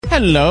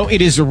Hello,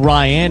 it is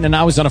Ryan, and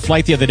I was on a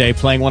flight the other day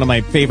playing one of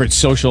my favorite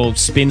social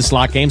spin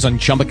slot games on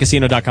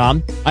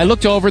ChumbaCasino.com. I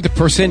looked over at the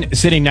person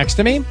sitting next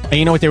to me, and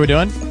you know what they were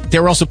doing? They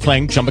were also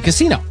playing Chumba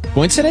Casino.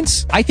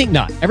 Coincidence? I think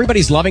not.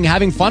 Everybody's loving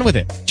having fun with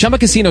it. Chumba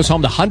Casino is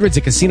home to hundreds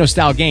of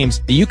casino-style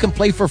games that you can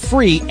play for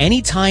free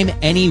anytime,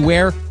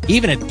 anywhere,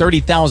 even at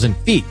 30,000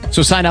 feet.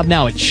 So sign up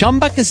now at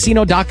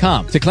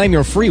ChumbaCasino.com to claim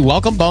your free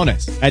welcome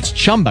bonus. That's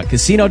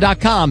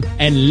ChumbaCasino.com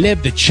and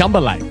live the Chumba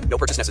life. No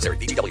purchase necessary.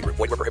 VGW. Void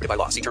where prohibited by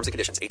law. See terms and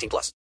conditions.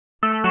 18+.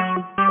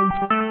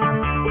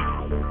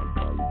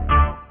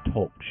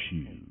 Talk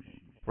shoes.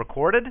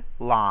 Recorded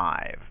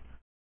live.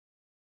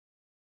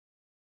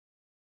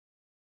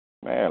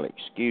 Well,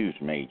 excuse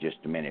me just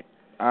a minute.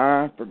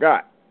 I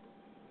forgot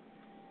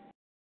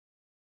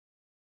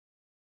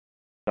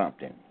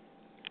something.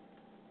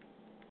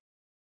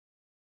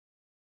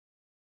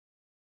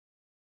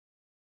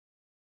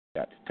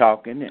 Got to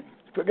talking and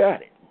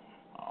forgot it.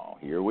 Oh,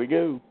 here we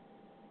go.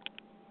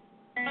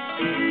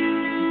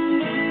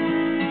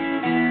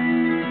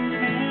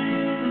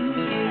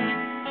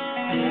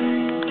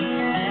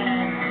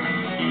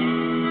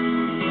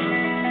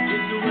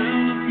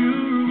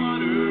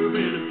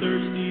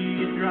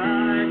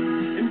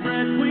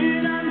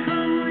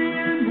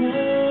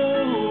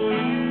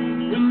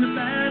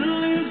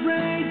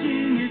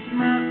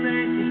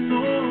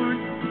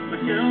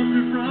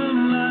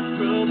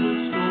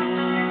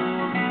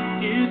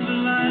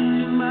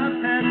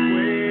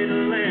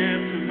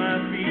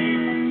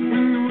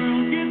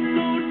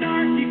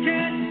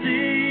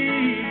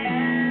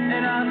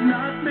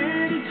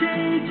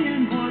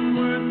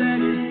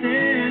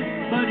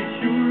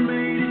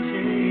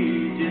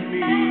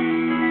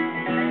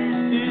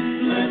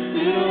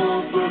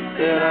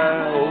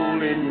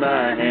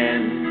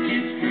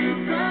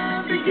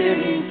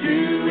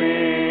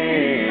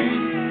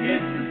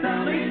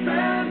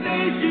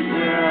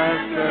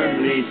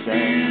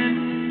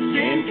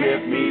 Sin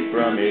kept me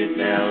from it,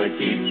 now it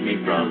keeps me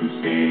from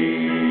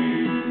sin.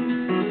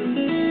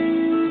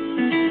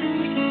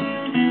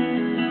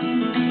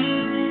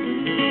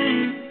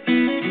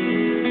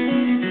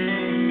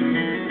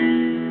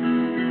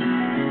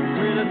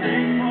 When I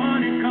think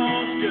what it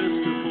costs just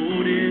to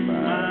hold it in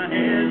my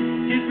hand,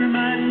 it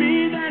reminds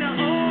me that I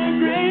owe a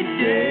great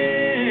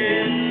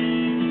debt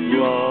to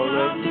all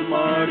of the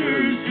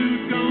martyrs who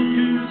go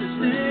to the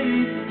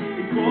stake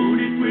and quote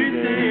it with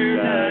their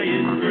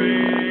dying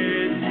breath.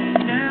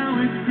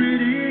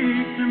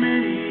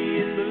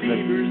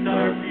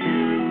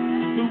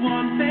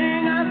 One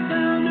thing I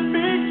found to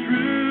be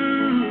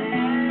true,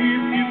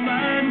 if you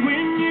find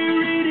when you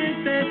read it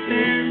that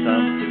there's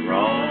something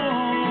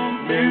wrong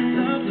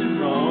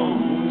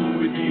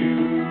with you.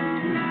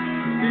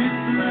 This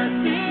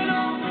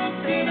little book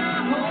that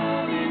I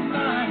hold in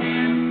my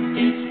hand,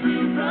 it's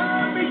true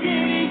from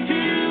beginning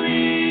to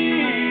end.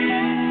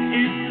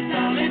 It's the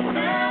solid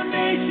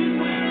foundation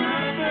where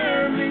I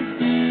firmly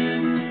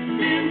stand.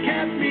 Sin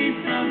kept me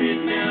from it,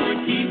 now it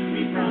keeps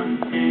me from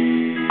sin.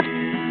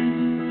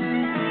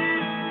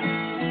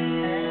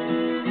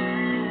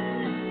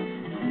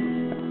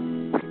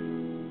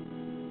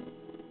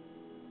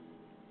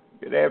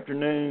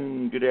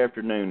 Good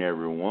afternoon,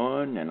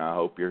 everyone, and I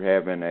hope you're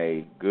having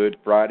a good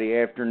Friday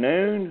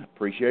afternoon.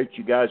 Appreciate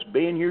you guys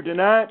being here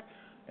tonight,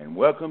 and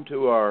welcome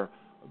to our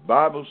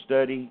Bible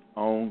study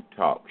on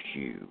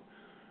TalkShoe.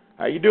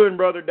 How you doing,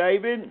 Brother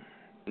David?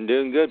 I'm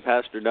doing good,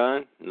 Pastor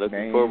Don.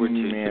 Looking forward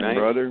to tonight.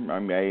 Brother.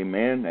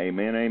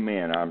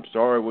 Amen. I'm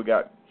sorry we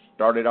got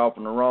started off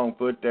on the wrong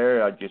foot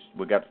there.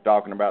 We got to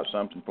talking about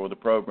something before the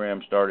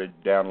program started,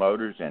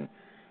 downloaders, and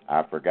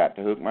I forgot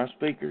to hook my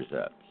speakers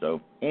up.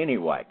 So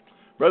anyway,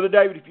 Brother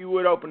David, if you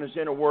would open us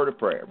in a word of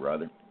prayer,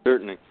 brother.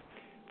 Certainly.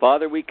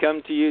 Father, we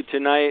come to you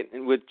tonight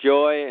with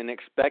joy and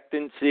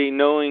expectancy,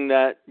 knowing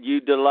that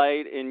you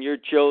delight in your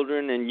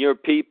children and your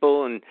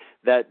people, and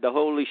that the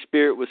Holy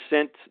Spirit was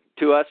sent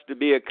to us to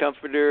be a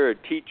comforter, a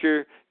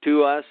teacher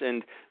to us.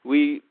 And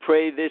we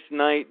pray this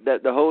night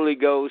that the Holy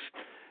Ghost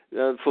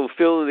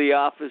fulfill the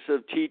office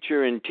of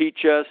teacher and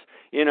teach us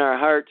in our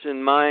hearts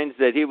and minds,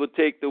 that he will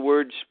take the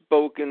words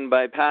spoken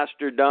by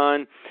Pastor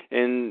Don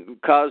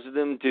and cause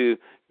them to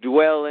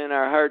dwell in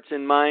our hearts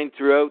and mind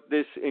throughout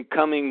this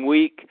coming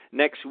week,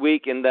 next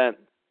week, and that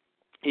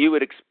you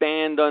would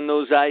expand on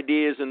those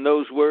ideas and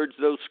those words,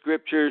 those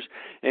scriptures,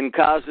 and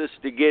cause us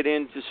to get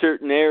into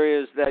certain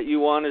areas that you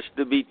want us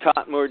to be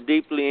taught more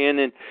deeply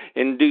in,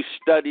 and do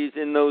studies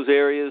in those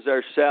areas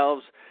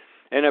ourselves.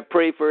 And I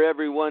pray for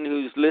everyone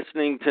who's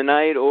listening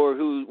tonight or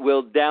who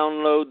will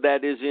download,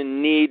 that is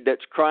in need,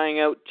 that's crying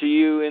out to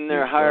you in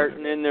their heart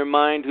and in their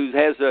mind, who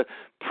has a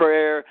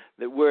prayer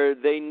that where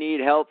they need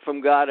help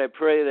from God. I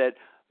pray that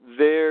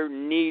their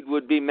need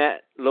would be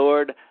met,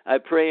 Lord. I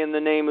pray in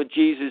the name of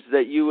Jesus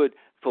that you would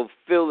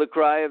fulfill the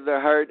cry of their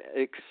heart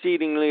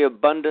exceedingly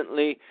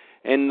abundantly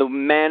in the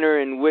manner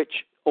in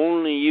which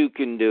only you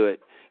can do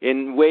it,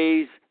 in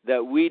ways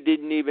that we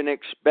didn't even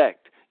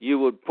expect. you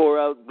would pour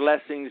out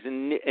blessings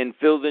and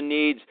fill the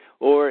needs.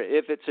 Or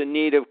if it's a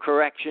need of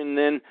correction,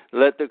 then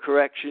let the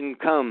correction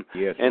come.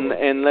 Yes, and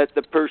Lord. let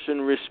the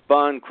person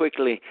respond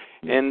quickly.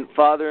 And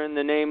Father, in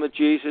the name of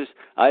Jesus,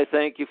 I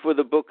thank you for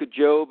the book of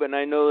Job, and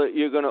I know that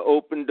you're going to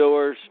open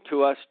doors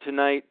to us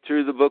tonight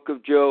through the book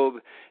of Job.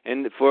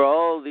 And for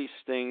all these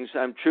things,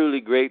 I'm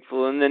truly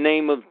grateful. In the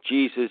name of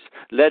Jesus,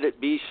 let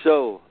it be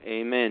so.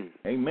 Amen.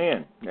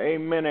 Amen.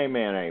 Amen,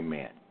 amen,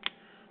 amen.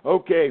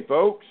 Okay,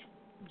 folks,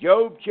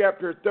 Job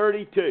chapter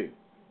 32.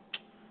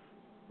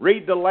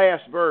 Read the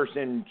last verse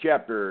in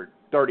chapter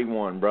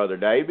 31, Brother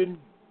David.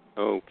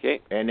 Okay.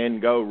 And then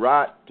go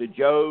right to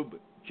Job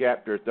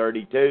chapter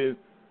 32,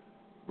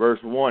 verse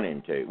 1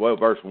 and 2. Well,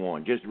 verse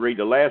 1. Just read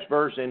the last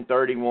verse in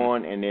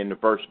 31 and then the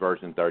first verse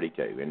in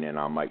 32, and then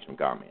I'll make some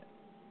comments.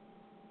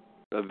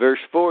 Verse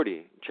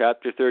 40,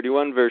 chapter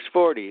 31, verse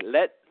 40.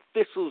 Let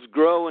thistles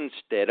grow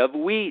instead of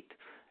wheat,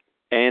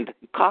 and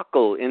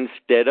cockle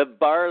instead of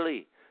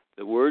barley.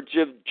 The words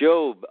of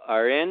Job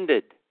are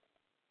ended.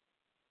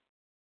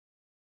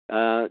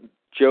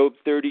 Job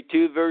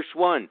 32, verse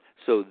 1.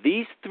 So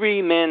these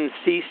three men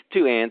ceased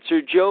to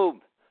answer Job,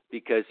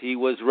 because he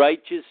was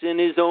righteous in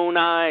his own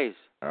eyes.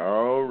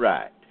 All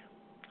right.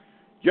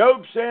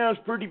 Job sounds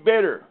pretty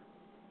bitter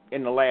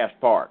in the last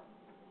part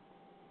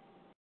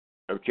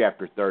of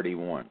chapter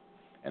 31.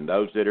 And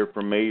those that are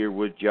familiar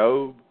with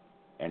Job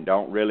and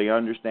don't really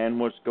understand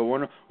what's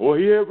going on, well,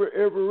 he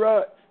ever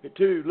right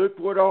too. Look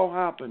what all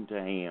happened to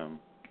him.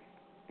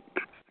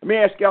 Let me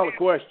ask y'all a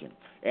question.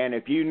 And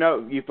if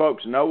you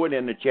folks know it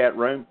in the chat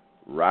room,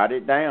 write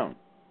it down.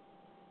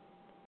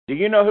 Do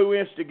you know who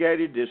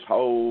instigated this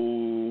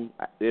whole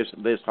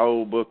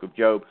book of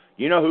Job?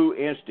 You know who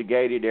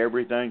instigated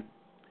everything?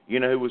 You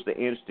know who was the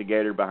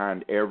instigator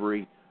behind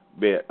every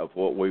bit of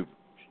what we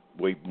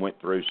went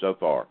through so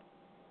far?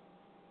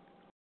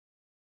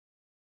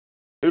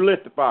 Who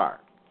lit the fire?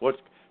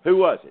 Who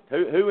was it?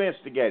 Who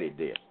instigated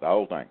this? The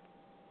whole thing.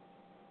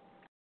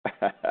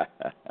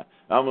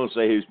 I'm going to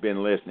say who's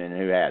been listening and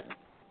who hasn't.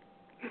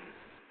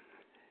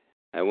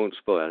 I won't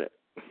spoil it.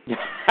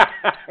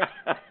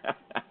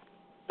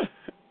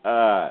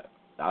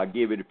 I'll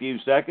give it a few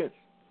seconds.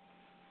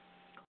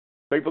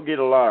 People get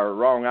a lot of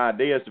wrong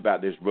ideas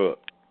about this book.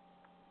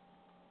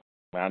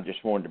 I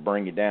just wanted to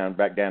bring you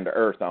back down to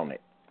earth on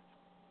it,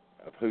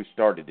 of who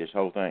started this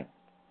whole thing.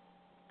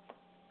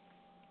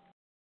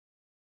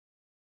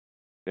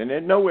 And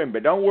there's no one,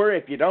 but don't worry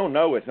if you don't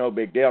know. It's no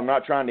big deal. I'm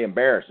not trying to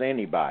embarrass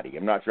anybody.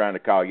 I'm not trying to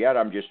call you out.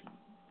 I'm just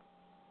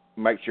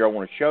make sure I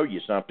want to show you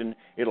something.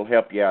 It'll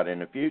help you out in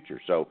the future.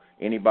 So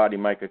anybody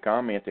make a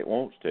comment that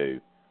wants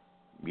to,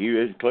 you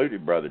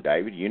included, Brother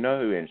David, you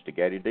know who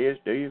instigated this,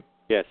 do you?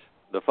 Yes,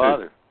 the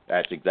Father.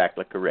 That's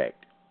exactly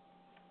correct.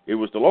 It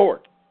was the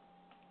Lord.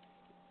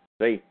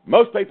 See,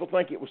 most people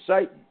think it was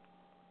Satan,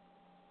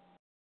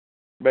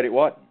 but it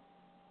wasn't.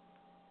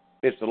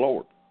 It's the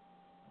Lord.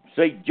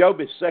 See, Job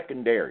is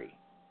secondary.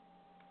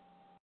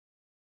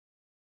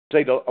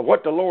 See,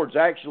 what the Lord's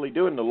actually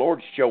doing, the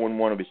Lord's showing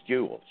one of his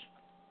jewels.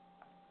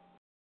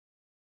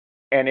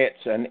 And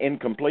it's an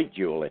incomplete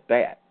jewel at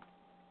that.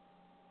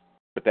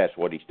 But that's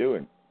what he's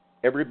doing.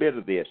 Every bit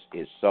of this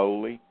is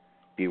solely,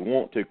 if you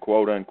want to,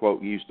 quote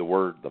unquote, use the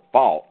word, the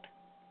fault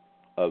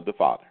of the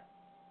Father.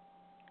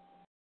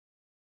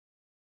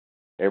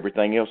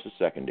 Everything else is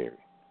secondary.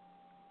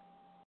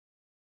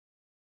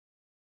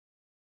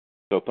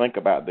 So think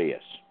about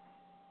this.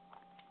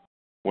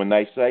 When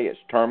they say it's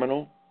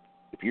terminal,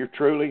 if you're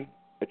truly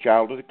a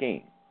child of the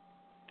King,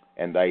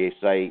 and they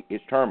say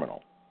it's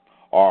terminal,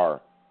 or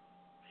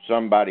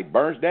somebody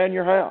burns down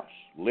your house,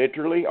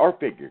 literally or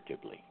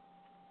figuratively,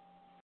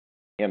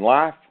 in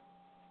life,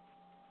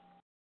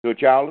 to a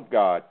child of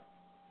God,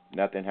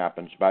 nothing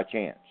happens by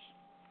chance.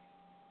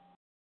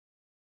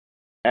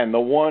 And the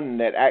one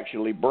that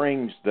actually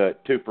brings to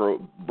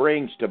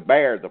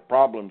bear the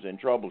problems and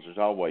troubles is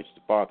always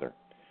the Father,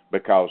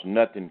 because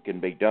nothing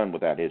can be done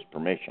without his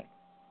permission.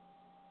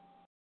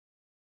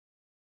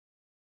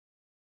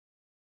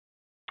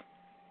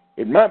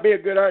 It might be a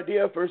good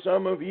idea for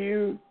some of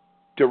you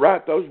to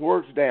write those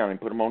words down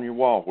and put them on your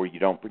wall where you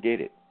don't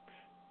forget it.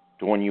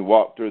 So when you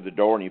walk through the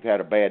door and you've had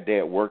a bad day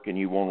at work and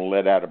you want to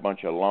let out a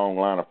bunch of long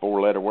line of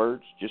 4-letter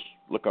words, just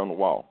look on the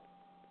wall.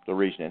 The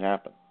reason it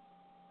happened.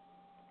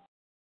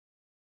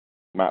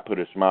 Might put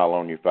a smile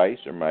on your face,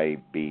 or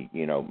maybe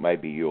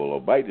you'll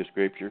obey the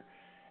Scripture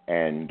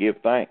and give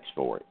thanks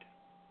for it.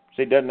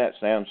 See, doesn't that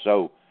sound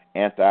so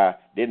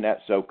didn't that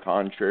so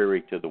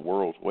contrary to the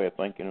world's way of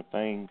thinking of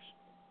things?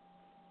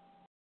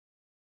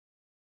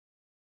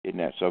 Isn't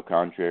that so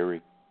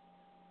contrary?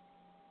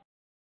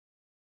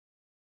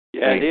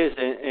 Yeah, it is,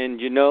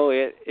 and you know,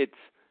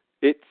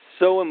 it's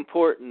so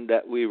important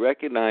that we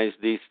recognize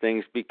these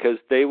things, because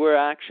they were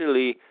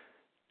actually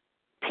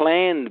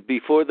planned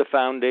before the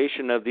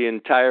foundation of the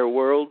entire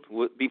world,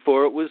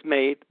 before it was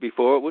made,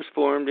 before it was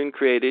formed and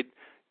created.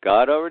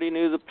 God already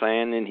knew the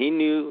plan, and he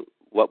knew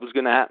what was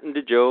going to happen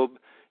to Job,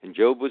 and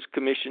Job was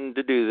commissioned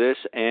to do this,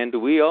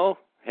 and we all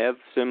have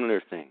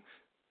similar things.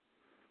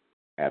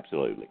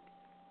 Absolutely.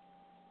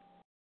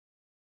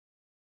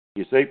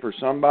 You see, for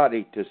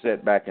somebody to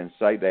sit back and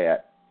say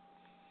that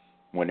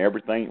when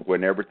everything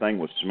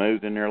was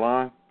smooth in their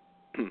life,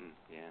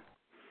 Yeah.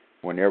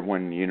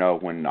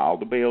 when all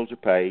the bills are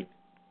paid,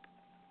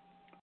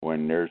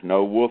 when there's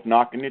no wolf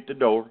knocking at the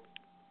door,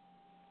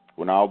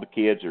 when all the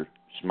kids are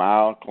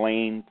smiled,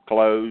 clean,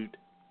 clothed,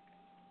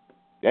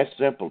 that's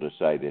simple to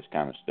say this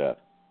kind of stuff.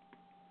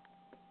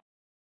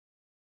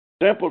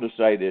 Simple to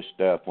say this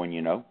stuff when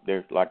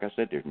there's, like I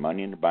said, there's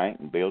money in the bank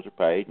and bills are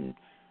paid and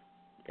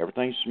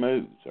everything's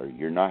smooth, or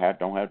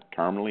don't have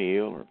terminally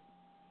ill or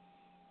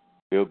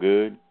feel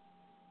good.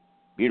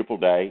 Beautiful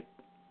day.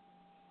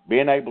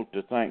 Being able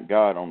to thank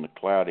God on the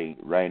cloudy,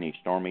 rainy,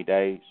 stormy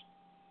days.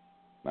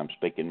 I'm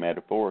speaking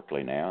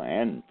metaphorically now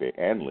and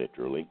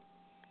literally.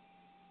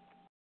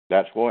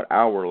 That's what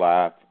our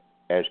life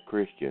as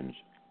Christians,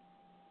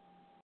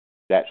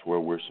 that's where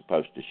we're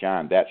supposed to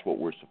shine. That's what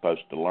we're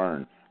supposed to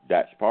learn.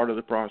 That's part of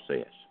the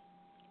process.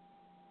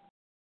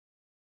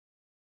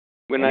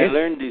 When I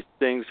learned these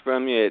things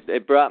from you,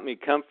 it brought me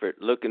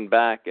comfort looking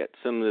back at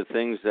some of the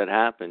things that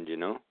happened,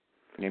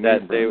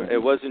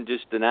 it wasn't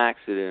just an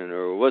accident,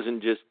 or it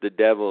wasn't just the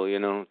devil,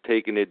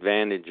 taking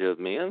advantage of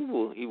me.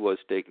 Well, he was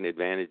taking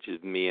advantage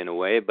of me in a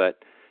way,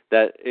 but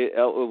that it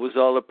was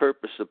all a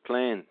purpose of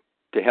plan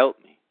to help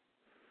me.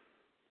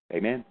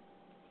 Amen.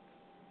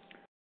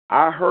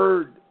 I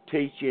heard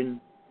teaching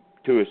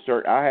to a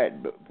certain. At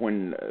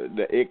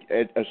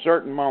a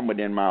certain moment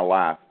in my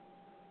life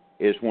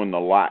is when the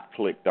light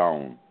clicked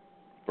on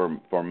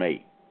for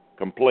me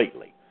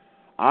completely.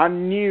 I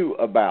knew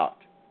about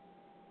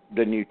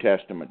the New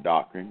Testament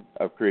doctrine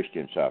of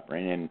Christian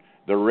suffering and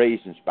the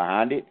reasons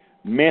behind it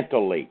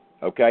mentally.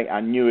 Okay, I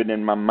knew it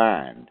in my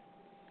mind,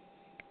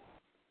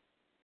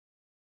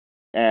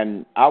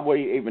 and I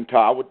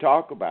would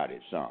talk about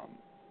it some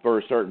for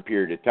a certain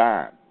period of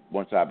time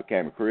once I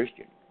became a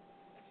Christian.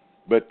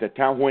 But the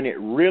time when it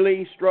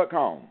really struck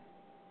home,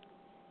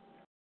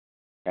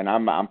 and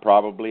I've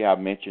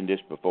mentioned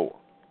this before,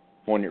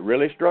 when it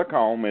really struck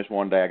home is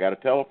one day I got a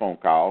telephone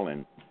call,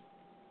 and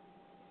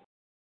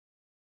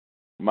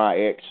my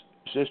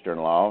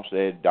ex-sister-in-law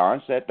said,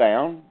 "Don, sit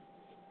down.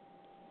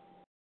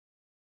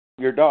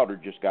 Your daughter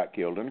just got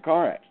killed in a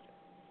car accident.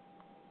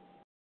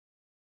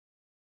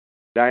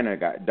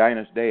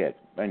 Dana's dead.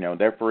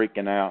 They're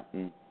freaking out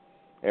and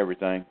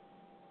everything."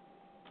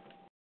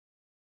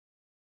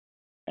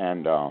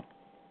 And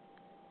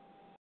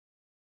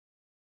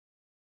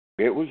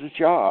it was a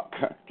shock,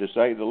 to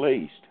say the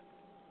least.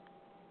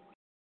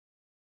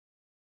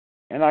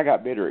 And I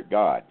got bitter at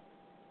God.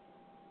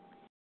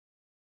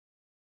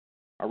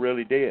 I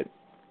really did.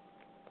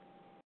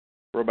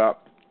 For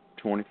about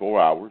 24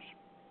 hours.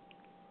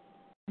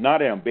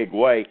 Not in a big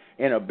way.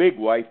 In a big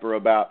way for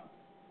about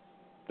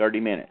 30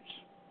 minutes.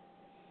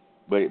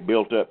 But it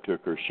built up to a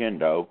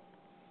crescendo.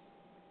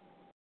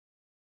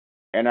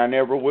 And I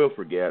never will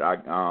forget.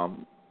 I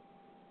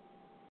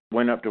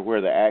went up to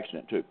where the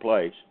accident took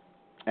place.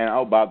 And,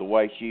 oh, by the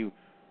way, she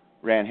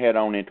ran head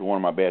on into one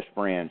of my best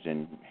friends,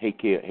 and he's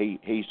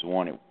the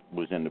one that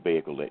was in the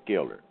vehicle that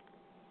killed her.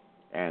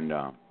 And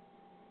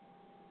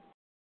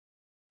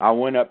I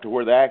went up to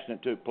where the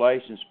accident took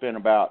place and spent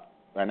about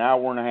an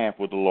hour and a half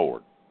with the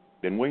Lord.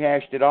 Then we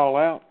hashed it all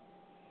out,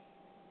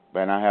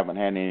 but I haven't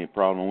had any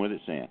problem with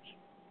it since.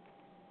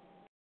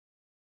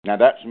 Now,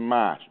 that's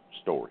my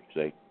story,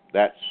 see?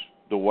 That's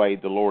the way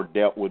the Lord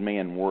dealt with me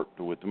and worked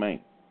with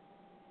me.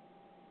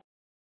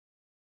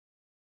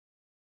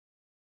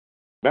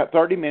 About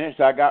 30 minutes,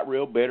 I got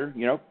real bitter,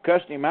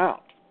 cussed him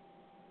out.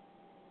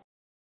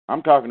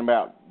 I'm talking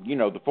about,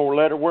 the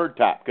four-letter word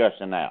type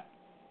cussing out.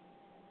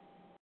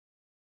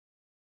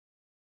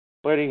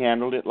 But he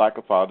handled it like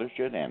a father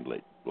should handle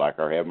it, like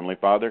our Heavenly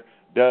Father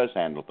does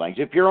handle things.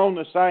 If you're on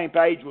the same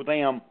page with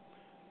Him,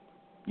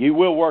 you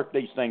will work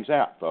these things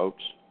out,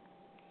 folks.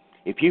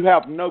 If you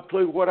have no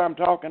clue what I'm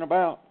talking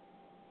about,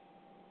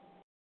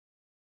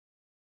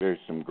 there's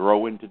some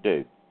growing to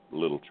do,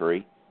 little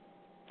tree.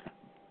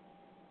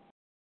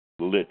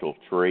 Little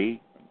tree.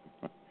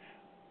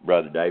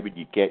 Brother David,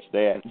 you catch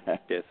that?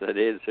 Yes, I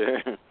did,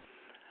 sir.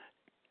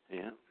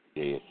 Yeah.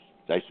 Yes.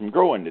 There's some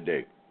growing to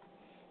do,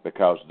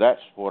 because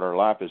that's what our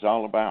life is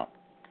all about,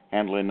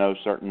 handling those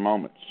certain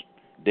moments,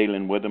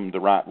 dealing with them the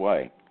right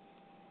way.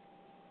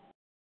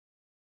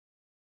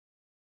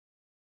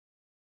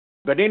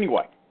 But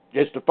anyway,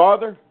 it's the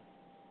Father.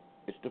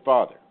 It's the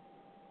Father.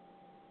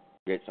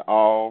 It's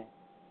all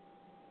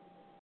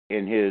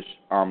in His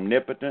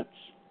omnipotence,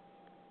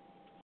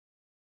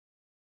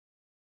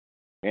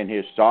 in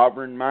His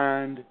sovereign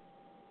mind.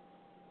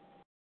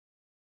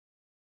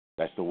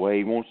 That's the way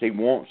He wants. He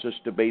wants us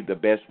to be the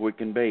best we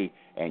can be.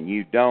 And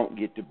you don't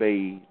get to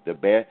be the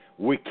best.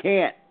 We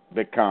can't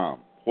become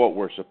what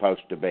we're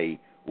supposed to be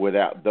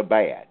without the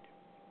bad.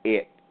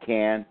 It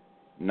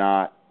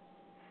cannot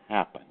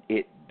happen.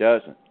 It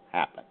doesn't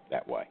happen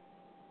that way.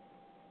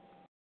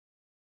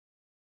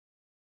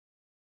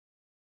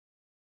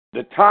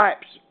 The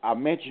types, I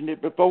mentioned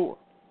it before,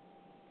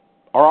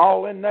 are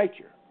all in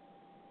nature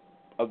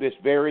of this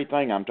very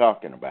thing I'm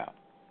talking about.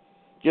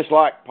 Just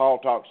like Paul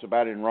talks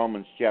about in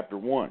Romans chapter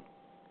 1.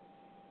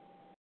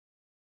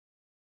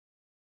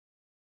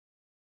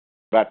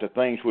 About the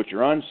things which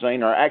are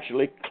unseen are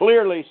actually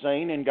clearly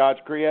seen in God's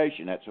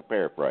creation. That's a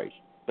paraphrase,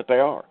 but they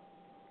are.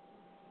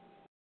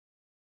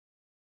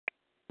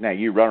 Now,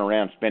 you run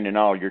around spending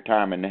all your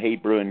time in the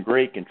Hebrew and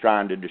Greek and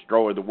trying to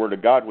destroy the Word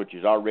of God, which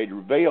is already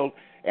revealed,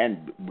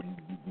 and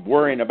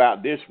worrying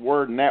about this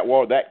word and that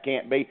word, that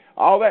can't be.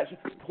 All that.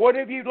 What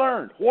have you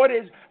learned?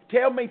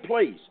 Tell me,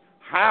 please,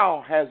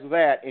 how has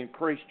that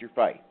increased your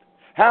faith?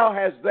 How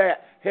has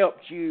that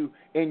helped you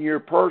in your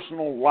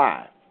personal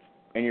life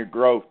and your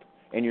growth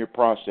and your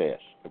process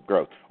of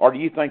growth? Or do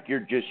you think you're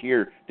just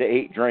here to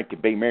eat, drink,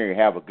 and be merry,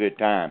 have a good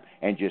time,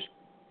 and just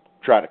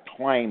try to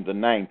claim the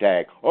name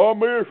tag? I'm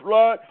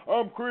Israelite,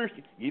 I'm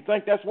Christian. You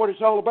think that's what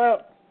it's all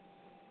about?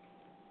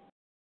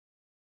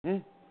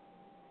 Do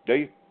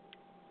you?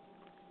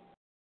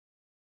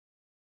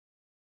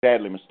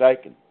 Sadly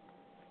mistaken.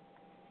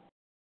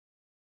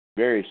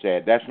 Very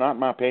sad. That's not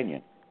my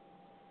opinion,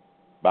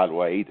 by the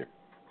way, either.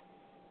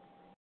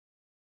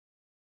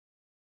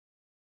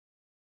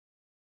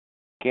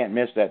 Can't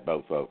miss that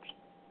boat, folks.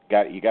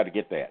 You got to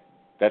get that.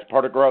 That's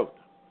part of growth.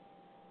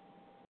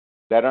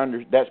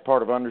 That's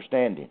part of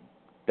understanding.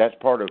 That's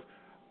part of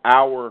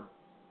our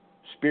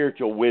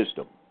spiritual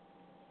wisdom.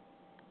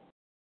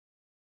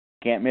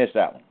 Can't miss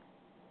that one.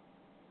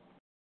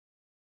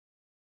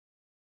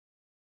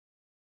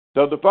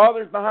 So the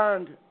Father's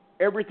behind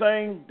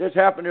everything that's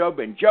happened to Job,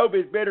 and Job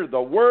is bitter.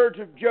 The words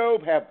of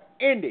Job have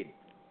ended.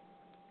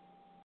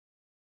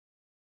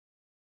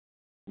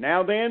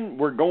 Now then,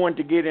 we're going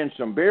to get in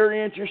some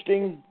very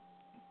interesting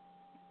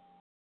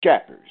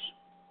chapters.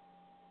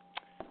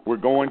 We're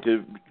going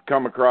to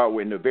come across,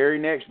 in the very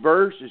next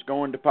verse is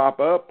going to pop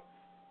up,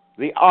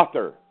 the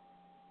author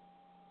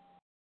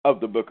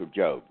of the book of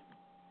Job.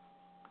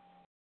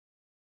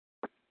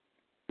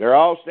 They're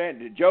all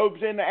standing.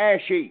 Job's in the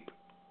ash heap.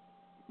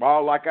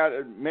 Well, like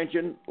I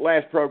mentioned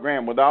last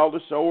program, with all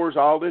the sores,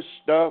 all this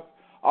stuff,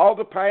 all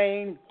the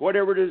pain,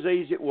 whatever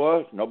disease it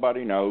was,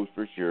 nobody knows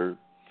for sure.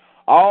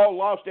 All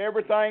lost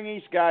everything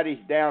he's got. He's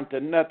down to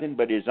nothing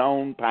but his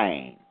own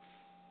pain.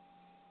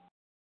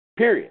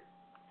 Period.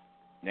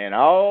 And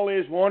all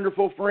his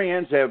wonderful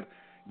friends have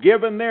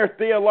given their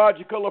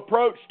theological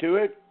approach to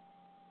it.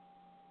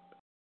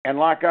 And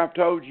like I've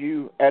told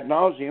you ad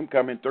nauseum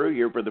coming through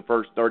here for the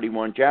first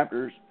 31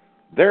 chapters,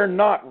 they're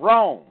not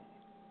wrong.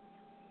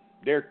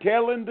 They're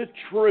telling the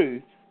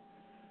truth,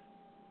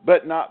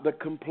 but not the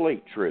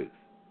complete truth.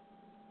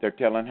 They're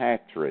telling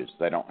half-truths.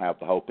 They don't have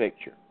the whole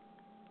picture.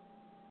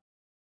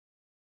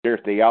 Their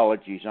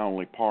theology is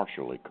only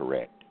partially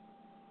correct.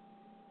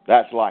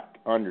 That's like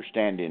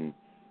understanding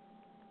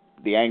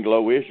the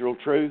Anglo-Israel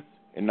truth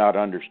and not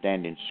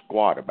understanding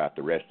squat about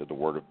the rest of the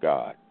Word of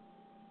God.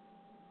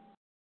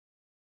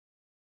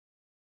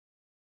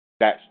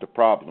 That's the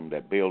problem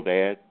that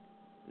Bildad,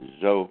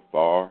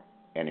 Zophar,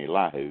 and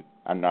Eliphaz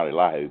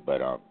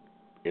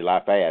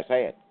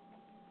had.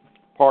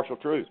 Partial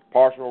truth,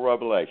 partial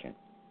revelation.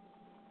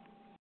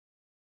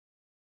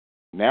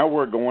 Now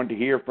we're going to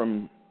hear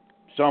from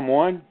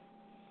someone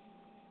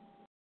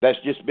that's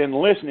just been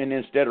listening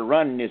instead of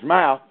running his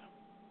mouth.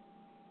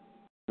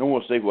 And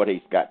we'll see what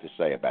he's got to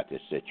say about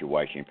this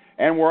situation.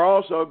 And we're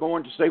also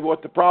going to see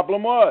what the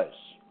problem was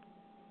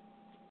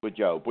with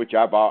Job, which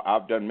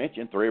I've done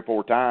mention 3 or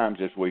 4 times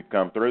as we've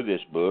come through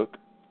this book.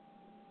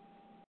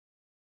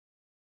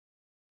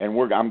 And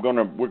we're going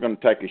to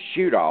take a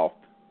shoot off.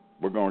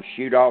 We're going to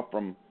shoot off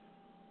from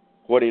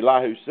what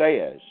Elihu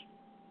says,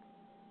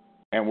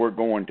 and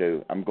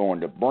I'm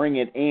going to bring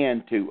it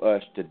in to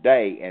us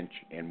today,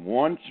 and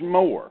once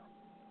more,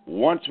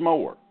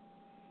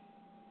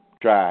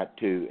 try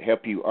to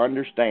help you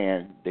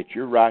understand that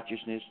your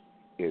righteousness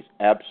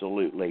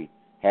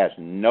has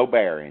no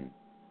bearing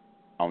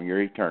on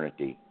your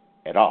eternity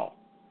at all.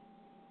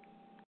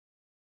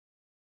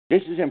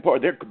 This is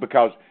important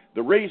because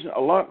the reason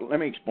let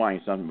me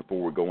explain something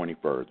before we go any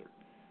further.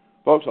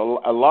 Folks,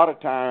 a lot of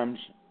times,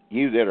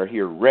 you that are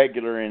here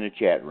regular in the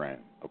chat room,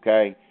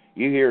 okay,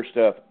 you hear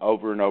stuff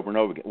over and over and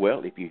over again.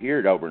 Well, if you hear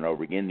it over and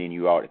over again, then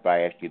you ought, if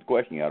I ask you the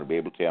question, you ought to be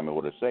able to tell me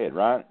what I said,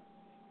 right?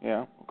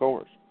 Yeah, of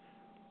course.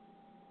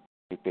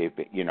 If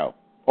you know,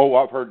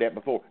 I've heard that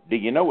before. Do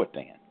you know it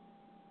then?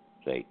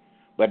 See?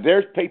 But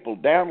there's people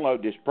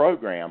download this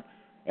program,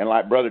 and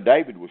like Brother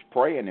David was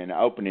praying in the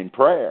opening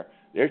prayer,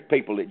 there's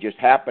people that just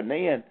happen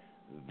in,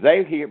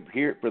 they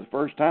hear it for the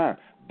first time.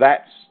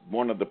 That's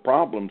one of the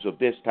problems of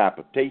this type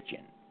of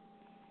teaching.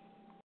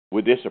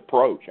 With this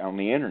approach on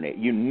the internet,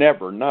 you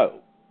never know.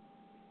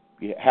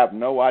 You have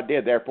no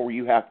idea. Therefore,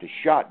 you have to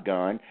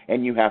shotgun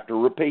and you have to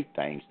repeat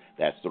things.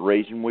 That's the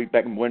reason we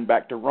went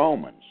back to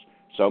Romans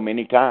so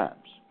many times.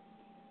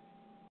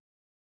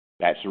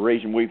 That's the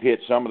reason we've hit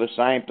some of the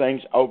same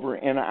things over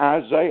in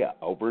Isaiah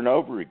over and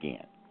over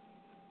again.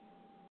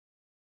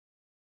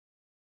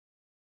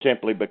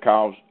 Simply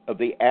because of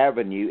the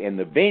avenue and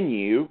the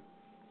venue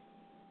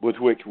with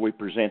which we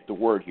present the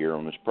Word here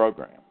on this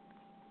program.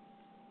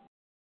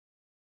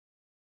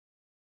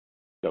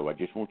 So I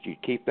just want you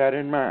to keep that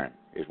in mind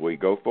as we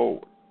go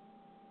forward.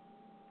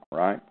 All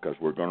right? Because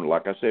we're going to,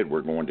 like I said,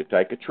 we're going to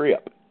take a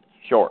trip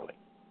shortly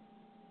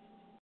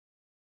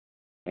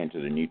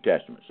into the New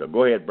Testament. So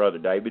go ahead, Brother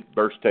David,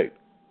 verse 2.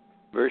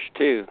 Verse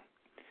 2.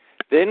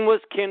 Then was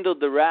kindled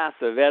the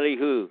wrath of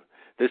Elihu,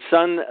 the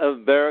son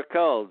of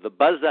Barachel, the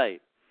Buzite,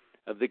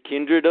 of the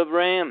kindred of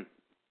Ram.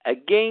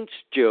 Against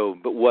Job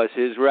was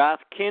his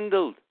wrath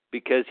kindled,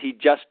 because he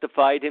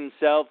justified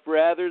himself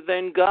rather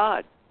than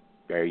God.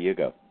 There you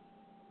go.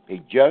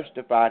 He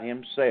justified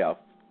himself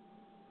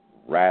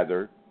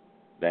rather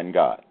than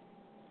God.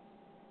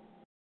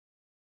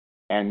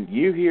 And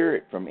you hear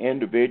it from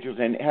individuals,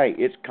 and hey,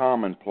 it's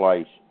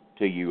commonplace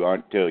to you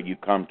until you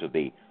come to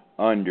the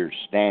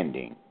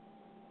understanding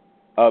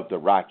of the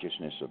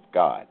righteousness of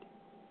God.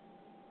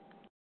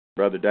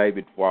 Brother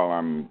David, while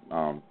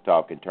I'm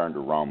talking, turn to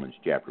Romans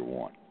chapter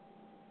 1.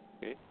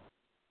 Okay.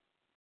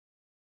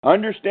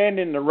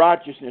 Understanding the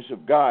righteousness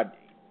of God,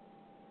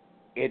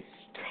 it's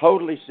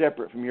totally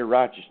separate from your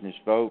righteousness,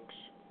 folks.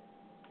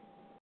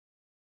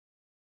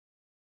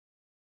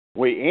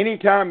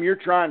 Anytime you're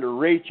trying to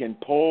reach and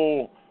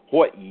pull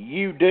what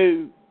you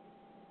do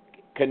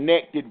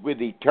connected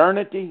with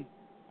eternity,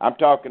 I'm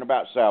talking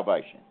about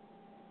salvation.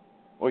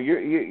 Well,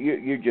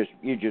 you're just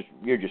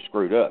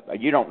screwed up.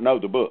 You don't know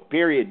the book.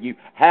 Period. You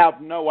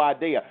have no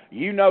idea.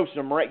 You've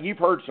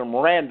heard some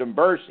random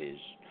verses,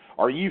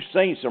 or you've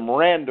seen some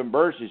random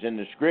verses in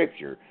the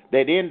Scripture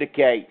that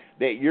indicate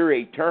that your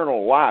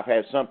eternal life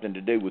has something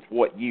to do with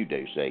what you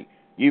do. See,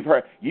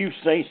 you've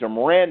seen some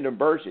random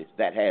verses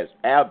that has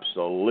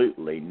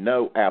absolutely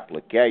no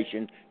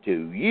application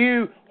to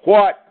you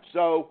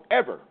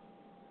whatsoever.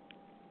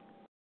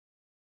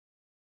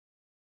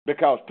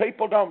 Because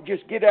people don't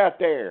just get out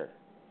there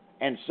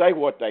and say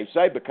what they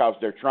say because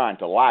they're trying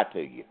to lie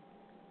to you.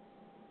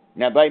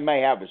 Now, they may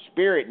have a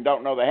spirit and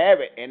don't know they have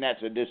it, and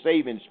that's a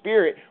deceiving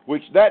spirit,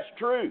 which that's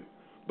true.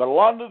 But a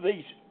lot of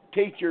these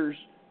teachers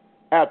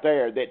out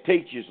there that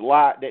teaches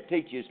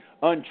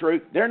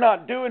untruth, they're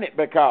not doing it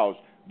because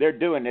they're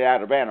doing it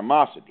out of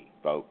animosity,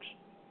 folks.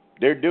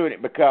 They're doing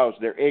it because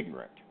they're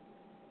ignorant.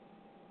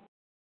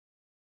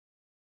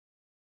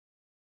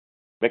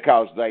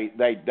 Because they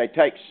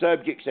take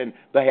subjects and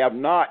they have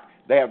not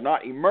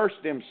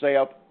immersed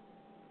themselves,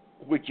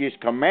 which is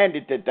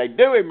commanded that they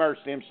do immerse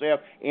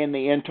themselves in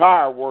the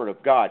entire Word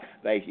of God.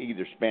 They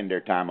either spend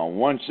their time on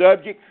one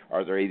subject,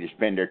 or they either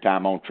spend their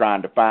time on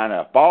trying to find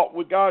a fault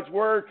with God's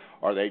Word,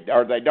 or they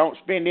don't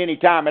spend any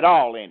time at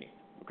all in it.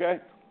 Okay?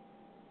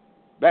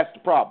 That's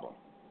the problem.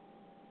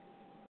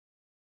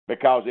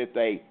 Because if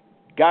they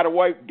got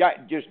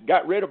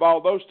rid of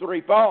all those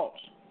three faults,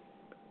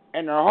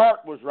 and their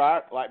heart was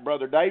right, like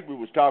Brother David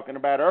was talking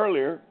about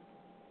earlier,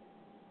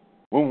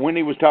 when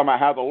he was talking about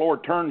how the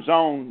Lord turns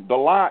on the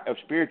light of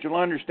spiritual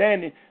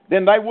understanding,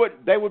 then they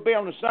would be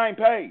on the same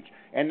page.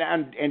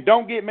 And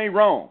don't get me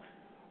wrong,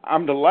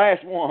 I'm the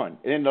last one,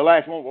 and the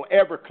last one will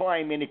ever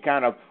claim any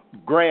kind of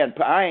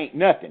I ain't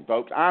nothing,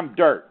 folks. I'm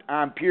dirt.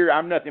 I'm pure.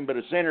 I'm nothing but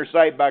a sinner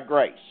saved by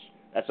grace.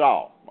 That's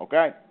all.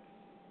 Okay?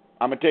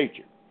 I'm a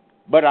teacher,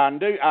 but I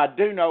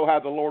do know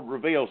how the Lord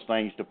reveals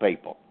things to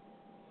people.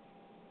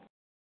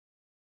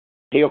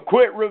 He'll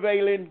quit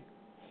revealing.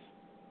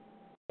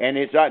 And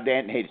it's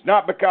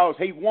not because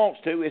he wants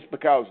to, it's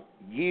because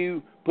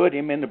you put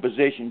him in the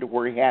position to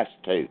where he has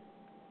to.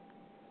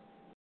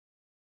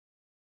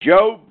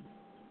 Job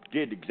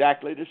did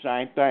exactly the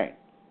same thing.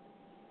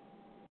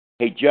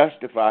 He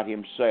justified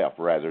himself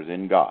rather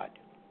than God.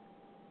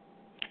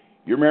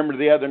 You remember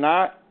the other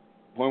night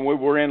when we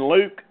were in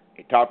Luke,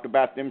 it talked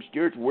about them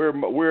stewards.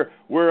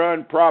 We're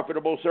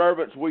unprofitable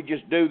servants. We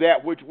just do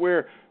that which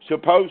we're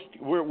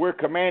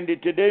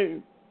commanded to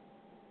do.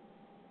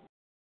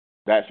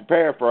 That's a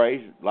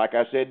paraphrase, like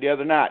I said the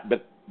other night,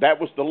 but that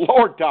was the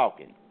Lord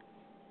talking.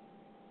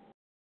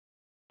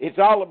 It's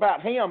all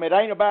about Him. It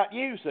ain't about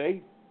you,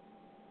 see.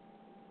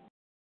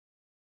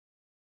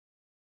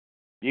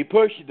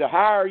 The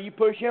higher you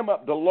push Him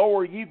up, the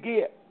lower you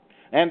get.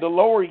 And the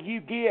lower you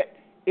get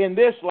in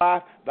this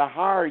life, the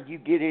higher you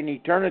get in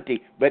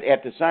eternity. But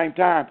at the same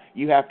time,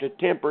 you have to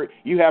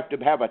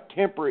have a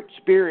temperate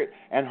spirit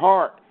and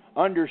heart,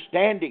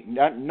 understanding,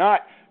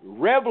 not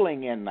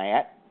reveling in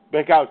that.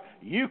 Because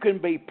you can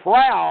be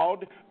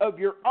proud of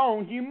your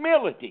own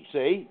humility,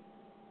 see?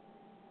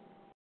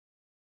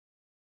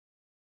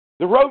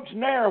 The road's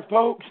narrow,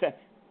 folks.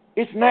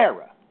 It's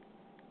narrow.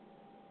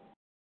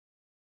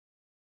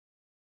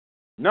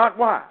 Not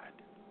wide.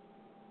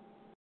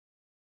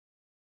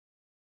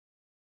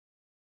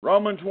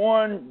 Romans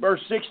 1,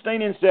 verse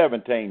 16 and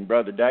 17,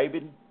 Brother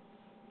David.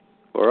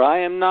 For I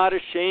am not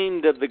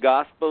ashamed of the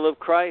gospel of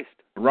Christ.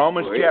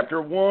 Romans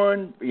chapter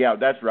 1, yeah,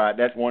 that's right.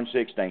 That's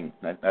 1:16.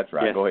 That's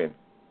right. Yes. Go ahead.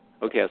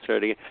 Okay, I'll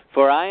start again.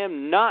 For I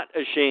am not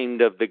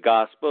ashamed of the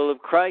gospel of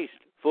Christ,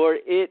 for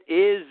it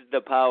is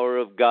the power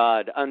of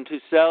God unto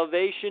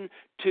salvation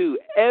to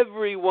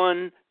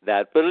everyone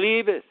that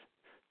believeth,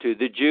 to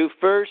the Jew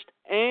first,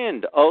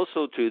 and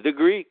also to the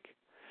Greek.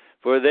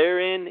 For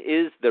therein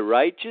is the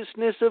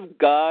righteousness of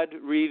God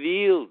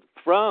revealed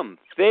from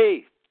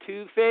faith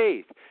to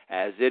faith,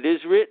 as it is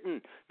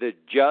written, the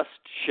just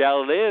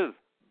shall live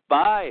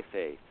by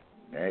faith.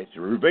 It's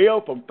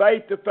revealed from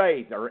faith to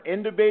faith, or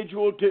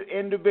individual to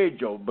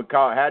individual.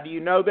 Because how do you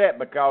know that?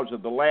 Because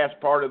of the last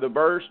part of the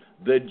verse,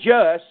 the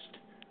just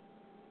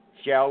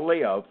shall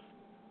live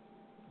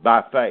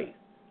by faith.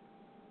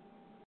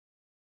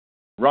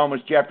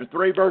 Romans chapter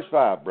 3, verse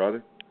 5,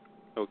 brother.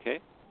 Okay.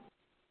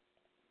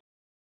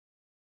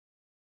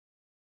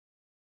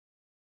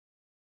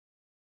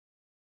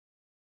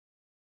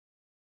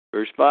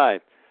 Verse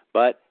 5,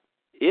 but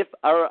if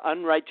our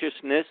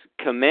unrighteousness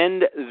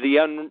commend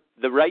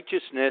the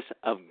righteousness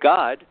of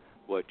God,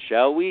 what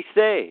shall we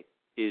say?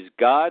 Is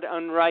God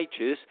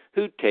unrighteous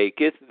who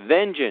taketh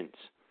vengeance?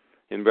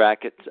 In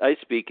brackets, I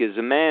speak as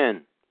a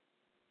man.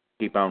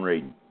 Keep on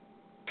reading.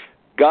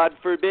 God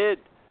forbid,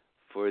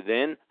 for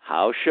then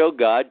how shall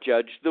God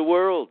judge the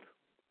world?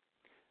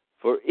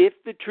 For if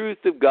the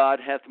truth of God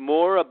hath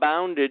more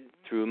abounded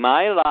through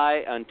my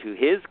lie unto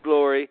his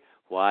glory,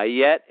 why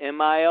yet am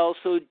I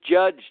also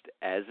judged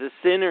as a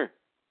sinner?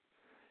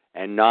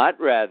 And not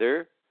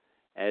rather,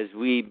 as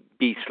we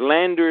be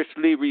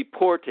slanderously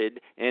reported,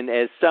 and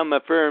as some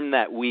affirm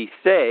that we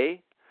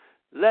say,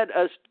 let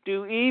us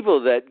do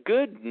evil that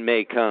good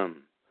may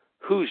come,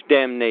 whose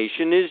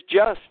damnation is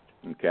just.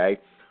 Okay.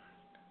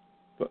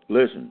 But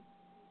listen,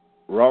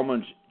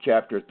 Romans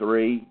chapter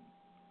 3,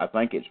 I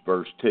think it's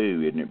verse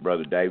 2, isn't it,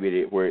 Brother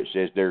David, where it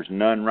says, there's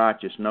none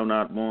righteous, no,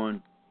 not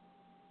one.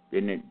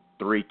 Isn't it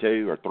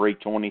 3:2 or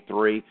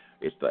 3:23?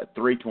 It's the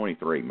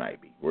 3:23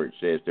 maybe, where it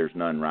says there's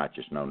none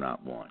righteous, no,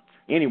 not one.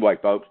 Anyway,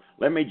 folks,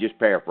 let me just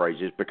paraphrase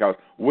this because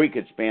we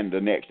could spend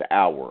the next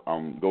hour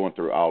on going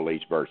through all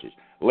these verses.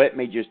 Let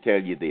me just tell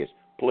you this.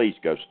 Please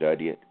go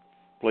study it.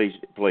 Please,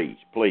 please,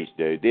 please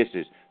do. This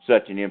is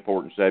such an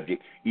important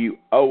subject. You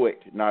owe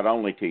it not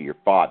only to your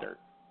Father,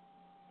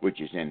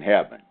 which is in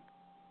heaven,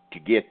 to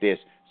get this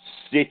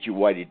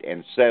situated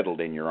and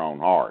settled in your own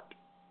heart.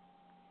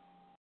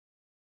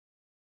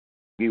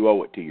 You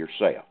owe it to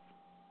yourself.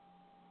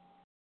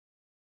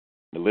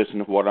 Now listen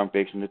to what I'm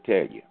fixing to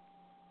tell you.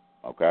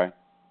 Okay?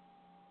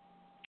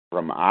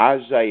 From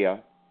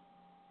Isaiah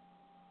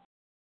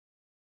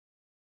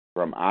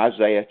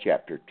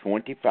chapter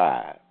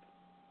 25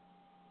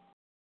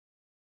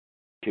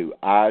 to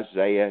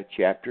Isaiah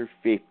chapter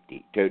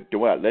 50.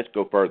 Let's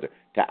go further.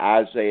 To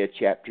Isaiah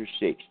chapter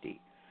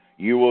 60.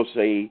 You will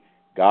see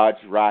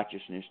God's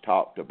righteousness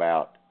talked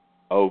about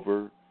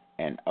over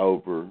and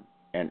over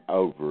and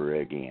over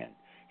again.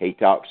 He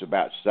talks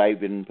about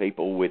saving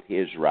people with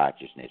his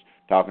righteousness,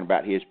 talking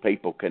about his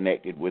people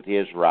connected with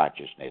his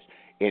righteousness.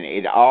 And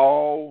it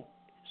all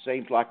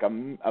seems like a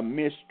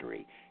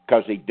mystery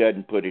because he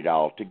doesn't put it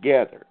all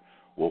together.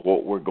 Well,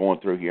 what we're going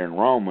through here in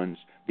Romans,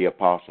 the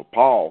Apostle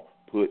Paul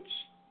puts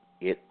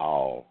it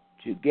all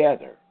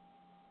together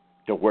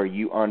to where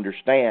you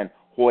understand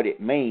what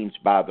it means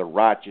by the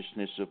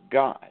righteousness of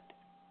God.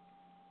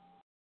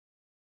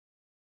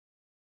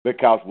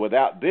 Because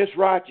without this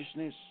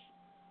righteousness,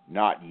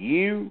 not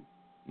you,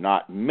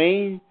 not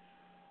me,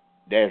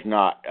 there's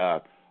not a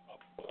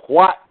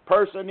white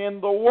person in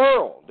the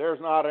world.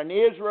 There's not an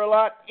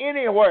Israelite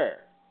anywhere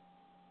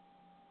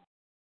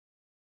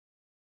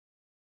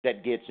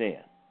that gets in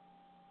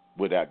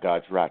without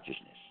God's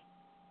righteousness.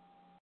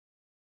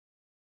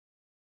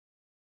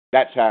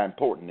 That's how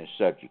important this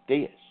subject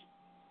is.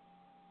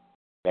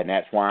 And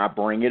that's why I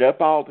bring it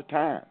up all the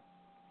time.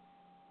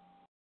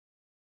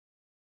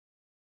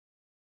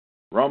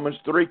 Romans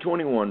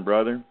 3:21,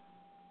 brother.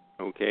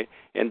 Okay.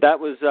 And that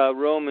was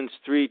Romans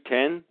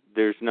 3:10.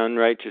 There's none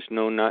righteous,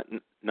 no, not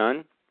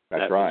none.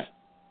 That's right.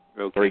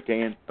 Okay.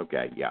 3:10?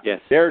 Okay, yeah.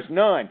 Yes. There's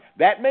none.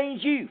 That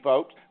means you,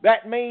 folks.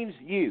 That means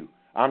you.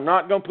 I'm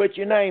not going to put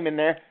your name in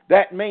there.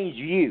 That means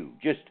you.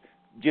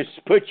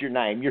 Just put your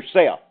name,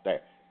 yourself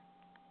there.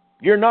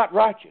 You're not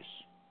righteous.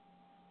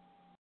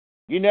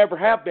 You never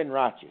have been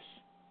righteous.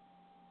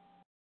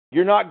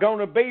 You're not going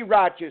to be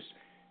righteous,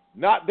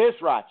 not this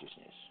righteousness.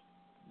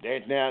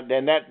 Then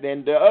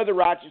the other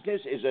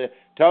righteousness is a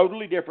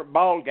totally different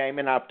ball game,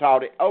 and I've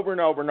taught it over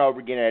and over and over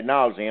again ad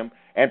nauseum,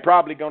 and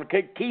probably going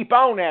to keep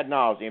on ad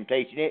nauseum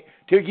teaching it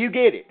till you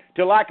get it,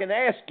 till I can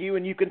ask you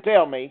and you can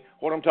tell me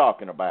what I'm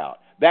talking about.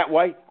 That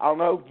way, I'll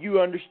know you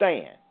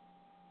understand.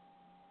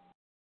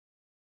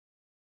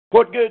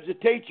 What good's a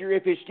teacher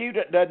if his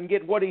student doesn't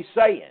get what he's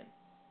saying?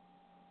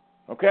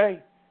 Okay?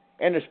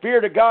 And the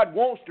Spirit of God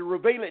wants to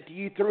reveal it to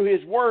you through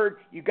His Word.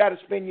 You've got to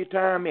spend your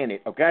time in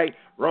it, okay?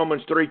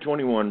 Romans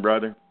 3:21,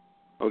 brother.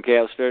 Okay,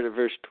 I'll start at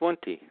verse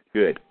 20.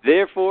 Good.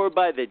 Therefore,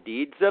 by the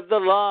deeds of the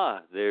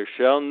law, there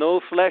shall no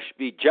flesh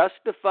be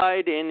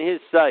justified in His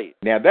sight.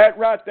 Now, that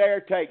right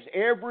there takes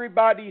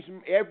everybody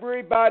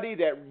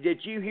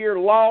that you hear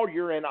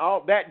lawyer and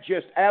all, that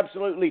just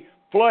absolutely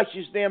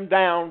flushes them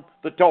down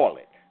the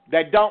toilet.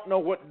 They don't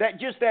know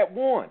just that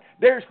one.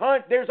 There's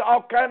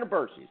all kind of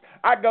verses.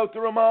 I go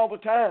through them all the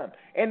time,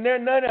 and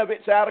none of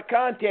it's out of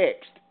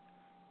context.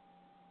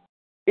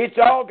 It's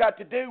all got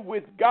to do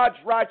with God's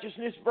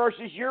righteousness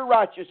versus your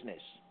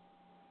righteousness.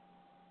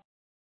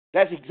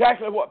 That's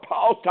exactly what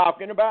Paul's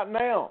talking about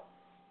now.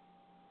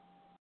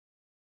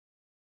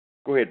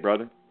 Go ahead,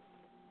 brother.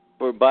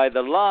 For by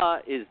the law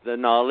is the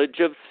knowledge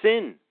of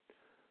sin.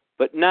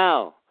 But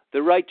now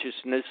the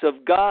righteousness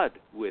of God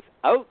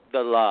without the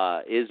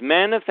law is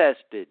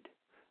manifested,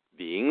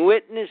 being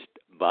witnessed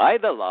by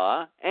the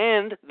law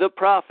and the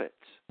prophets.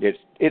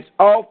 It's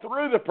all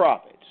through the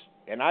prophets.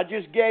 And I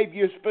just gave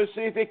you a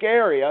specific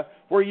area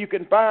where you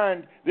can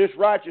find this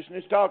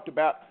righteousness talked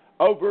about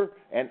over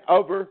and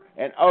over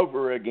and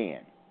over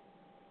again.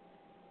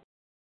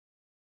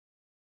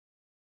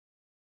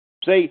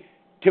 See,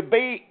 to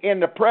be in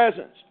the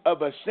presence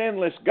of a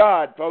sinless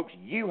God, folks,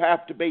 you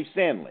have to be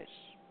sinless.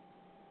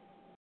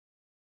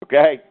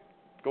 Okay?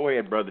 Go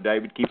ahead, Brother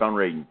David. Keep on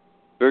reading.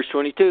 Verse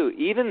 22,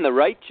 even the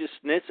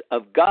righteousness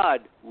of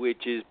God,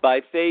 which is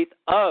by faith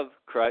of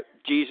Christ,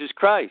 Jesus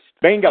Christ.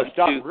 Bingo.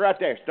 Stop right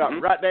there. Stop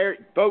right there.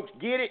 Folks,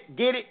 get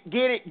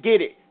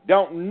it.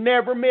 Don't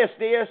never miss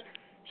this.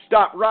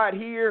 Stop right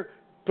here.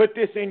 Put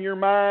this in your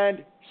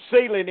mind.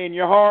 Seal it in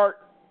your heart.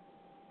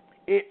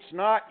 It's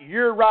not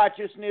your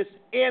righteousness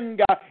in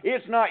God.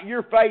 It's not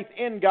your faith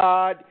in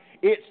God.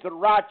 It's the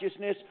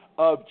righteousness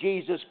of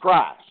Jesus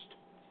Christ.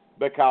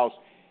 Because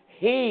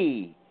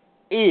He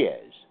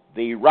is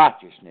the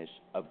righteousness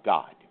of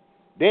God.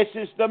 This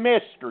is the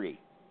mystery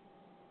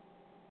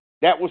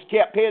that was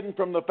kept hidden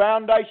from the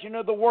foundation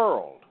of the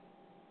world.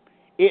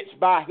 It's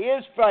by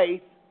His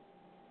faith.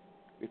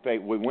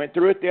 We went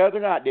through it the other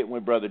night, didn't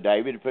we, Brother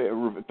David?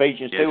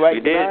 Ephesians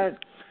 2:8-9.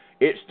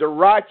 It's the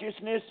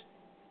righteousness,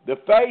 the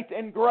faith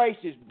and grace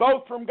is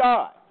both from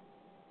God.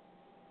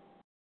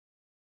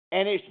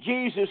 And it's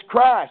Jesus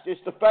Christ. It's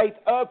the faith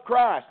of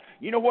Christ.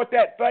 You know what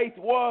that faith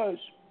was?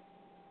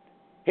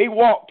 He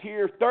walked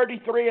here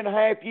 33 and a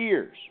half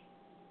years.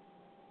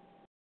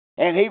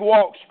 And He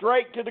walked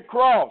straight to the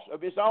cross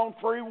of His own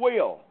free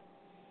will.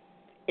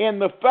 In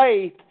the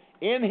faith,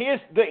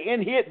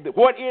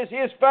 what is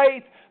His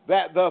faith?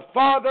 That the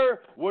Father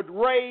would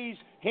raise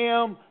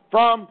Him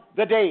from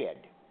the dead.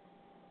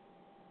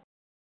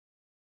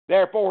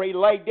 Therefore, He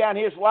laid down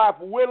His life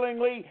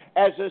willingly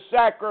as a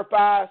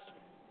sacrifice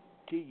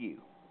to you.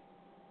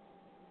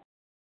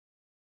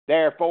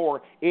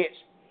 Therefore, it's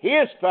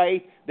His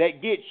faith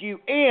that gets you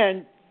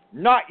in,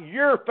 not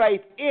your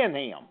faith in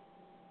Him.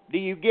 Do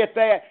you get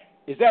that?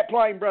 Is that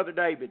plain, Brother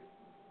David?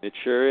 It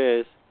sure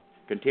is.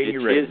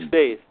 Continue reading. It's His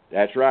faith.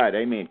 That's right.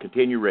 Amen.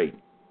 Continue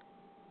reading.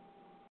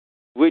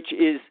 Which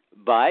is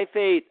by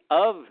faith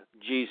of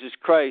Jesus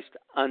Christ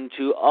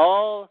unto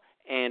all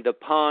and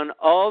upon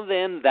all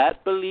them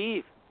that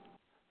believe.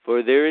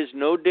 For there is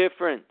no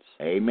difference.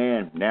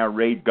 Amen. Now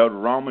go to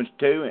Romans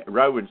 10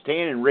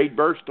 and read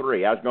verse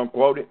 3. I was going to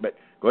quote it, but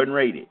go ahead and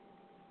read it.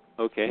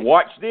 Okay.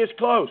 Watch this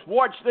close.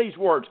 Watch these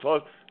words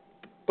close.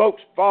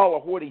 Folks, follow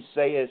what he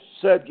says,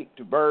 subject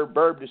to verb,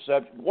 verb to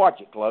subject. Watch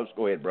it close.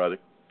 Go ahead, brother.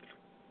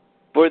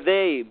 For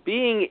they,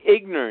 being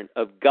ignorant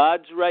of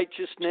God's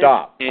righteousness...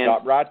 Stop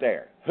right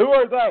there. Who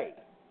are they?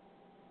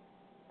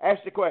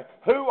 Ask the question.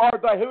 Who are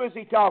they? Who is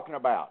he talking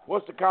about?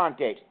 What's the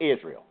context?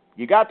 Israel.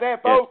 You got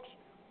that, folks?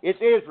 Yes.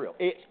 It's Israel.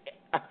 It's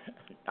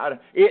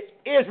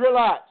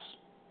Israelites.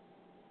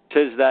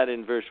 Says that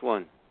in verse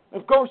 1.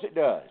 Of course it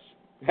does.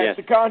 That's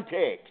the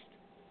context.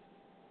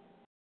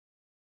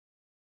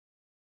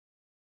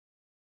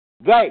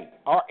 They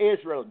are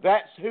Israel.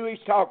 That's who he's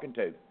talking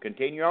to.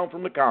 Continue on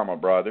from the comma,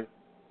 brother.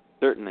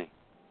 Certainly.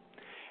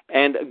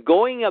 And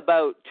going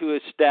about to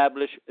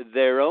establish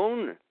their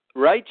own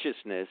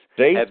righteousness.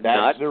 See,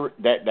 that's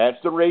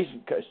the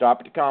reason. Stop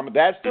at the comma.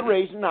 That's the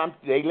reason I'm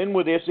dealing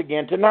with this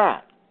again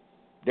tonight.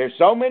 There's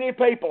so many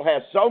people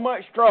have so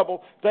much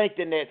trouble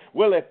thinking that,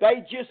 well, if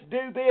they just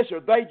do this or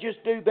they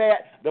just do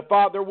that, the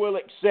Father will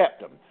accept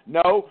them.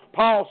 No,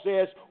 Paul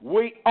says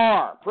we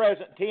are,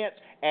 present tense,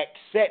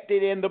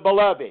 accepted in the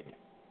beloved.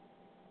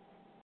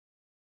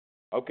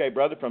 Okay,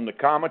 brother, from the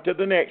comma to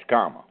the next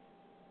comma.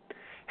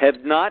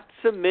 Have not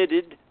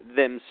submitted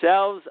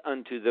themselves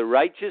unto the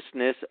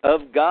righteousness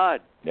of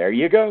God. There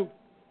you go.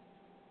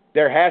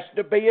 There has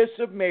to be a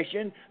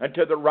submission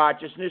unto the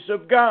righteousness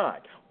of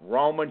God.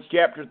 Romans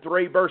chapter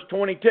 3, verse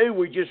 22,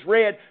 we just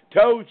read,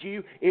 told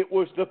you it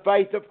was the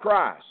faith of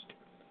Christ.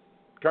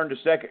 Turn to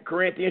 2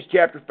 Corinthians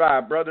chapter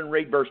 5, brother, and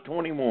read verse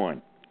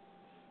 21.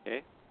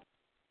 Okay.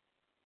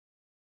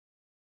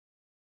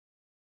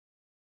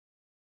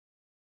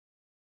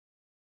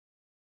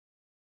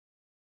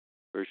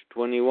 Verse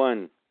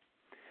 21.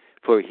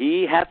 For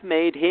he hath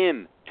made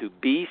him to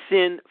be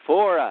sin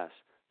for us,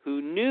 who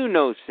knew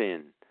no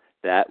sin,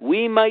 that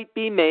we might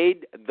be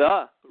made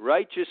the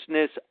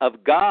righteousness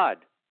of God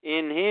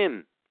in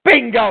him.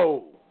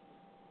 Bingo!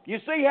 You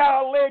see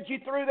how I led you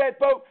through that,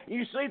 folks?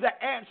 You see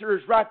the answer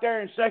is right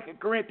there in 2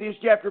 Corinthians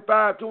chapter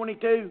 5,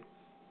 22.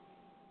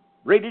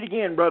 Read it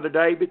again, Brother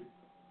David.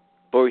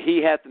 For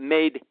he hath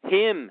made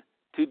him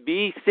to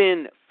be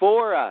sin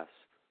for us,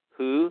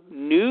 who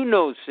knew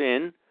no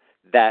sin,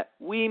 that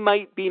we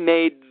might be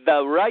made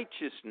the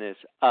righteousness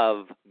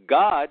of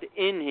God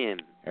in him.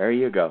 There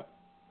you go.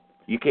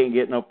 You can't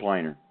get no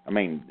plainer. I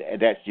mean,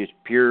 that's just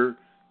pure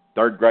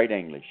third-grade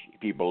English,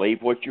 if you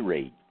believe what you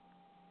read.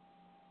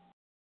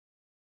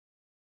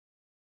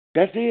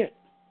 That's it.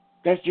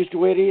 That's just the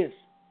way it is.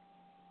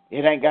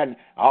 It ain't got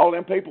all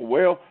them people.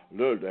 Well,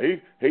 look,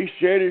 he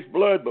shed his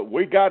blood, but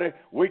we gotta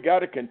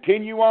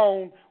continue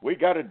on. We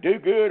gotta do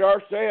good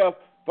ourselves,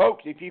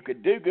 folks. If you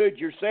could do good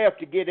yourself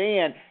to get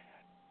in,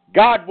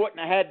 God wouldn't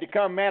have had to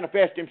come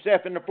manifest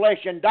Himself in the flesh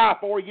and die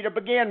for you to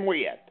begin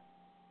with.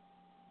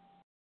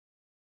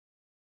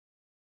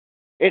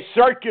 It's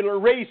circular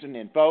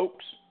reasoning,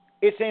 folks.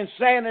 It's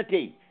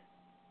insanity.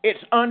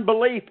 It's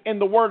unbelief in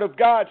the Word of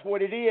God's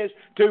what it is.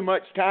 Too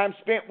much time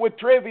spent with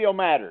trivial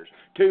matters.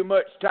 Too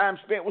much time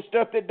spent with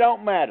stuff that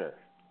don't matter.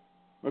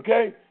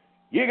 Okay?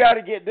 You got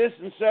to get this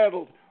and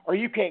settled, or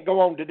you can't go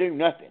on to do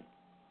nothing.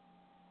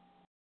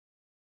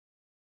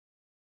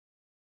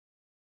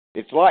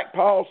 It's like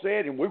Paul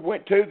said, and we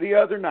went to the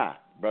other night.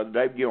 Brother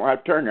David, you don't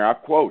have to turn there. I'll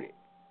quote it.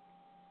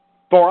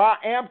 For I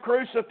am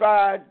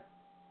crucified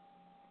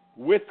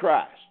with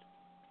Christ.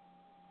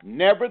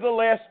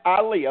 Nevertheless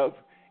I live,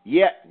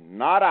 yet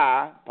not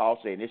I. Paul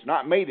said, it's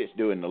not me that's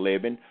doing the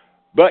living,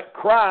 but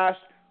Christ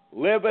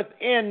liveth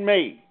in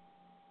me.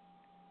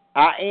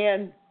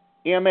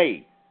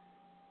 I-N-M-E.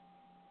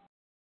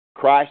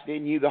 Christ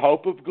in you, the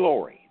hope of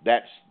glory.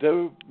 That's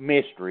the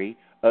mystery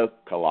of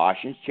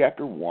Colossians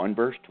chapter 1,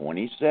 verse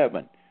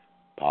 27.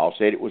 Paul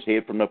said it was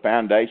hid from the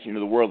foundation of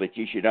the world that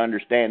you should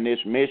understand this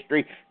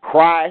mystery.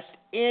 Christ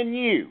in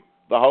you,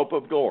 the hope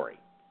of glory.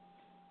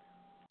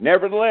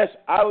 Nevertheless,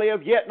 I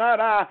live, yet not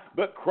I,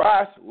 but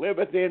Christ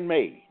liveth in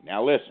me.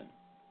 Now listen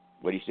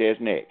what he says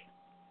next.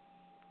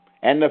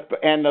 And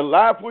the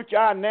life which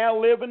I now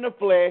live in the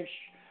flesh,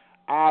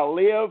 I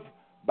live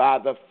by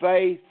the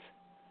faith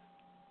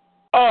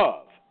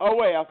of,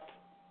 O-F,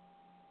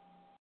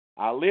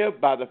 I live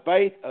by the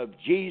faith of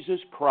Jesus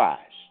Christ,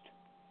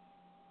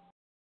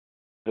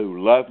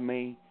 who loved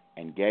me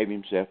and gave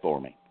Himself for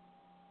me.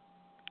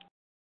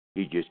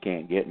 You just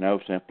can't get no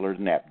simpler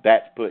than that.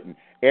 That's putting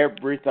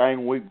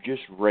everything we've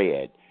just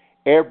read,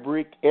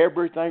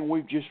 everything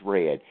we've just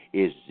read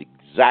is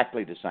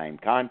exactly the same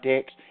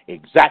context,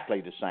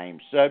 exactly the same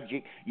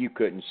subject. You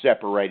couldn't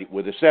separate it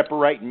with a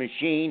separating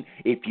machine.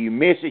 If you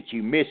miss it,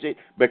 you miss it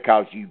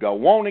because you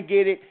don't want to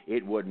get it.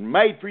 It wasn't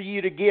made for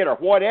you to get or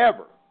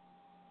whatever.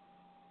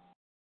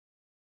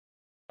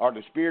 Or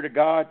the Spirit of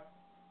God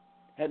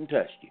hadn't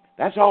touched you.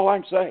 That's all I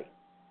can say.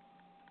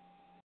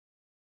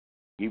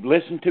 You've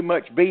listened to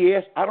much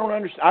BS. I don't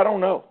understand. I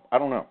don't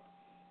know.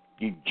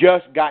 You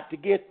just got to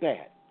get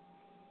that.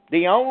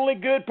 The only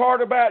good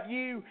part about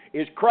you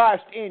is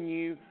Christ in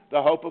you,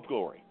 the hope of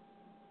glory.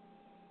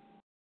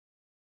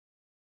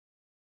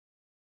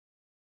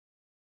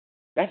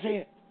 That's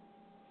it.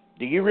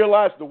 Do you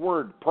realize the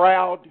word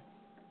proud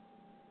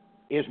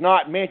is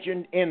not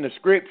mentioned in the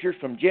Scriptures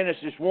from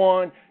Genesis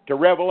 1 to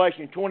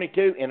Revelation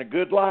 22 in a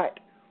good light?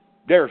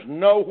 There's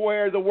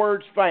nowhere the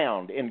word's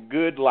found in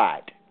good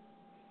light.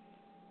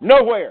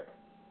 Nowhere.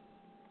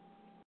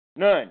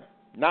 None.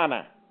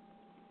 Nana.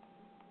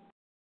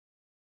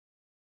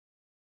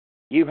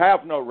 You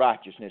have no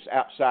righteousness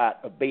outside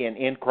of being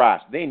in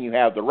Christ. Then you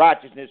have the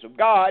righteousness of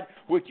God,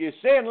 which is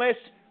sinless.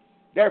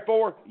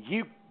 Therefore,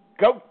 you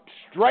go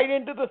straight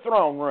into the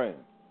throne room.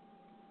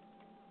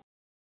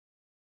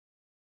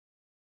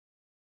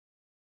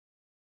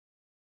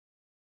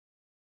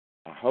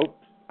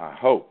 I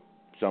hope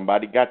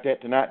somebody got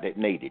that tonight that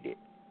needed it.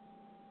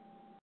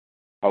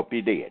 Hope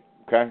you did,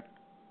 okay?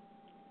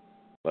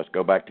 Let's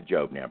go back to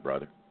Job now,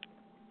 brother.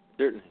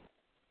 Certainly.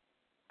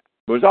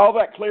 Was all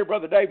that clear,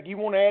 Brother David? Do you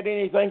want to add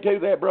anything to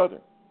that, brother?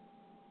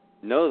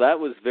 No, that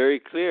was very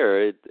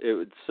clear. It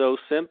was so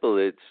simple.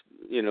 It's,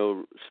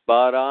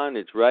 spot on.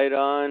 It's right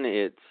on.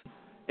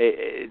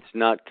 It's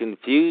not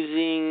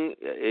confusing.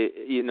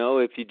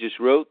 If you just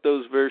wrote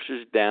those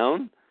verses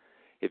down,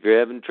 if you're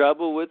having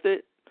trouble with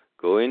it,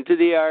 go into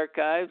the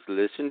archives,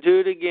 listen to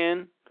it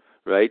again,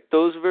 write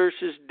those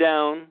verses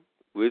down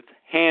with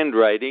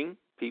handwriting.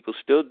 People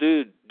still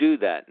do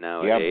that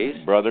nowadays.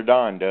 Yeah, Brother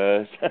Don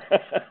does.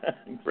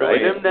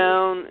 Write them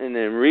down and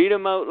then read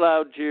them out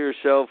loud to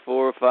yourself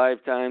 4 or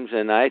 5 times,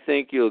 and I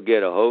think you'll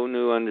get a whole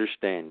new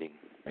understanding.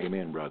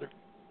 Amen, brother.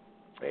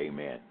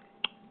 Amen.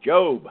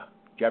 Job,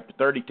 chapter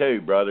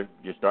 32, brother.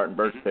 Just starting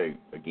verse 2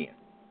 again.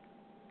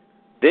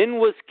 Then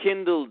was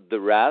kindled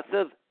the wrath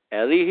of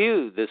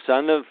Elihu, the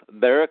son of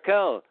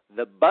Barachel,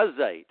 the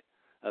Buzite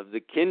of the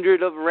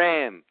kindred of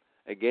Ram,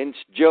 against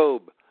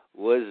Job,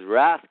 was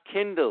wrath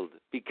kindled,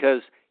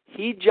 because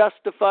he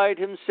justified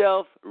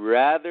himself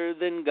rather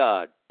than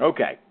God.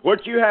 Okay,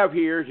 what you have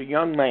here is a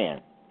young man.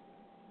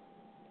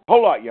 A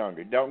whole lot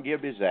younger. Don't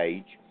give his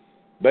age,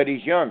 but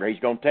he's younger. He's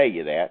going to tell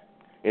you that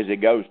as he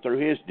goes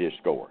through his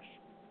discourse.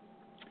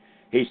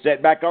 He's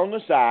set back on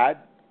the side,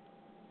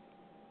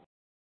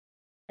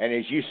 and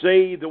as you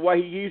see the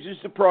way he uses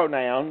the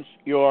pronouns,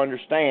 you'll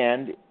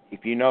understand,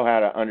 if you know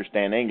how to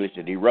understand English,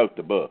 that he wrote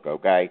the book,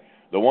 okay?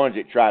 The ones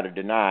that try to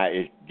deny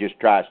it just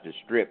tries to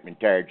strip and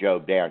tear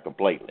Job down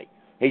completely.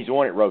 He's the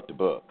one that wrote the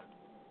book.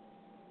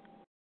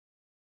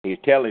 He's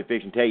telling, if he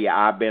can tell you,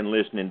 I've been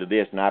listening to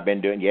this and I've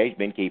been doing, yeah, he's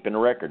been keeping a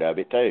record of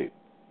it too.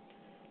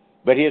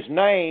 But his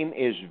name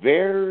is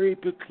very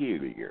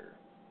peculiar.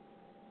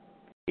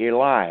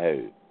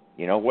 Elihu.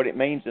 You know what it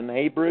means in the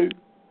Hebrew?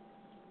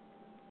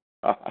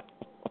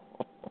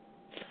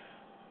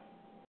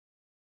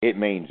 It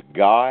means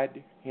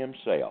God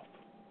himself.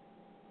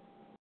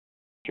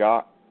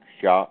 Shock,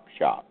 shock,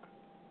 shock.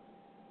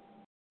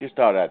 Just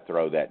thought I'd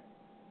throw that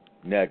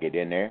nugget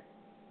in there.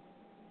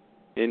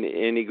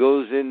 And he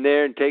goes in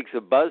there and takes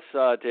a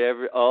buzzsaw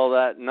to all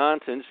that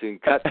nonsense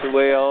and cuts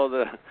away all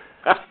the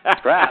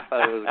crap,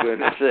 I was going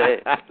to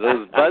say.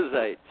 Those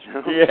buzzites.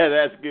 Yeah,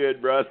 that's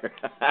good, brother.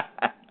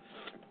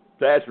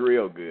 That's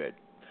real good.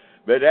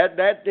 But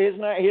that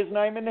his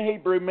name in the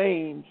Hebrew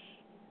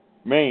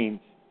means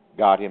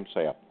God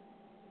himself.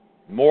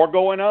 More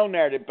going on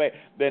there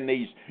than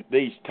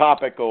these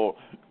topical,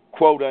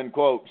 quote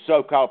unquote,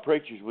 so-called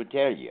preachers would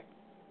tell you.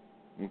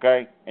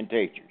 Okay? And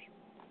teachers.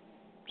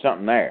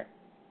 Something there.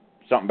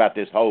 Something about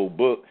this whole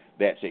book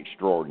that's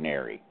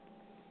extraordinary.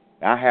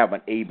 I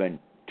haven't even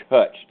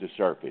touched the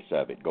surface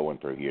of it going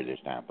through here this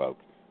time,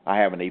 folks. I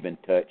haven't even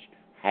touched,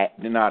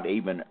 not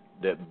even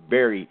the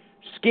very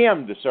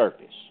skimmed the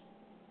surface.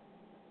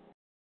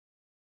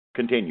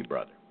 Continue,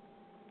 brother.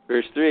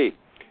 Verse 3.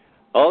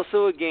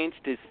 Also against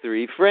his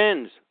 3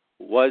 friends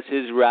was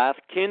his wrath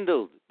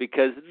kindled,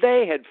 because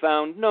they had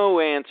found no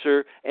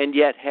answer and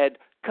yet had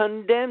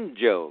condemned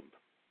Job.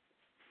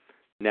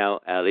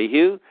 Now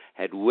Elihu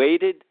had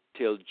waited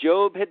till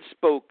Job had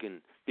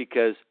spoken,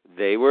 because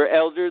they were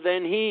elder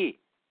than he.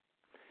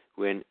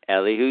 When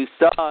Elihu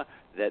saw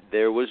that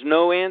there was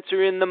no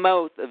answer in the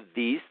mouth of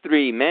these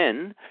 3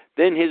 men,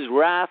 then his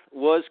wrath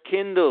was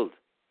kindled.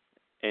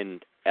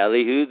 And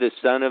Elihu the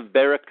son of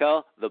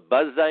Barachel the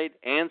Buzite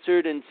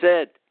answered and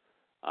said,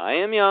 I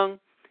am young,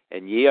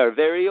 and ye are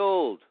very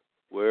old.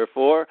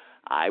 Wherefore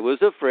I was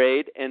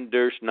afraid, and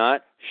durst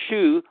not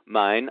shew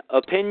mine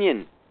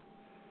opinion.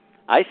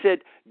 I said,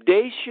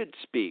 days should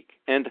speak,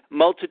 and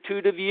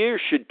multitude of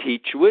years should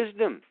teach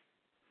wisdom.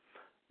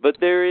 But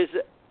there is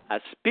a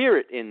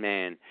spirit in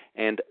man,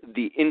 and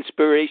the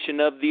inspiration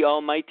of the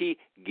Almighty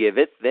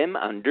giveth them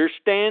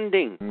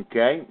understanding.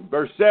 Okay.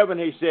 Verse 7,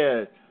 he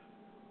says,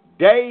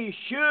 they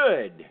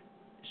should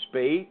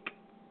speak.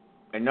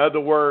 In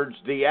other words,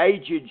 the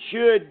aged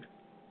should,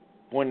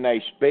 when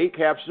they speak,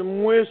 have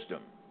some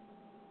wisdom.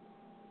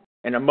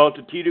 And a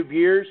multitude of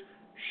years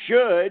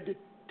should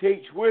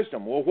teach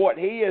wisdom. Well, what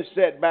he has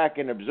sat back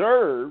and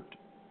observed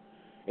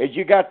is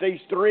you got these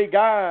 3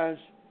 guys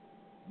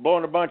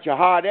blowing a bunch of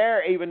hot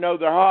air, even though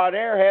their hot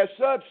air has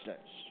substance.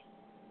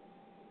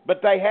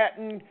 But they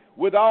hadn't,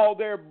 with all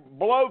their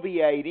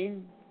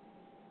bloviating,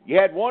 you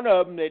had one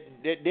of them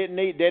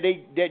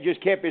that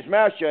just kept his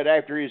mouth shut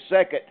after his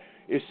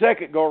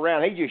second go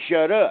around. He just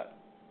shut up.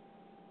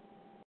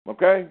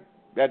 Okay,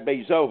 that'd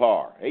be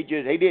Zohar. He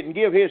didn't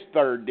give his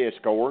third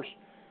discourse.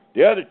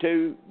 The other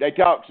 2, they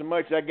talked so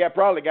much they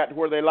probably got to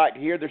where they like to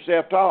hear their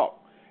self-talk,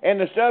 and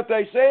the stuff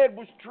they said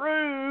was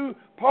true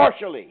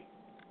partially,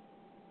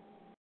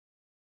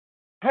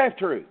 half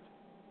truth.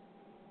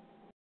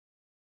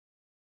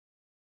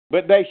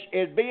 But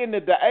it being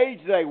at the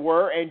age they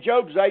were, and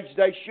Job's age,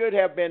 they should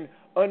have been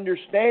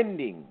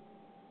understanding.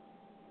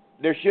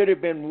 There should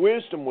have been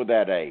wisdom with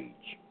that age.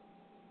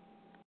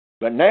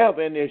 But now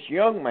then, this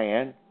young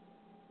man,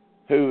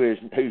 whose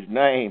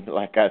name,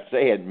 like I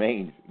said,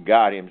 means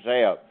God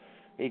himself,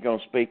 he's going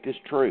to speak this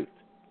truth.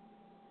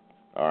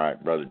 All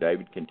right, Brother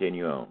David,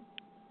 continue on.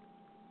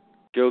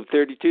 Job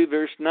 32,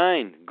 verse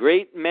 9.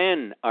 Great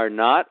men are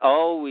not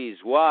always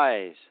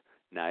wise,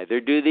 neither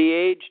do the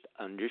aged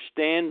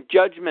understand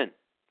judgment.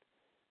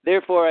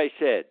 Therefore I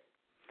said,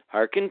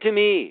 hearken to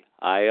me,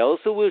 I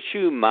also will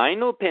shew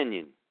mine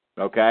opinion.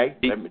 Okay,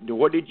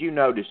 what did you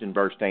notice in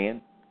verse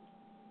 10?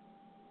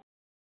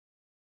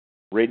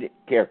 Read it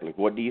carefully.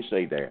 What do you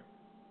see there?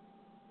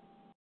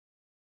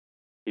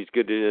 He's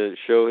going to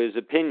show his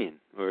opinion,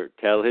 or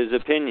tell his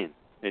opinion,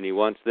 and he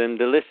wants them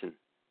to listen.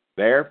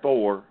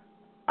 Therefore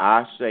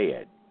I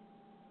said,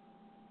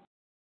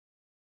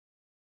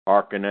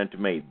 hearken unto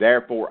me.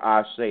 Therefore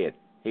I said.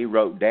 He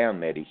wrote down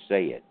that he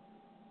said.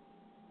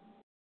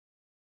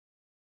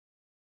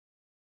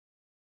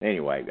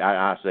 Anyway,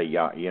 I say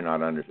you're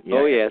not understanding.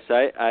 Oh, yes,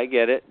 I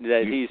get it.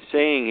 That he's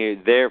saying here,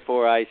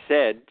 therefore I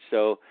said.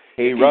 So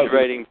if he's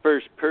writing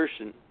first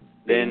person,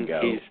 then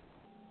he's,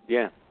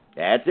 yeah.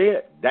 That's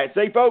it.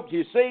 See, folks,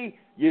 you see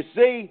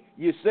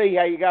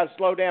how you got to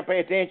slow down, pay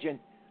attention.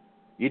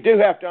 You do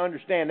have to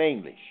understand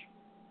English,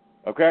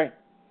 okay?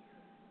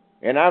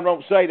 And I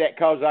don't say that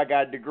because I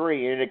got a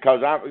degree in it,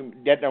 because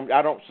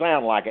I don't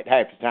sound like it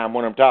half the time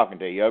when I'm talking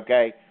to you,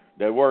 okay?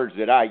 The words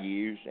that I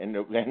use and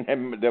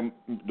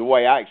the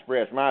way I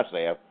express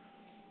myself.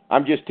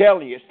 I'm just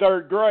telling you, it's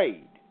 3rd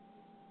grade.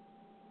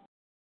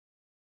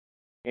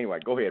 Anyway,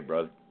 go ahead,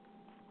 brother.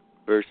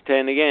 Verse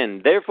 10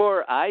 again.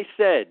 Therefore I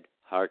said,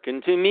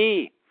 hearken to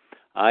me.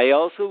 I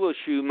also will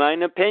shew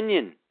mine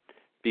opinion.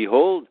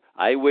 Behold,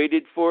 I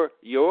waited for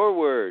your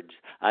words.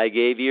 I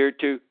gave ear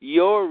to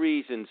your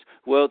reasons,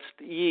 whilst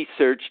ye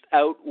searched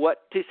out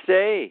what to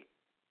say.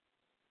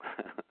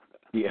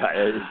 Yeah,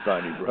 it is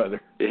funny, brother.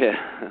 Yeah.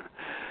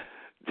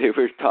 They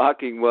were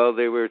talking while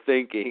they were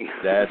thinking.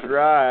 That's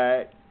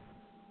right.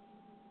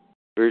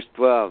 Verse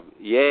 12,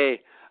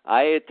 Yea,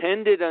 I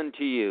attended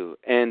unto you,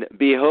 and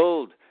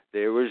behold,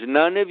 there was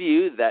none of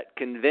you that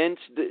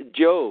convinced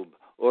Job,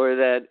 or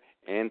that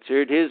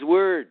answered his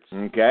words.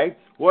 Okay?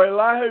 What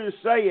Elihu is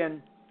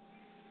saying,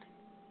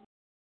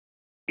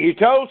 you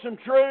told some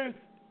truth,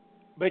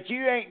 but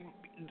you ain't...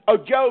 Oh,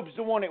 Job's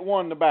the one that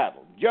won the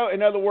battle. Job,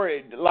 in other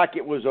words, like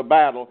it was a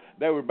battle,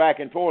 they were back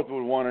and forth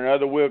with one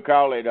another. We'll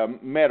call it a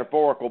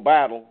metaphorical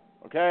battle,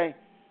 okay?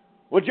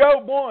 Well,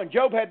 Job won.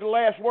 Job had the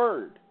last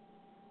word.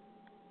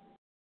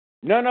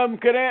 None of them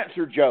could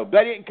answer Job.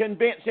 They didn't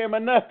convince him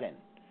of nothing.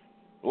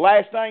 The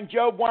last thing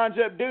Job winds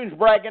up doing is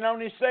bragging on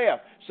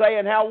himself,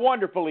 saying how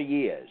wonderful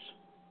he is.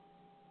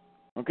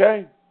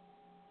 Okay?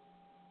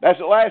 That's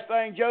the last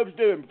thing Job's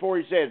doing before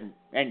he says,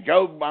 and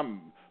Job,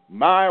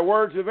 my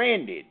words have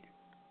ended.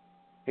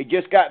 He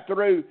just got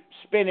through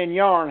spinning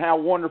yarn how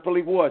wonderful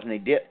he was, and he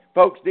did.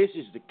 Folks, this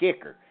is the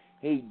kicker.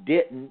 He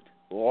didn't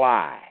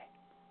lie.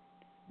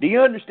 Do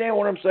you understand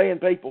what I'm saying,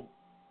 people?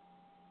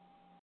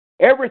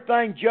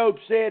 Everything Job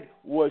said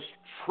was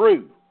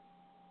true.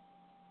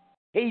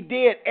 He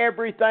did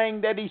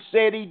everything that he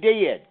said he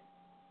did.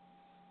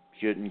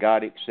 Shouldn't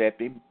God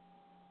accept him?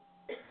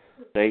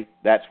 See,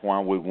 that's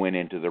why we went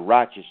into the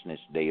righteousness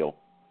deal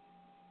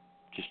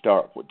to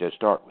start with.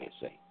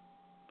 See,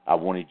 I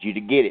wanted you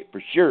to get it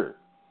for sure.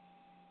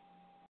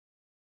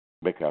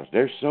 Because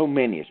there's so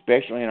many,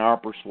 especially in our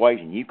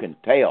persuasion, you can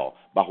tell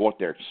by what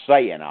they're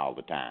saying all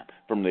the time.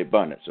 From the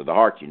abundance of the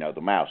heart, you know, the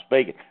mouth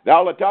speaking.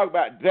 All they talk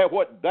about,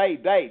 what they,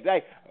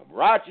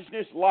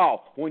 righteousness,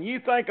 law. When you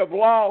think of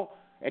law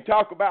and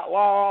talk about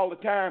law all the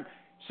time,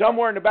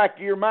 somewhere in the back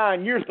of your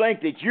mind, you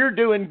think that you're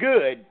doing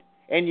good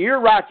and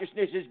your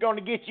righteousness is going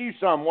to get you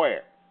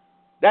somewhere.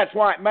 That's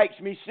why it makes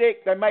me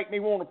sick. They make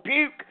me want to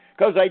puke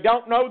because they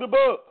don't know the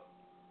book.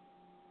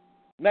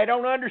 And they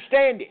don't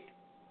understand it.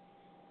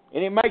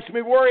 And it makes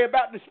me worry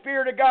about the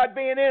Spirit of God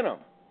being in them.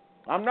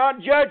 I'm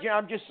not judging.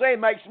 I'm just saying it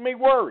makes me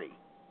worry.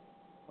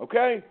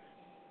 Okay?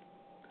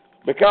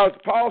 Because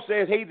Paul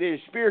says, he that is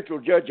spiritual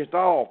judgeth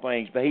all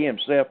things, but he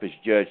himself is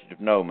judged of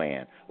no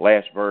man.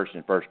 Last verse in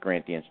 1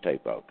 Corinthians 2,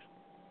 folks.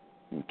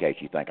 In case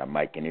you think I'm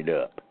making it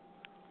up.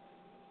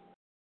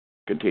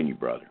 Continue,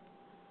 brother.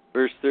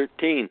 Verse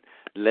 13,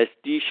 Lest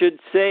ye should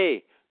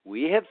say,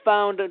 We have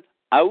found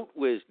out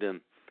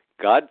wisdom.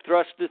 God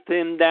thrusteth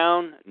him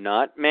down,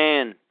 not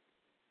man.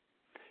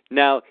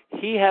 Now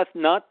he hath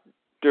not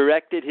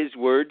directed his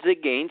words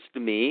against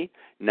me,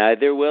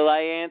 neither will I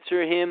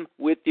answer him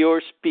with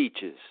your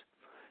speeches.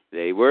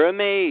 They were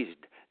amazed.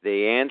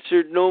 They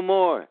answered no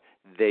more.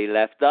 They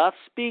left off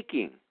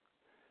speaking.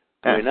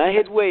 When I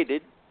had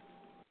waited...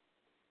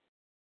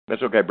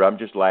 That's okay, bro. I'm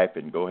just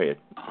laughing. Go ahead.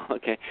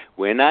 Okay.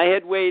 When I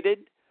had waited,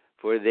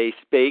 for they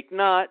spake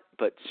not,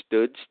 but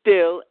stood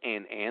still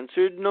and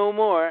answered no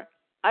more,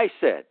 I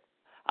said,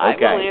 I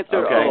will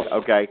answer all.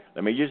 Okay.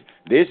 Let me just,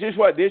 this is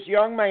what this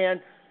young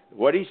man,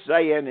 what he's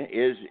saying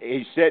is,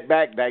 he sat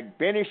back, they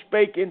finished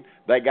speaking,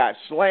 they got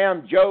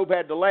slammed, Job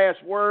had the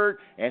last word,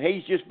 and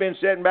he's just been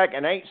sitting back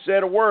and ain't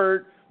said a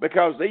word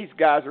because these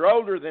guys are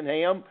older than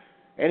him,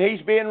 and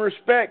he's being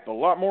respectful. A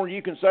lot more than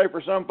you can say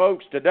for some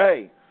folks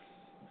today.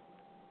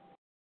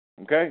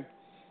 Okay?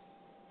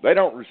 They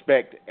don't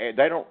respect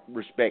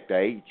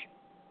age.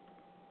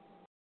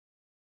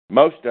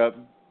 Most of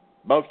them.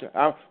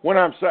 When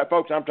I'm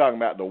folks, I'm talking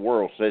about the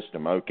world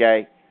system,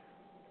 okay?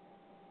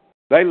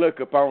 They look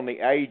upon the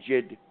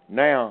aged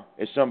now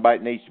as somebody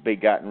that needs to be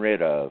gotten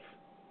rid of.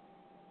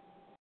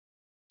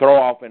 Throw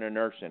off in a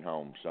nursing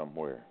home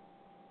somewhere.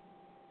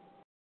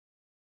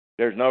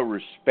 There's no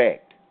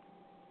respect.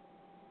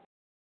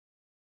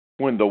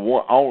 When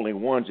the only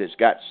ones that's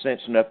got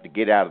sense enough to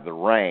get out of the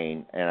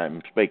rain, and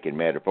I'm speaking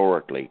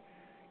metaphorically,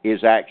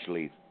 is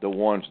actually the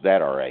ones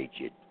that are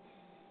aged.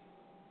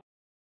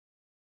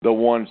 The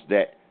ones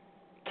that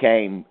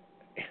came,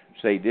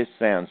 see, this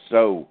sounds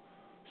so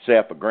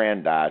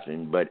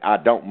self-aggrandizing, but I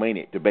don't mean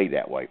it to be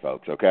that way,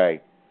 folks, okay?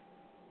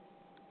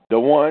 The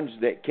ones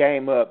that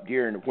came up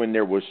during when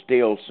there was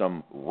still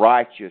some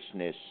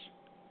righteousness,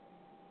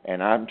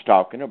 and I am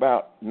talking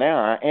about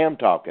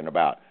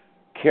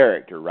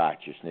character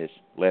righteousness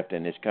left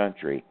in this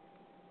country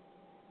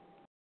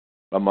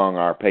among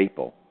our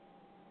people.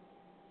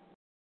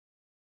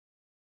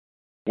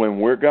 When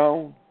we're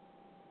gone,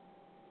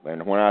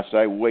 and when I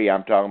say we,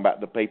 I'm talking about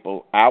the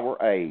people our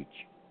age.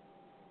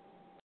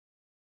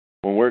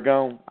 When we're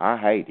gone, I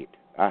hate it.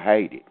 I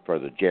hate it for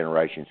the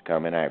generations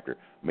coming after.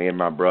 Me and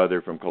my brother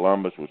from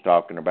Columbus was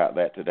talking about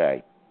that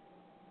today.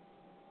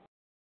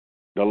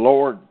 The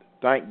Lord,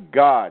 thank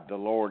God, the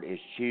Lord is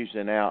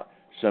choosing out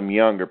some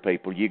younger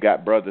people. You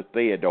got Brother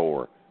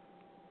Theodore,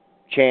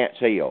 Chance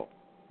Hill.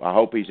 I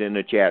hope he's in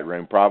the chat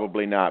room.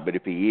 Probably not, but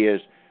if he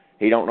is,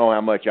 he don't know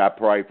how much I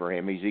pray for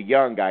him. He's a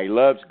young guy. He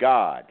loves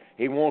God.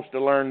 He wants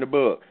to learn the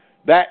book.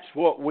 That's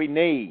what we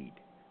need.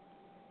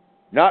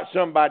 Not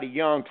somebody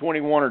young,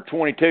 21 or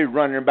 22,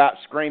 running about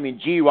screaming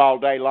Jew all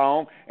day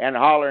long and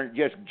hollering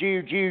just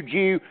Jew, Jew,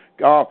 Jew.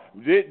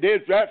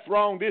 That's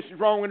wrong. This is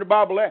wrong in the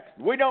Bible.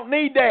 We don't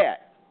need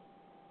that.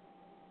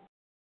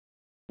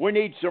 We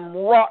need some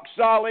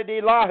rock-solid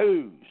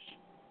Elahus.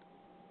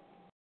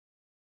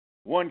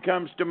 One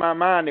comes to my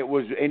mind. It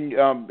was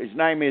his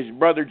name is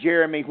Brother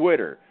Jeremy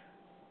Whitter.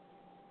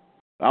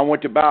 I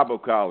went to Bible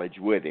college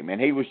with him, and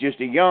he was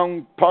just a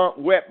young punk,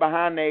 wet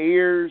behind the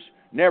ears,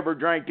 never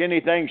drank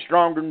anything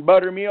stronger than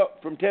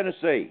buttermilk, from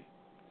Tennessee.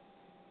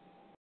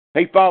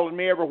 He followed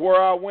me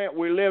everywhere I went.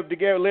 We lived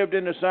together, lived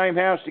in the same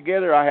house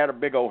together. I had a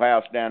big old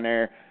house down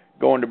there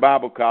going to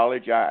Bible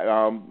college.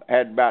 I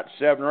had about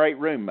 7 or 8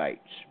 roommates.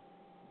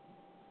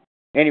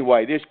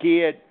 Anyway, this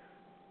kid,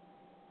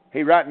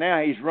 right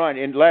now he's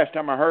running, last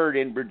time I heard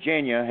in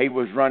Virginia, he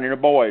was running a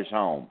boys'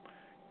 home.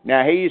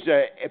 Now, he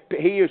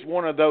is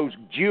one of those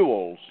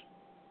jewels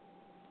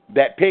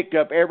that picked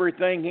up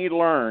everything he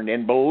learned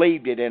and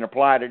believed it and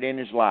applied it in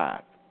his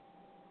life.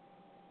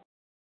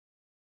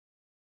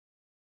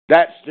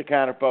 That's the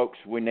kind of folks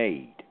we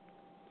need.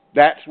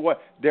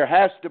 There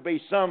has to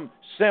be some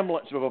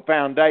semblance of a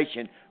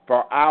foundation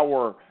for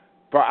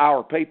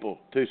our people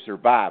to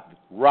survive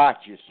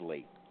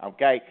righteously,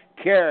 okay?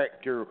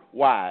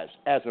 Character-wise,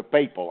 as a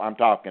people, I'm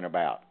talking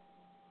about.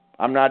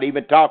 I'm not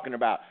even talking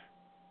about,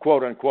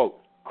 quote-unquote,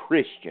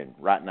 Christian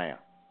right now.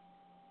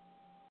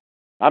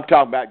 I'm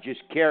talking about just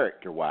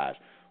character-wise.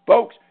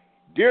 Folks,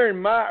 during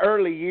my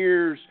early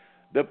years,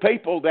 the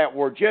people that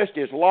were just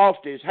as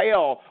lost as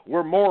hell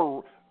were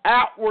more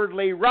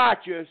outwardly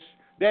righteous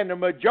than the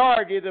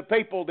majority of the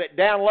people that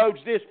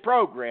downloads this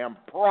program,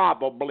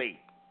 probably.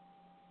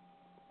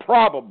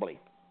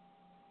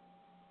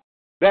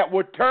 That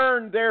would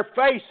turn their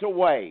face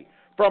away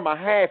from a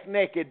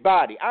half-naked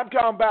body. I'm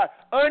talking about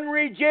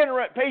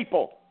unregenerate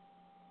people.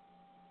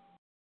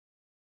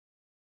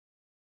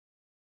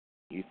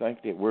 You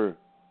think that we're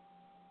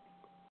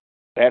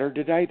better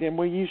today than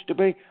we used to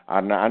be?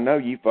 I know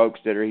you folks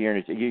that are here,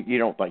 and you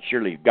don't think,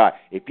 surely you've got.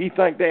 If you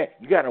think that,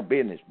 you got no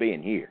business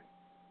being here.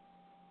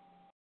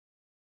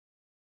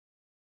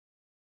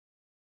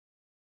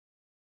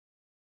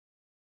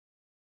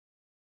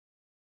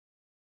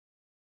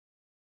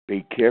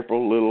 Be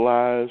careful, little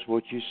eyes,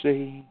 what you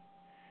see.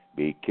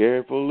 Be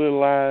careful,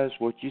 little eyes,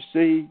 what you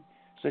see.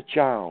 It's a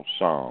child's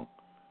song.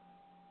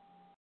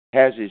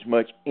 Has as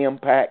much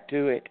impact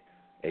to it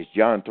as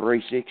John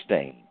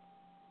 3:16.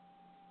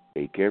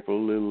 Be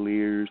careful, little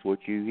ears,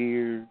 what you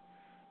hear.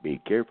 Be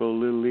careful,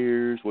 little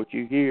ears, what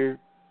you hear.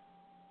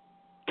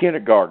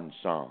 Kindergarten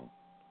song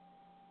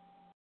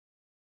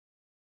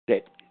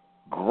that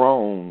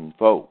grown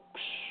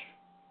folks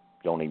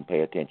don't even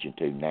pay attention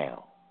to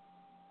now.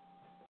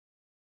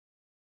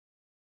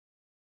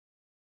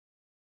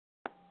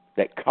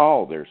 That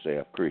call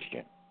themselves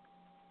Christian.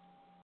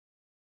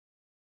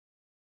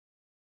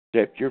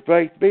 Except your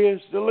faith be as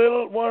the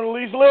little one of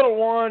these little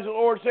ones, the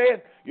Lord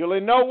said, you'll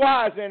in no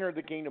wise enter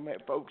the kingdom.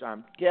 Folks,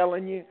 I'm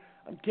telling you,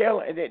 I'm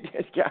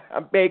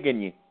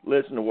begging you,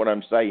 listen to what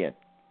I'm saying.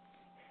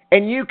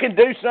 And you can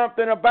do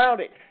something about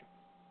it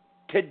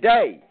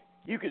today.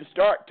 You can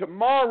start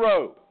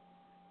tomorrow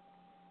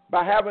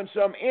by having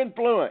some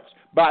influence.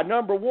 By,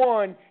 number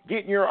 1,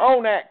 getting your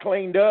own act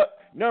cleaned up.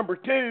 Number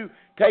 2,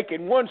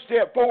 taking one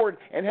step forward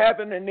and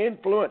having an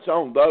influence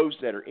on those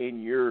that are in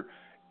your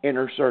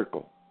inner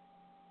circle.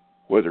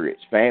 Whether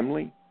it's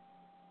family,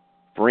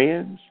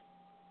 friends,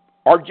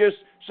 or just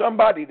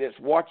somebody that's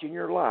watching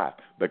your life.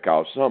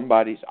 Because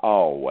somebody's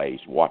always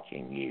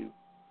watching you,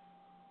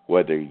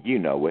 whether you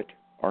know it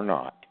or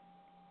not.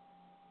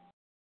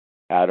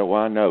 How do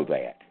I know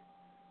that?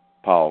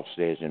 Paul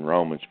says in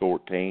Romans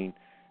 14,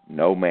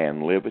 no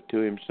man liveth to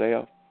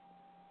himself,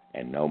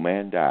 and no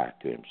man dieth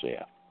to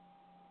himself.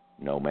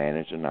 No man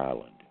is an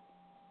island.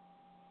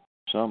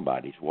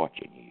 Somebody's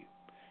watching you.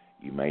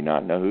 You may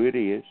not know who it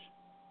is.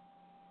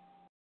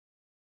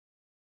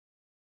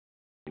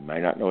 You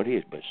may not know who it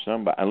is, but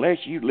somebody, unless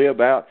you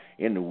live out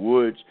in the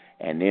woods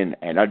and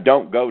I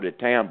don't go to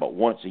town but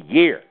once a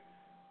year.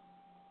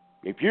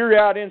 If you're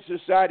out in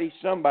society,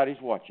 somebody's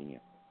watching you.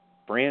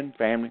 Friend,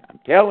 family, I'm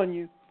telling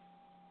you,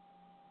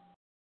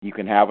 you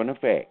can have an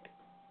effect.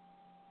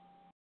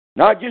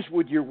 Not just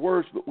with your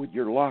words, but with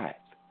your life.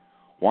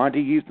 Why do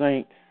you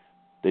think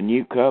the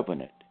New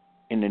Covenant,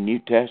 in the New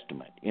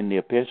Testament, in the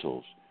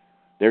epistles,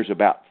 there's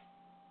about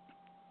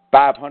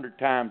 500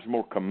 times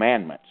more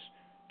commandments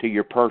to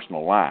your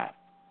personal life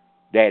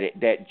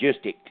that just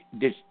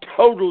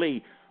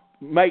totally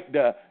make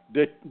the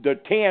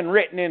 10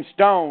 written in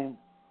stone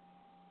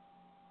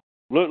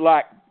look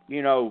like,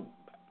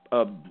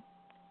 a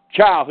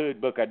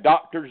childhood book, a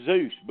Dr.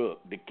 Seuss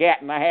book. The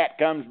Cat in the Hat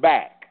comes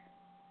back.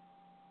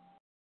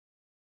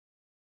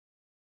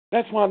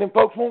 That's why them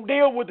folks won't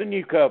deal with the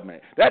New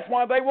Covenant. That's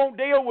why they won't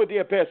deal with the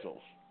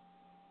epistles.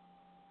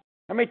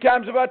 How many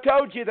times have I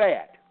told you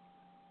that?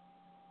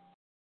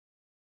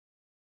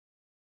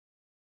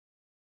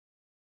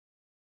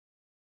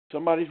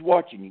 Somebody's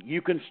watching you.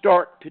 You can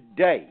start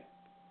today.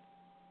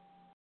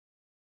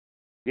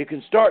 You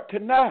can start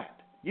tonight.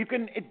 You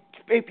can,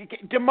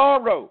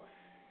 tomorrow.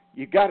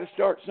 You got to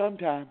start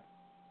sometime.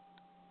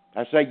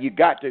 I say you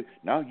got to.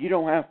 No, you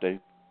don't have to.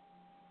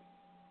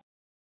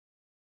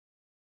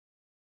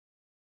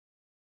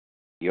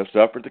 You'll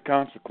suffer the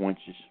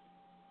consequences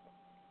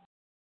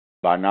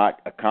by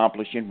not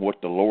accomplishing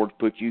what the Lord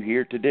put you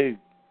here to do,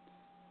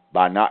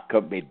 by not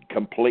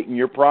completing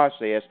your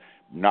process,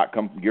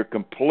 your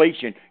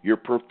completion, your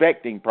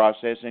perfecting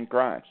process in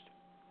Christ.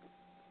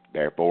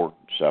 Therefore,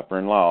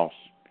 suffering loss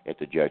at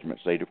the judgment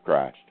seat of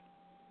Christ.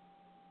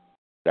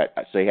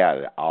 See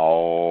how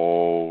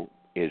all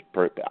is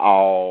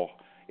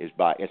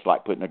by. It's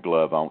like putting a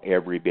glove on.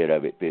 Every bit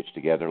of it fits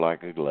together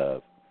like a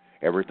glove.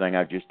 Everything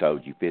I just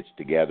told you fits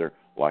together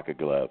like a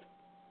glove.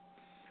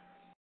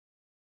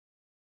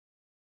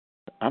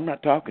 I'm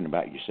not talking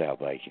about your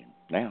salvation.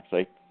 Now,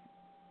 see,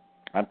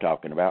 I'm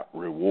talking about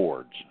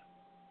rewards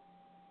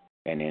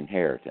and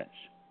inheritance,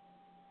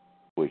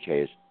 which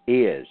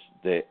is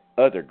the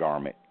other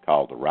garment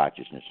called the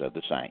righteousness of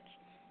the saints.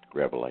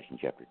 Revelation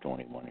chapter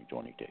 21 and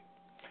 22.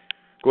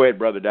 Go ahead,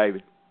 Brother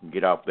David.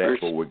 Get off that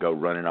before we go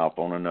running off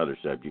on another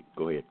subject.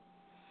 Go ahead.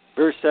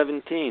 Verse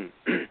 17,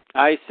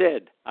 I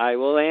said, I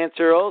will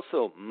answer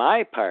also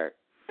my part.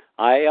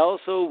 I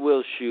also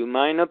will shew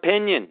mine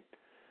opinion.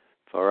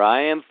 For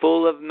I am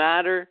full of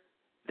matter,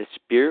 the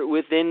spirit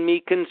within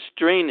me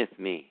constraineth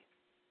me.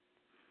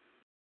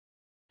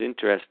 It's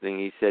interesting,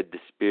 he said the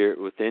spirit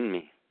within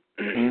me.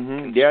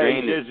 Mm-hmm. Yeah,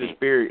 he says the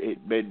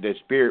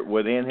spirit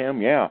within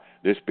him. Yeah,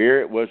 the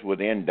spirit was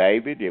within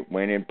David. It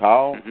went in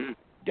Paul. Mm-hmm.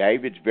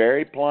 David's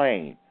very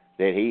plain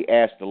that he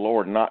asked the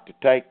Lord not to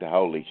take the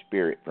Holy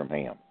Spirit from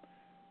him.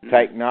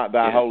 Take not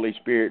thy Holy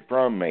Spirit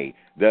from me.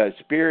 The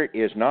Spirit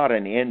is not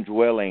an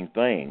indwelling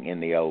thing in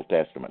the Old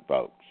Testament,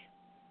 folks,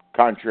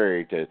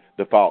 contrary to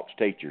the false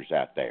teachers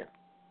out there.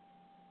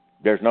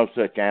 There's no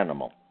such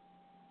animal.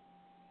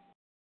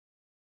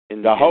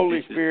 The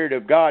Holy Spirit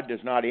of God does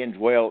not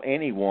indwell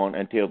anyone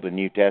until the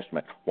New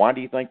Testament. Why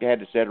do you think they had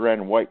to sit around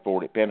and wait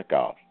for it at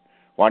Pentecost?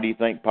 Why do you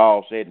think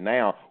Paul said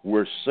now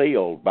we're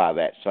sealed by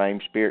that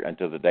same Spirit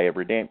until the day of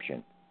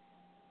redemption?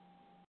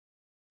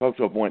 Folks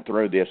have went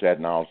through this ad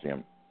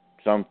nauseum.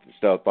 Some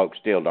stuff folks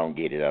still don't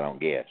get it, I don't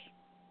guess.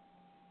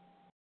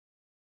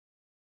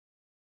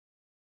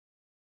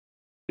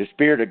 The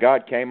Spirit of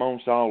God came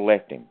on Saul,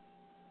 left him.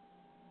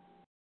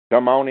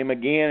 Come on him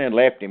again and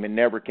left him and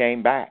never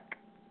came back.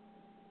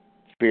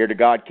 The Spirit of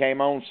God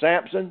came on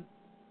Samson.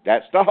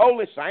 That's the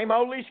same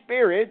Holy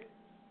Spirit.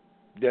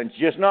 It's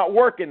just not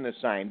working the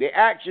same. The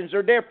actions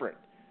are different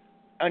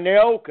in the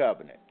old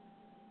covenant.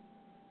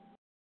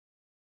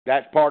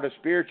 That's part of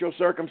spiritual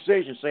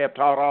circumcision. Say, I've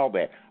taught all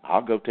that.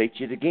 I'll go teach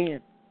it again.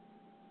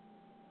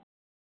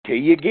 Till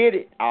you get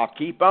it. I'll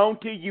keep on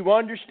till you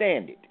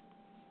understand it.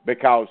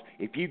 Because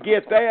if you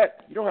get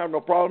that, you don't have no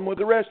problem with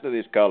the rest of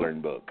this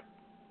coloring book.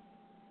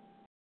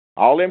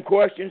 All them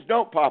questions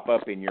don't pop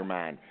up in your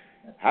mind.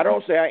 I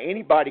don't say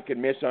anybody could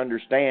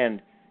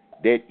misunderstand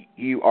that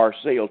you are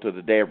sealed to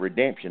the day of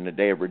redemption. The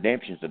day of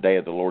redemption is the day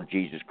of the Lord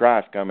Jesus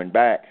Christ coming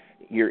back.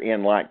 You're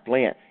in like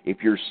flint. If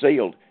you're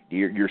sealed,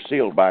 you're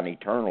sealed by an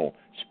eternal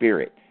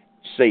spirit.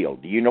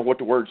 Sealed. Do you know what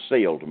the word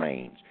sealed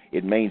means?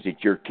 It means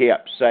that you're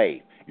kept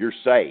safe. You're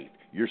safe.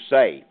 You're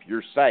safe.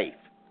 You're safe.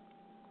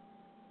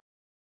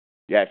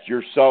 That's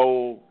your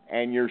soul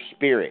and your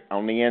spirit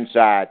on the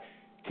inside,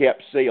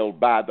 kept sealed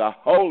by the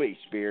Holy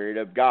Spirit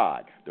of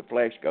God. The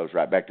flesh goes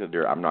right back to the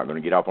dirt. I'm not going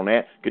to get off on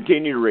that.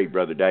 Continue to read,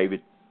 Brother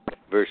David.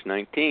 Verse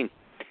 19,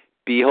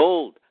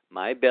 Behold,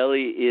 my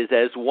belly is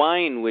as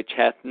wine which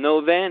hath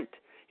no vent.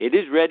 It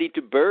is ready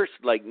to burst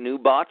like new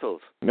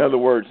bottles. In other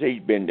words,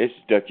 this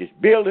stuff is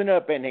building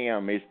up in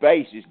him. His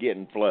face is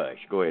getting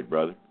flushed. Go ahead,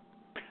 brother.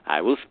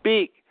 I will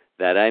speak,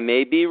 that I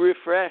may be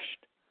refreshed.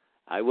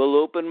 I will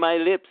open my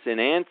lips and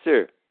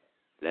answer.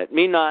 Let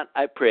me not,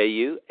 I pray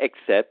you,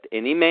 accept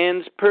any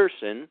man's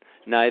person,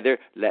 neither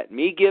let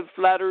me give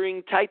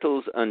flattering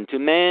titles unto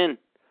man.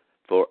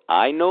 For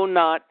I know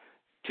not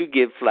to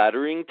give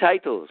flattering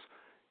titles.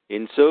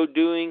 In so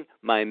doing,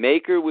 my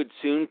Maker would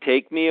soon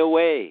take me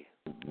away.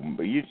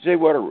 You see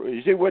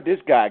what this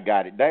guy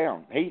got it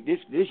down.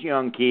 This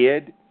young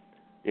kid,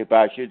 if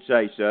I should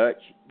say such,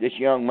 this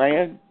young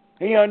man,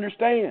 he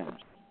understands.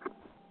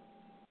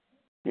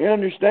 He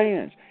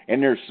understands.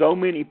 And there's so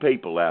many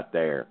people out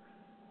there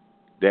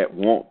that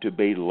want to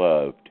be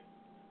loved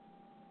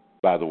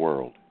by the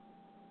world.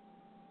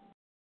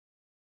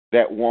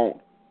 That want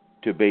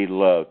to be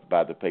loved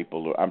by the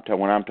people.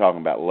 When I'm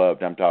talking about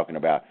loved, I'm talking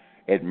about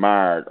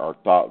admired or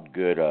thought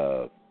good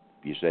of.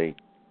 You see?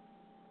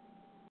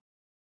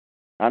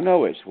 I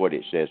know it's what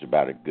it says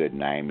about a good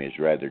name is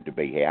rather to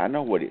be had. I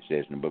know what it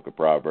says in the book of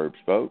Proverbs,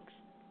 folks.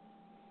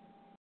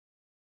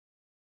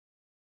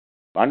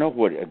 I know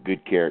what a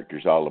good character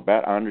is all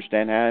about. I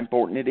understand how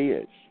important it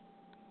is.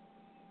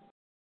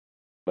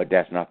 But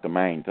that's not the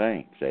main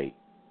thing, see?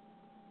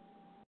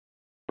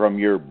 From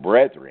your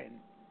brethren,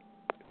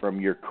 from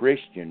your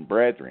Christian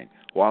brethren.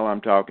 While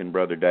I'm talking,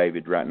 Brother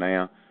David, right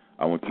now,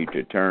 I want you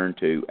to turn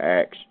to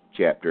Acts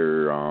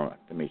chapter,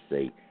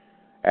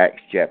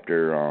 Acts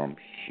chapter,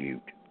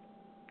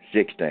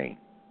 16.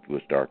 We'll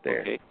start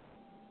there. Okay.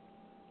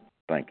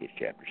 I think it's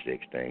chapter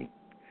 16.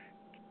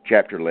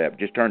 Chapter 11.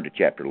 Just turn to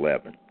chapter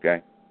 11,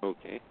 okay?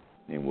 Okay.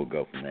 And we'll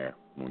go from there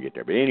when we get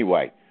there. But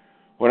anyway,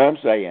 What I'm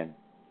saying,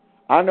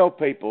 I know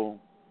people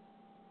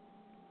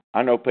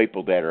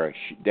that are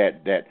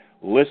that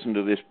listen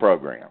to this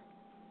program,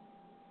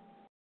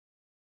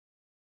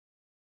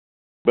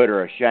 but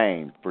are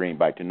ashamed for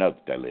anybody to know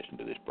that they listen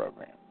to this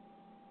program.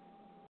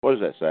 What does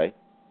that say?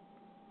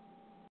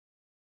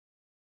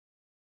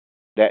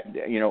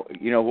 That you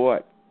know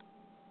what?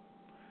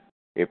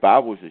 If I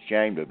was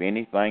ashamed of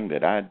anything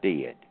that I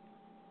did,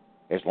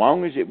 as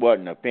long as it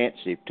wasn't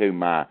offensive to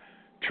my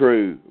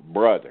true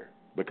brother,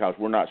 because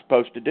we're not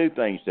supposed to do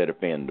things that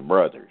offend the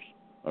brothers,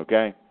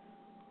 okay?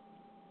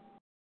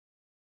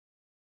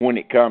 When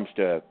it comes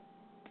to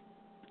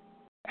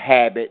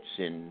habits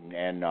and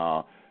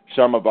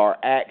some of our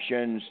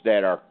actions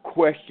that are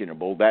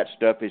questionable, that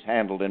stuff is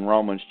handled in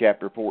Romans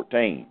chapter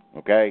 14,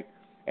 okay?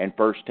 And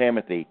 1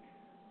 Timothy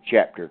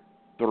chapter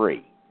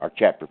 3, or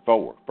chapter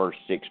 4, first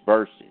 6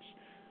 verses.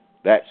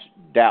 That's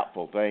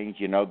doubtful things,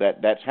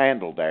 that's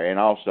handled there. And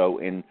also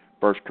in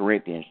 1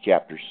 Corinthians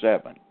chapter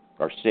 7,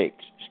 or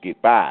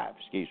 5,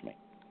 excuse me.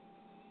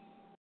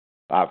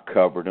 I've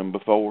covered them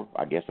before.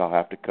 I guess I'll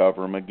have to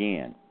cover them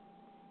again.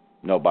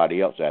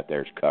 Nobody else out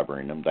there is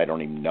covering them. They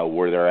don't even know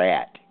where they're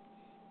at,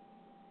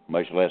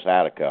 much less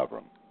how to cover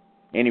them.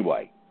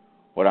 Anyway,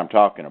 what I'm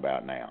talking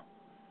about now,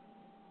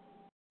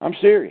 I'm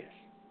serious.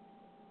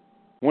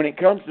 When it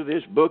comes to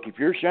this book, if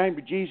you're ashamed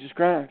of Jesus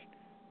Christ,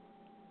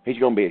 He's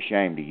going to be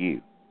ashamed of you.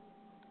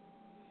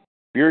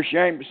 If you're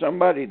ashamed of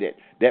somebody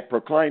that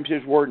proclaims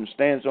His word and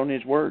stands on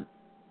His word,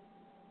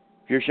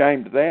 if you're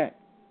ashamed of that,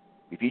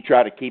 if you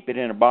try to keep it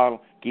in a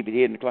bottle, keep it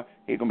hid in the closet,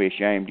 He's going to be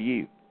ashamed of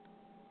you.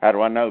 How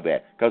do I know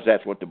that? Because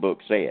that's what the book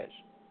says.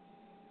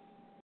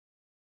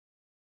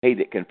 He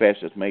that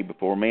confesseth me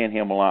before men,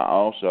 him will I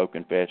also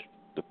confess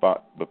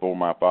before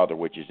my Father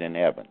which is in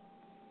heaven.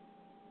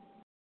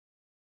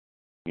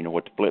 You know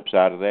what the flip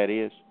side of that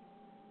is?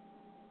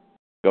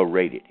 Go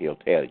read it. He'll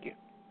tell you.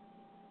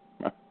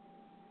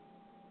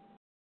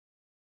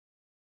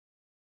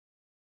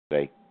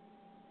 See?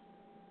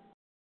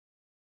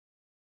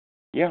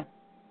 Yeah.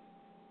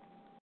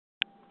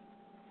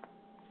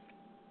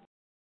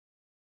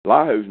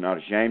 Elihu's not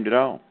ashamed at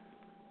all.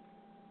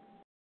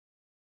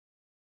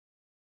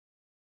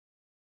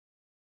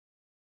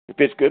 If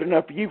it's good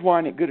enough for you, why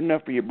ain't it good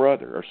enough for your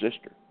brother or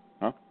sister?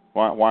 Huh?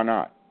 Why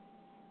not?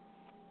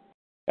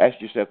 Ask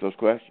yourself those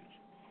questions.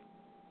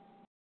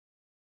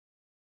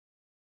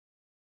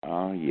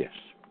 Yes.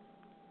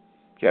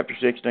 Chapter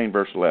 16,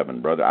 verse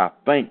 11, brother. I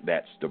think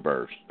that's the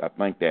verse. I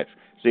think that's...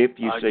 See if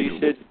you see...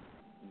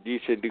 You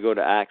said to go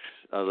to Acts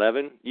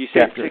 11? You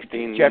said chapter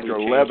 16. Chapter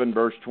 11,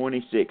 verse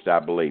 26, I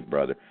believe,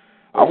 brother.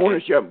 I want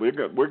to show...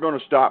 We're going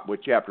to stop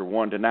with chapter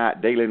 1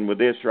 tonight, dealing with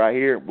this right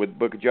here, with the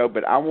book of Job,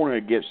 but I want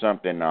to get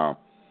something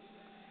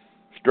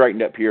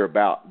straightened up here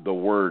about the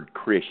word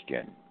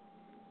Christian.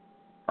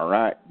 All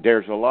right?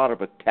 There's a lot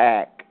of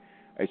attack,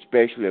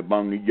 especially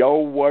among the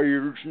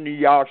Yo-warriors and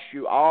the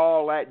Yashu,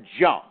 all that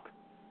junk.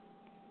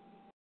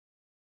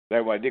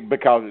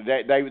 Because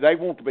they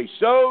want to be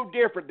so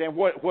different than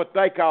what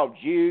they call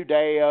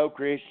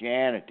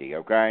Judeo-Christianity,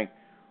 okay?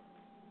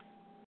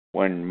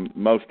 When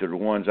most of the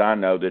ones I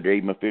know that are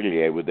even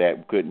affiliated with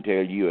that couldn't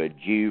tell you a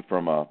Jew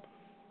from a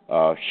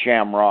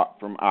shamrock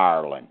from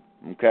Ireland,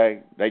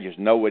 okay? They just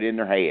know it in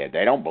their head.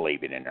 They don't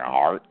believe it in their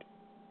heart.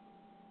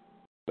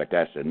 But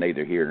that's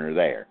neither here nor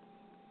there.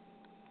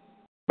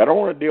 But I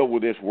want to deal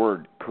with this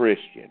word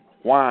Christian.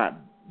 Why?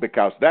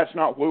 Because that's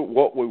not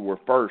what we were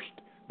first.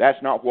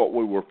 That's not what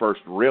we were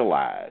first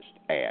realized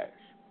as.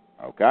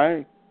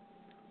 Okay?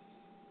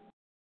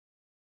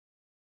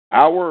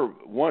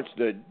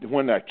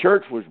 When the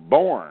church was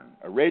born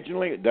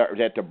originally,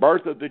 at the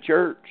birth of the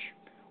church,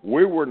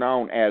 we were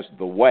known as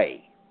the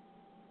Way.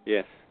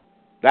 Yes.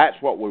 That's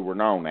what we were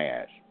known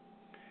as.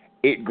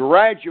 It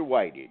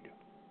graduated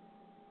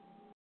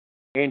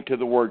into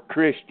the word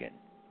Christian.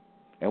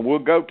 And we'll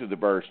go to the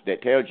verse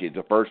that tells you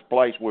the first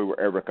place we were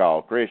ever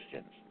called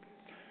Christians.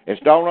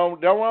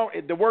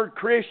 The word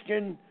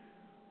Christian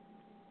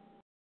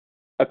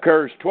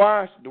occurs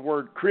twice. The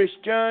word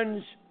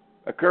Christians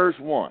occurs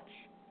once.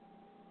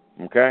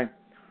 Okay?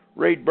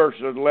 Read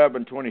verses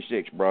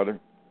 11-26, brother.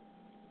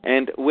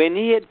 And when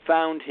he had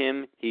found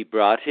him, he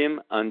brought him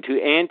unto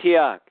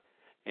Antioch.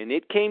 And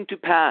it came to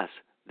pass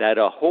that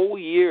a whole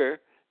year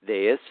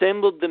they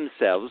assembled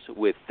themselves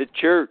with the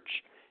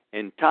church,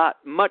 and taught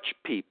much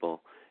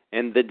people.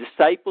 And the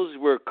disciples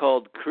were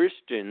called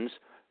Christians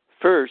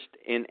first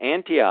in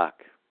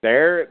Antioch.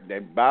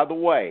 By the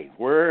way,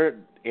 where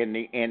in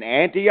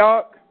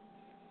Antioch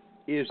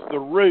is the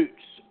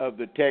roots of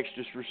the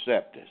Textus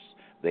Receptus,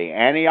 the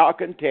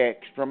Antiochian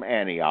text from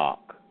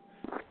Antioch.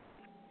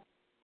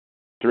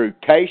 Through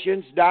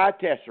Tatian's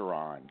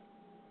Diatessaron.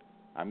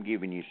 I'm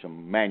giving you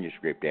some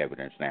manuscript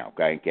evidence now,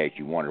 okay, in case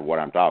you wonder what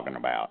I'm talking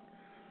about.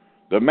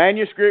 The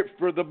manuscript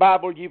for the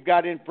Bible you've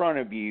got in front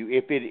of you,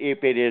 if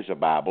it is a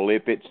Bible,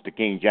 if it's the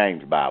King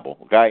James Bible,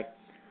 okay?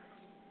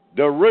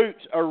 The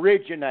roots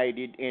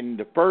originated in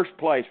the first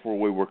place where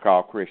we were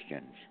called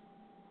Christians,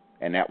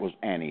 and that was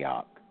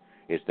Antioch.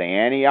 It's the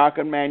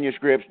Antiochian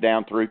manuscripts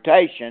down through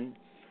Tatian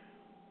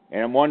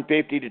in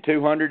 150 to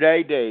 200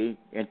 A.D.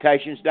 in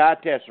Tatian's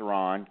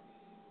Diatessaron,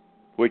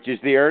 which is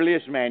the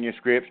earliest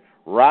manuscripts,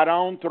 right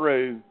on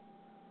through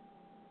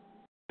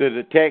to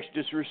the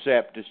Textus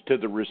Receptus, to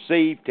the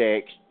received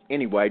text.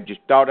 Anyway,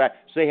 just thought I'd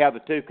see how the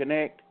two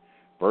connect.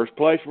 First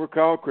place we're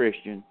called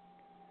Christian,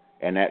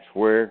 and that's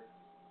where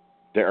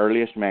the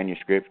earliest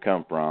manuscripts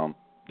come from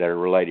that are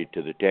related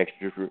to the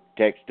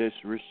Textus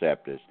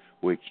Receptus,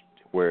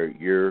 where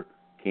your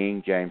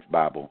King James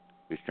Bible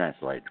is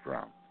translated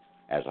from,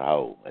 as a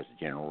whole, as a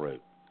general rule,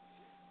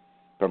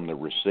 from the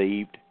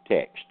received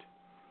text.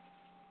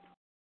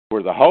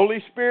 Where the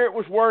Holy Spirit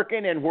was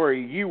working and where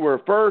you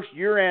were first,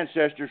 your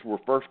ancestors were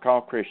first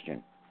called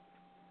Christian.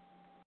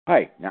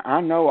 Hey, now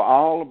I know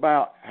all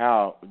about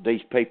how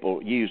these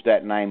people use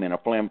that name in a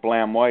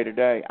flim-flam way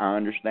today. I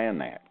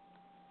understand that.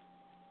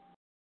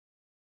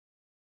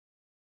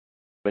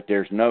 But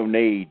there's no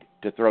need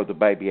to throw the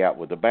baby out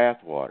with the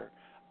bathwater.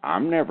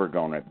 I'm never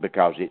going to,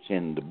 because it's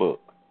in the book.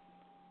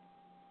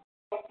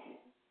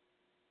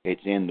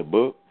 It's in the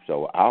book,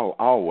 so I'll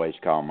always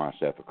call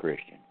myself a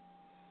Christian.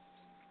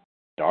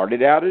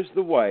 Started out as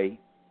the way.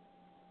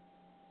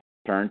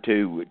 Turn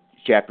to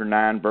chapter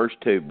 9, verse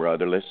 2,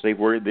 brother. Let's see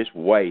where this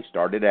way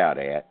started out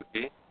at.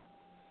 Okay.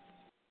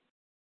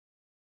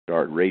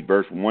 Read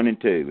verse 1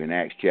 and 2 in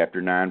Acts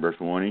chapter 9, verse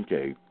 1 and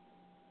 2.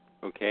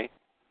 Okay.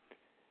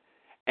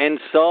 And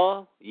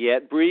Saul,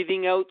 yet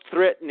breathing out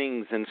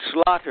threatenings and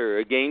slaughter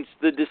against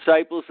the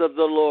disciples of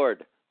the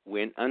Lord,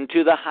 went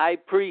unto the high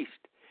priest,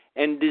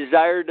 and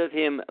desired of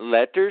him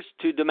letters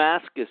to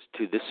Damascus,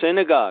 to the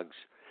synagogues,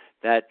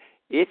 that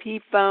if he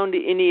found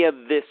any of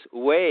this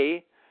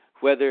way,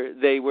 whether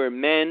they were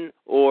men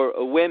or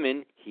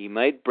women, he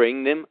might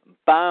bring them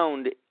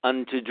bound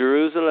unto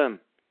Jerusalem.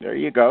 There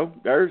you go.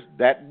 There's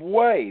that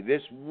way,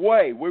 this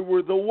way. We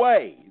were the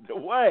way, the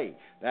way.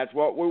 That's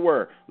what we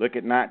were. Look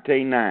at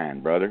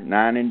 19:9, brother.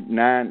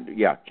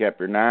 9,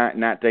 chapter 9,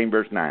 19,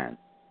 verse 9.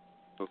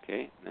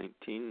 Okay,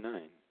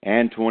 19:9.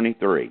 And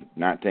 23.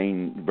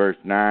 19, verse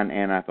 9,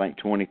 and I think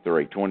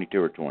 23,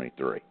 22 or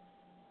 23.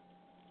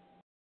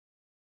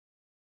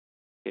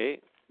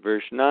 Okay,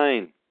 verse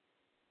 9.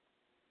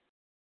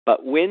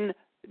 But when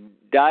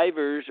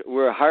divers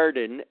were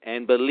hardened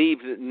and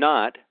believed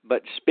not,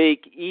 but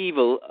spake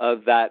evil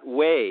of that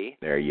way.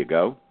 There you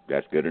go.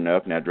 That's good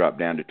enough. Now drop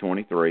down to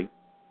 23.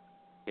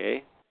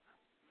 Okay.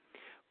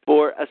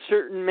 For a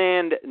certain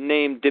man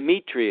named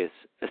Demetrius,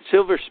 a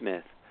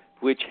silversmith,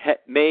 which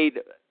made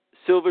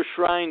silver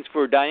shrines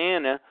for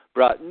Diana,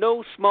 brought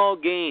no small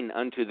gain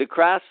unto the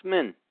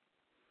craftsmen,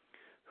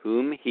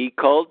 whom he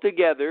called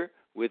together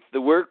with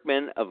the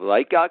workmen of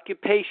like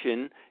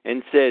occupation,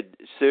 and said,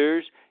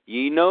 Sirs,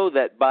 ye know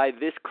that by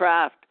this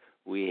craft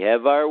we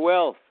have our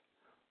wealth.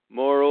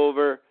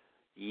 Moreover,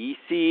 ye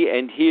see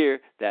and hear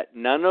that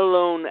none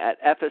alone at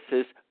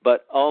Ephesus,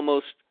 but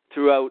almost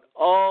throughout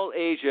all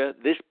Asia,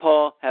 this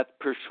Paul hath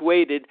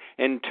persuaded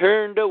and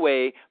turned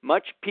away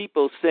much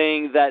people,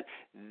 saying that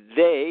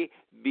they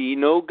be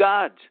no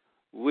gods,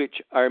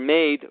 which are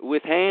made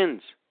with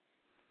hands.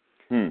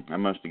 I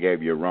must have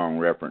gave you a wrong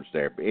reference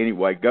there. But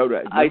anyway, go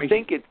to... I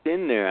think it's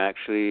in there,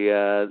 actually,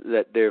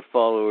 that they're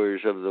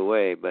followers of the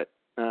way, but...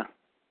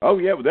 Oh,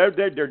 yeah, well, they're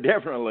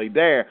definitely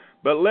there.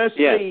 But let's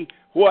see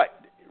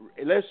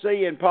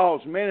in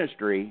Paul's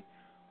ministry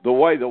the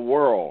way the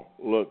world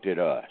looked at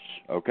us,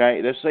 okay?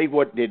 Let's see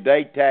did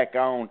they tack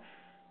on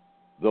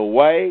the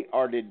way,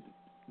 or did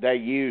they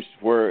use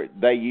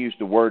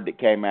the word that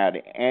came out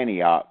of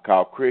Antioch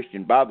called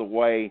Christian. By the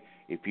way,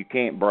 if you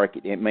can't break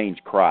it, it means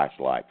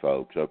Christ-like,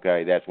 folks,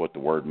 okay? That's what the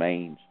word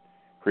means.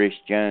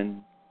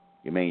 Christian,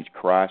 it means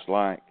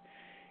Christ-like.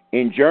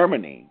 In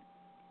Germany,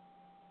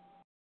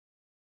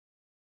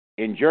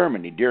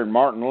 during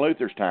Martin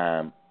Luther's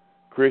time,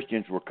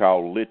 Christians were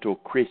called little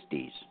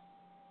Christies,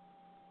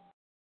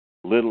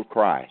 little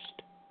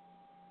Christ.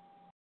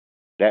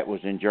 That was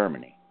in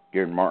Germany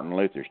during Martin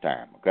Luther's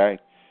time, okay?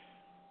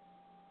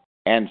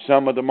 And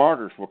some of the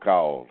martyrs were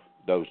called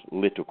those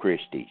little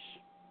Christies.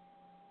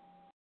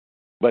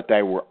 But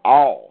they were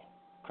all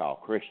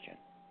called Christian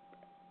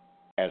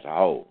as a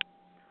whole.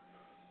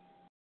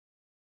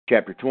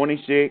 Chapter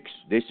 26,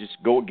 this is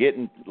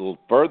getting a little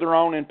further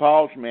on in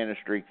Paul's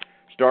ministry.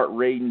 Start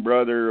reading,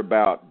 brother,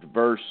 about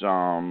verse,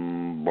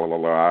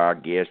 I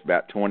guess,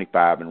 about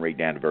 25 and read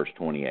down to verse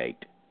 28.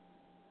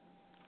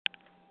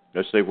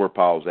 Let's see where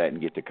Paul's at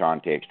and get the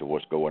context of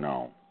what's going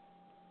on.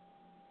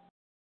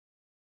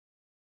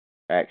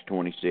 Acts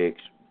 26,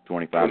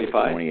 25 through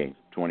 28.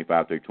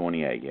 25 through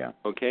 28, yeah.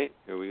 Okay,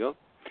 here we go.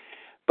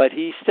 But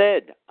he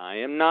said, I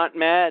am not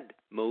mad,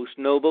 most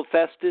noble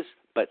Festus,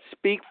 but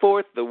speak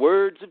forth the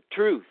words of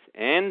truth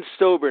and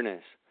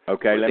soberness.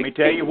 Okay, let me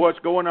tell you what's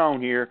going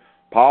on here.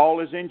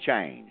 Paul is in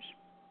chains.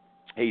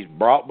 He's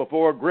brought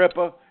before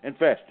Agrippa and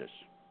Festus,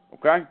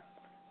 okay?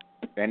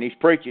 And he's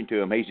preaching to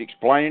them. He's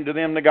explaining to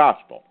them the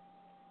gospel.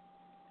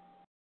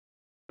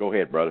 Go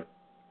ahead, brother.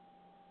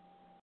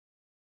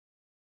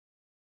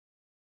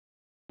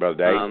 Brother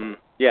Dave?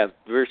 Yeah,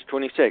 verse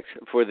 26.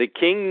 For the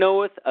king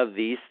knoweth of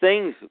these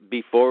things,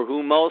 before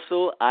whom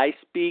also I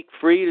speak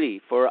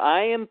freely. For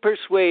I am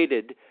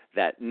persuaded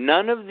that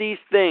none of these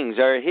things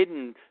are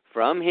hidden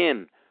from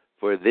him.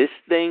 For this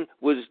thing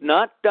was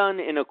not done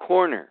in a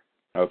corner.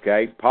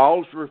 Okay,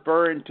 Paul's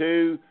referring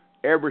to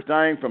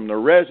everything from the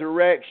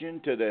resurrection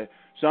to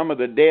some of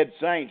the dead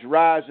saints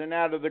rising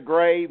out of the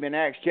grave in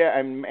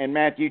in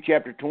Matthew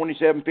chapter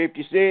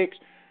 27:56,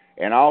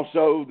 and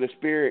also the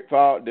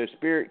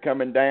Spirit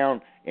coming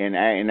down in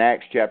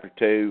Acts chapter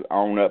 2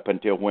 on up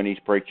until when he's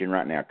preaching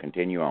right now.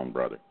 Continue on,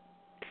 brother.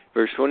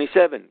 Verse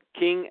 27.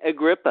 King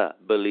Agrippa,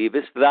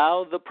 believest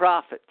thou the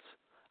prophets?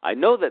 I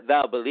know that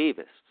thou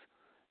believest.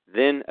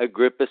 Then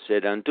Agrippa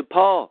said unto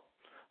Paul,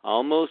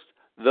 almost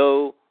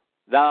though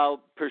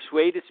thou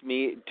persuadest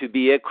me to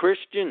be a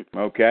Christian.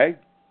 Okay.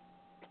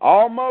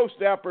 Almost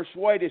thou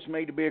persuadest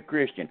me to be a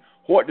Christian.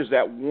 What does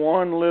that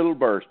one little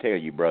verse tell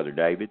you, Brother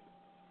David?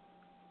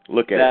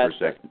 Look at it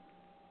for a second.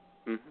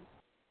 Mm-hmm.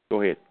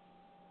 Go ahead.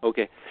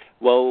 Okay.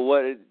 Well,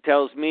 what it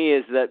tells me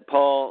is that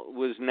Paul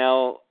was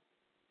now,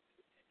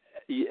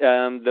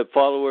 the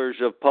followers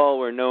of Paul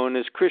were known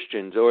as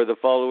Christians, or the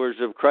followers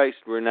of Christ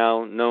were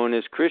now known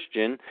as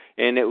Christian,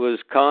 and it was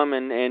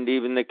common, and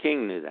even the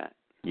king knew that.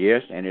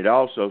 Yes, and it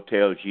also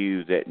tells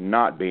you that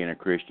not being a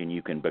Christian,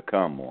 you can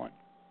become one.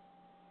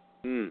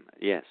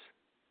 Yes.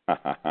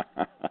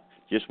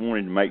 Just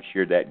wanted to make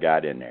sure that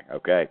got in there,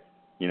 okay?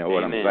 You know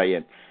what Amen. I'm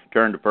saying?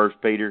 Turn to 1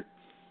 Peter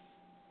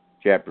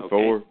chapter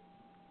 4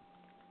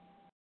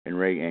 and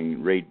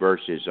read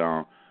verses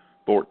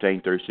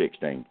 14 through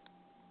 16.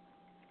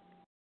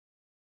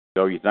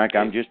 So you think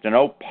I'm just an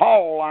old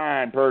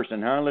Pauline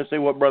person, huh? Let's see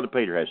what Brother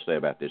Peter has to say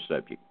about this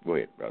subject. Go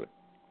ahead, brother.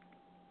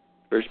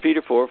 1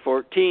 Peter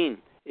 4:14.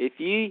 If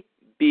ye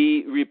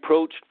be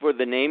reproached for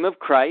the name of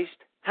Christ,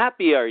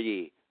 happy are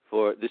ye,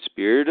 for the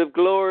Spirit of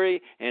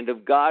glory and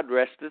of God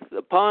resteth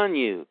upon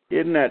you.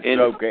 Isn't that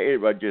so? Okay,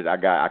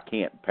 I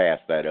can't pass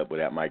that up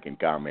without making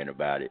comment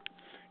about it.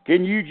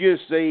 Can you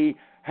just see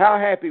how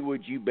happy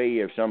would you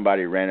be if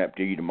somebody ran up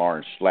to you tomorrow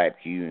and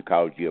slapped you and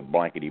called you a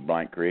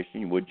blankety-blank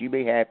Christian? Would you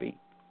be happy?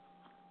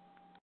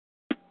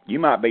 You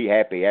might be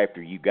happy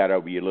after you got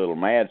over your little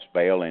mad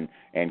spell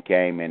and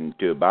came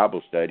into a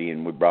Bible study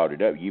and we brought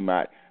it up. You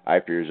might,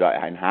 after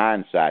in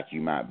hindsight, you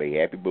might be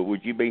happy. But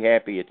would you be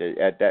happy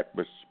at that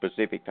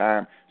specific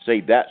time? See,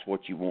 that's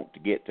what you want to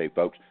get to,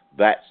 folks.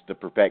 That's the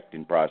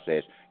perfecting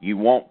process. You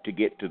want to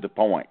get to the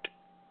point.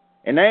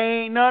 And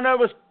there ain't none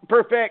of us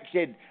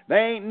perfection. There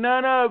ain't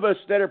none of us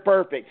that are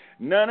perfect.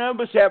 None of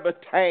us have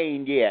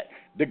attained yet.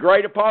 The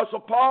great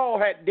Apostle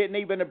Paul didn't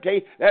even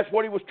obtain. That's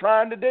what he was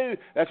trying to do.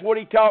 That's what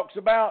he talks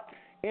about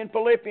in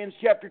Philippians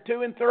chapter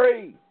 2 and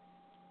 3.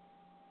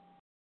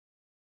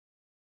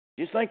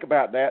 Just think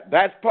about that.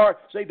 That's part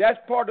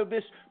of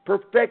this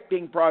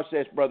perfecting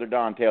process Brother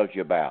Don tells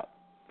you about.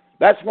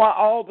 That's why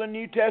all the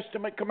New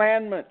Testament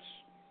commandments,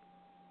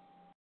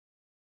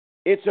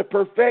 it's a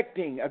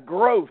perfecting, a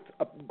growth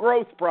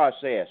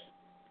process,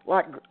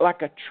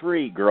 like a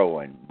tree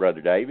growing, Brother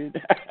David.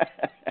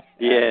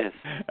 Yes.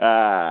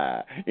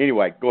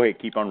 Anyway, go ahead.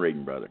 Keep on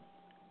reading, brother.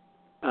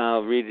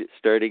 I'll read it.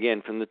 Start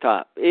again from the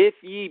top. If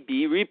ye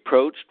be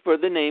reproached for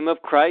the name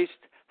of Christ,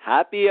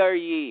 happy are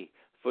ye,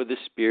 for the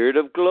Spirit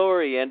of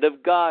glory and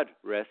of God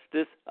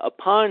resteth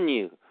upon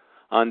you.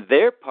 On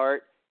their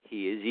part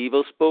he is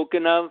evil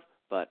spoken of,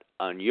 but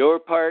on your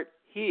part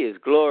he is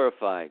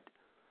glorified.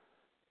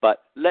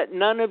 But let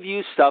none of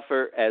you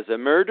suffer as a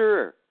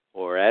murderer,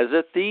 or as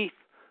a thief,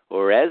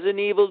 or as an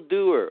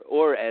evildoer,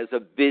 or as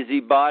a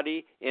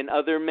busybody in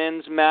other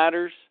men's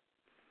matters.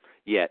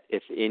 Yet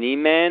if any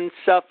man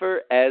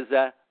suffer as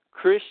a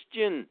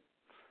Christian,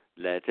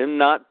 let him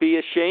not be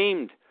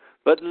ashamed,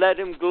 but let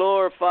him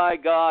glorify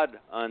God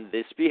on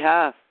this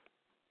behalf.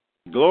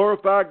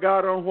 Glorify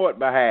God on what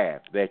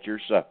behalf? That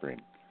you're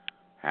suffering.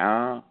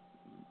 How?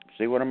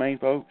 See what I mean,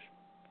 folks?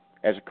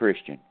 As a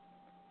Christian.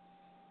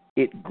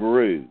 It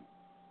grew.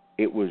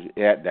 It was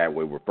that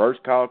we were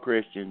first called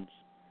Christians,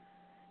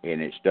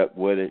 and it stuck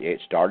with it. It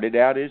started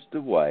out as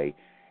the way,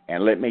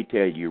 and let me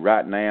tell you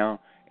right now,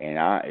 and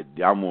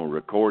I'm going to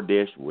record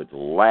this with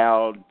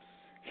loud,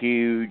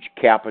 huge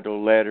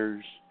capital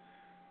letters.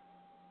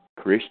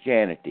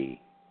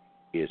 Christianity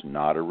is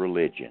not a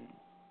religion.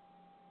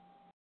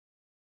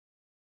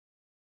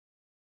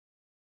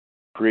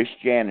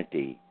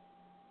 Christianity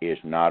is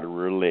not a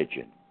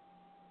religion.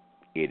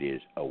 It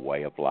is a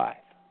way of life.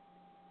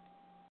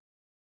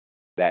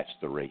 That's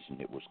the reason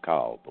it was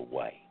called the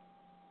way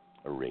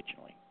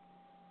originally.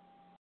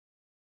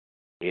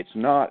 It's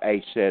not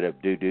a set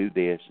of do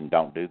this and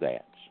don't do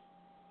that.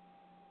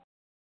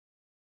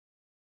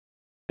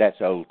 That's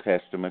Old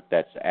Testament.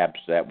 That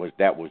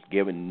was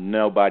given.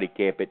 Nobody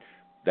kept it.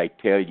 They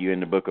tell you in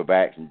the book of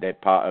Acts and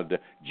that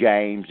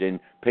James and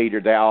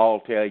Peter, they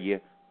all tell you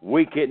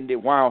we couldn't do.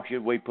 Why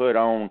should we put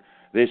on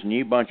this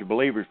new bunch of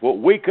believers what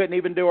we couldn't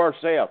even do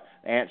ourselves?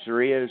 The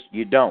answer is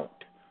you don't.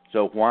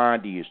 So why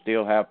do you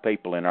still have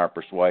people in our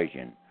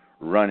persuasion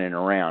running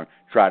around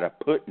try to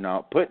putting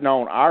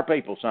on our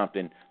people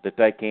something that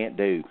they can't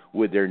do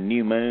with their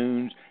new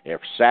moons, their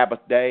Sabbath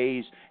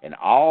days, and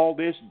all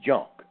this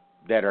junk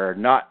that are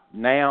not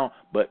now,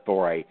 but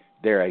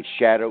they're a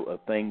shadow of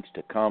things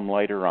to come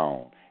later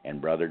on.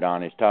 And Brother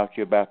Don has talked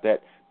to you about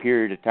that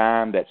period of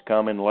time that's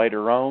coming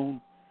later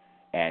on.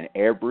 And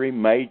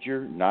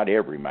not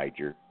every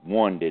major,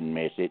 one didn't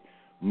miss it.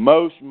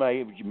 Most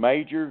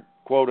major,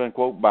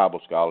 quote-unquote, Bible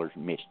scholars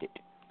missed it.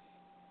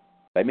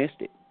 They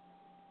missed it.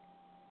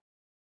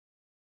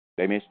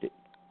 They missed it.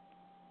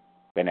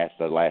 And that's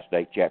the last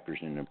 8 chapters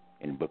in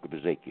the book of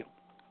Ezekiel.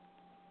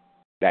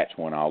 That's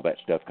when all that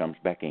stuff comes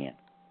back in.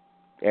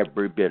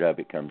 Every bit of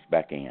it comes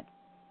back in.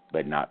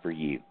 But not for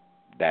you.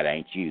 That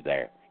ain't you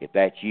there. If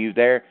that's you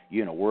there,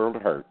 you're in a world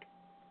of hurt.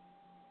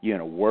 You're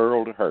in a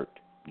world of hurt.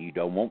 You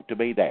don't want to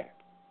be there.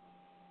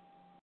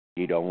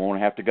 You don't want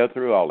to have to go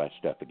through all that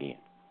stuff again.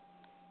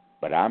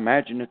 But I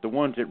imagine that the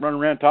ones that run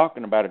around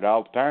talking about it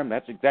all the time,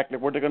 that's exactly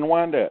where they're going to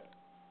wind up.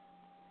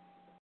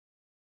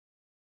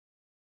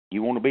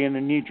 You want to be in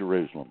the New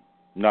Jerusalem,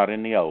 not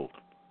in the old.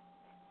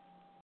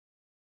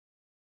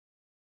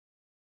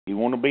 You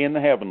want to be in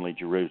the heavenly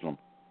Jerusalem,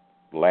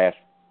 the last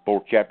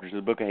 4 chapters of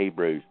the book of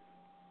Hebrews,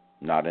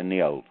 not in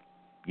the old.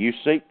 You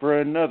seek for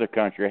another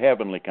country, a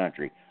heavenly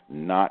country,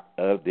 not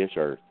of this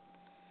earth.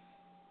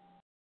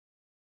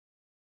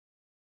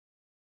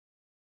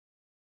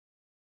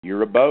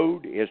 Your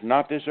abode is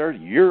not this earth.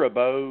 Your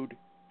abode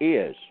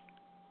is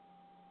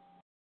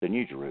the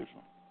New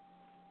Jerusalem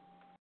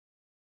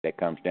that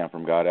comes down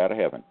from God out of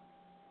heaven.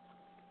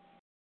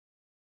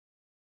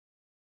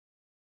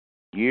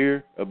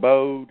 Your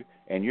abode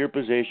and your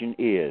position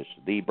is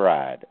the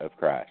bride of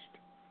Christ.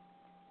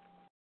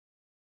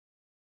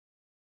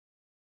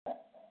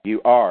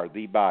 You are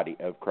the body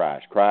of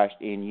Christ. Christ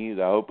in you,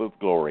 the hope of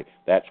glory.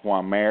 That's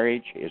why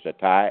marriage is a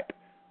type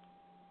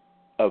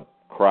of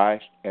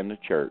Christ and the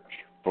church.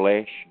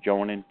 Flesh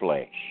joining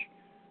flesh.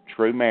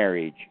 True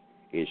marriage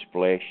is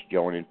flesh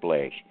joining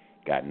flesh.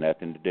 Got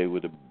nothing to do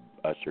with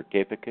a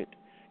certificate.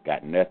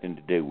 Got nothing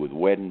to do with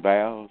wedding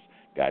vows.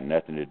 Got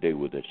nothing to do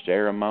with a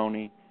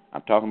ceremony.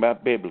 I'm talking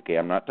about biblically.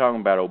 I'm not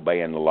talking about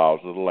obeying the laws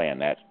of the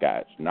land. That's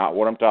not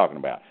what I'm talking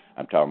about.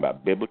 I'm talking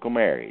about biblical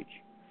marriage.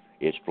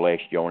 It's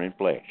flesh joining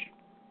flesh.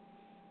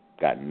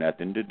 Got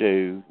nothing to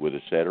do with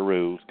a set of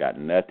rules. Got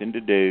nothing to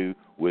do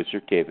with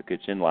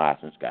certificates and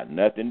license. Got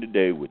nothing to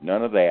do with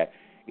none of that.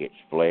 It's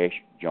flesh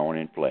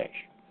joining flesh.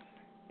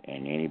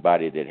 And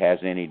anybody that has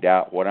any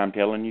doubt what I'm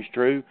telling you is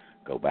true,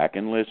 go back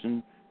and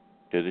listen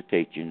to the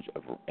teachings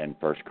in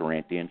 1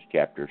 Corinthians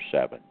chapter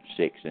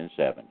 6 and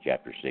 7.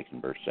 Chapter 6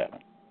 and verse 7.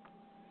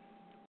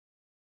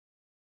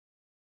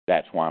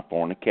 That's why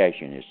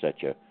fornication is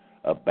such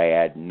a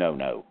bad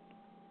no-no.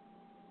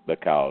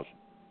 Because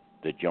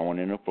the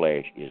joining of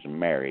flesh is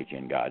marriage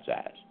in God's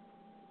eyes.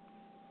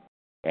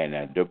 And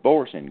a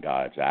divorce in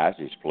God's eyes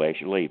is flesh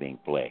leaving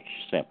flesh.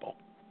 Simple.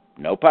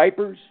 No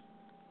papers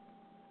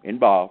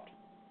involved.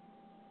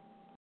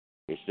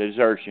 It's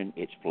desertion.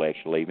 It's flesh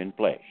leaving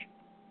flesh.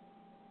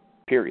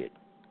 Period.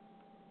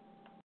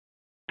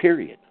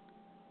 Period.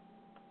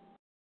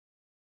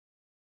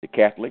 The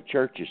Catholic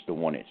Church is the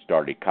one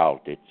that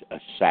called it a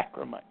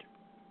sacrament.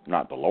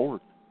 Not the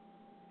Lord.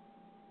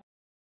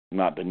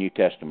 Not the New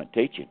Testament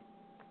teaching.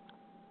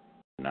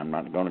 And I'm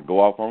not going to go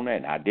off on that.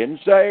 And I didn't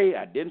say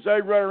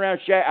run around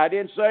I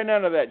didn't say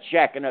none of that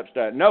shacking up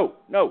stuff. No.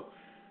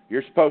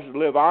 You're supposed to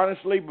live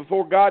honestly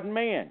before God and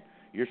man.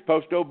 You're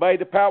supposed to obey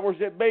the powers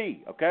that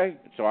be, okay?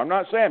 So I'm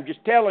not saying, I'm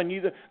just telling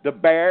you the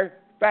bare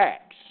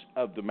facts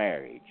of the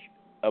marriage,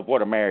 of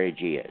what a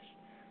marriage is.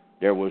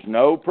 There was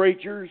no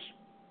preachers,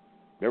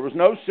 there was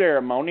no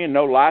ceremony, and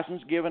no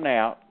license given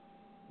out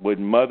with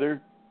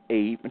Mother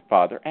Eve and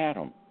Father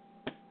Adam.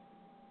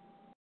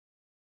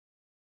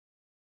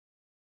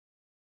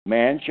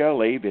 Man shall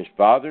leave his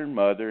father and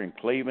mother and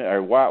cleave,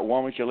 or white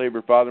woman shall leave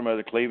her father and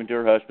mother, cleaving to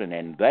her husband,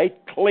 and they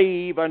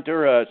cleave unto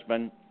her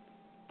husband,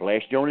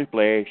 flesh joining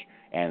flesh,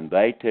 and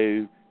they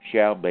two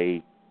shall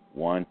be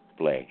one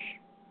flesh.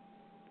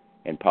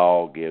 And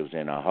Paul gives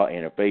in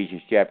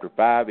Ephesians chapter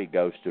 5, he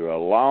goes through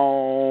a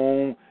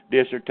long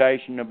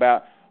dissertation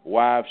about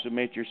wives,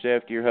 submit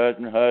yourself to your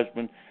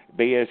husband,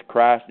 be as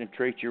Christ, and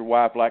treat your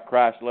wife like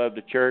Christ loved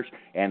the church.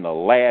 And the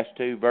last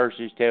 2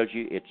 verses tells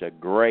you it's a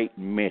great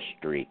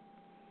mystery.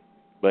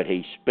 But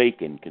he's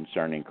speaking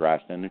concerning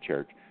Christ and the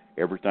church.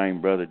 Everything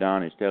Brother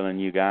Don is telling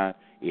you guys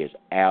is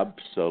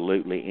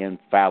absolutely,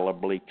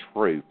 infallibly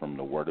true from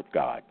the Word of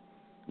God.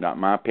 Not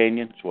my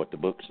opinion, it's what the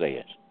book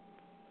says.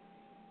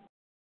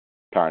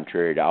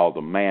 Contrary to all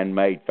the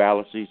man-made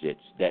fallacies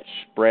that's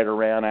spread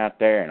around out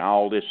there and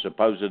all this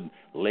supposed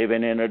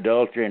living in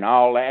adultery and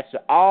all that's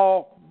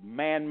all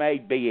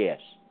man-made BS.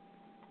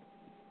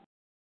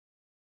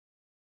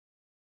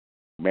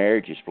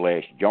 Marriage is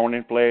flesh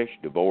joining flesh.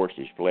 Divorce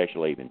is flesh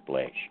leaving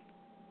flesh.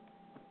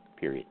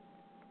 Period.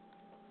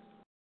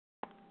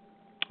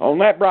 On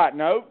that bright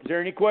note, is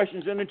there any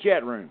questions in the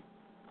chat room?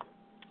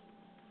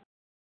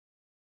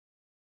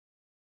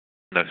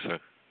 No, sir.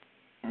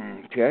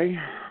 Okay.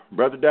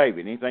 Brother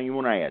David, anything you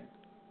want to add?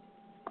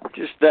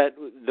 Just that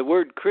the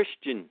word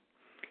Christian,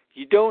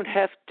 you don't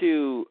have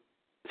to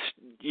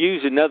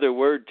use another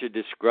word to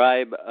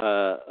describe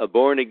a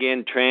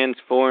born-again,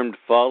 transformed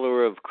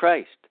follower of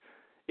Christ.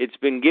 It's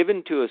been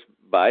given to us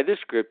by the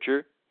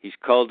Scripture. He's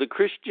called a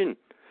Christian.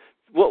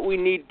 What we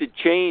need to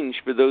change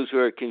for those who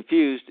are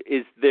confused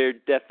is their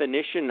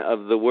definition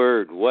of the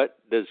word. What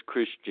does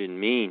Christian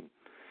mean?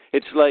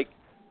 It's like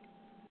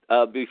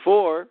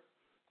before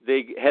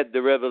they had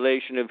the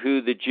revelation of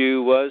who the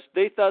Jew was,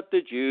 they thought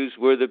the Jews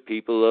were the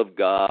people of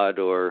God,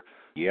 or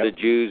the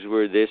Jews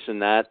were this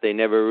and that. They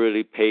never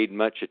really paid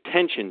much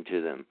attention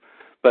to them.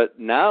 But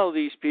now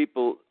these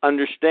people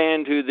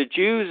understand who the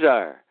Jews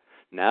are.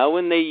 Now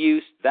when they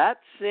use that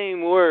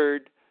same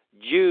word,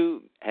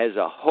 Jew has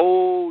a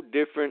whole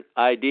different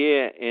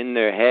idea in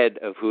their head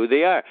of who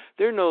they are.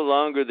 They're no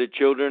longer the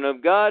children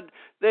of God.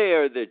 They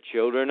are the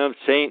children of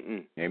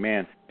Satan.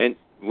 Amen. And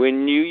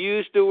when you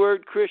use the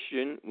word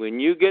Christian, when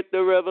you get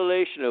the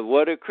revelation of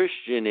what a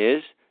Christian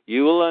is,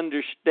 you will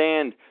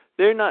understand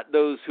they're not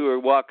those who are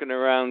walking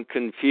around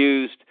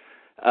confused,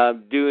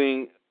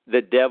 doing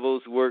the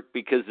devil's work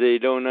because they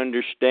don't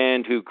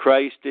understand who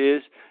Christ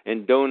is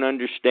and don't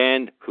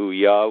understand who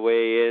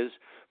Yahweh is,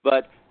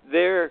 but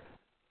they're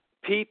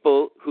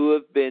people who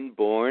have been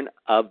born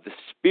of the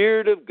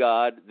Spirit of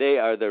God. They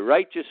are the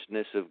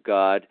righteousness of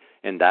God,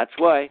 and that's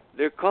why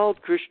they're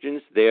called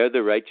Christians. They are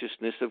the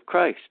righteousness of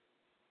Christ.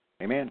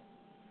 Amen.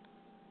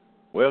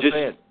 Well Just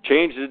said.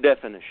 change the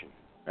definition.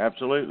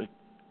 Absolutely.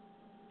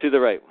 To the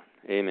right one.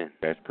 Amen.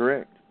 That's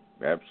correct.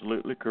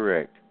 Absolutely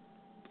correct.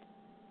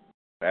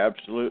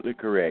 Absolutely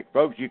correct.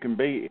 Folks, you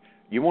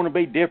want to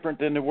be different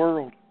than the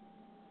world.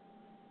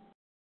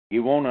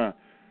 You want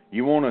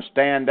to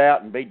stand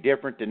out and be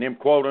different than them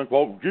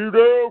quote-unquote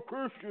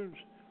Judeo-Christians.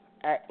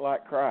 Act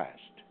like Christ.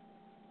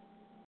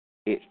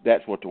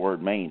 That's what the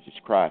word means. It's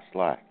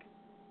Christ-like.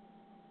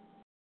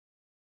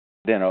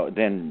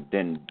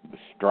 Then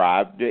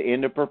strive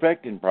in the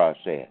perfecting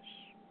process.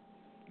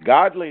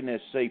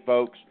 Godliness, see,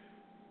 folks,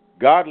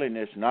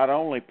 godliness not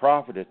only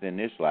profiteth in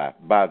this life.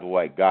 By the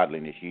way,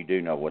 godliness, you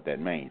do know what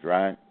that means,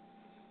 right?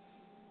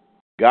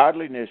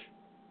 Godliness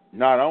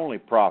not only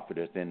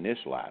profiteth in this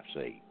life,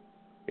 see,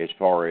 as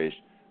far as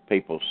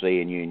people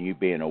seeing you and you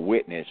being a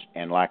witness,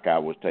 and like I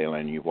was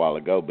telling you a while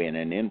ago, being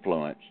an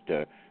influence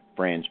to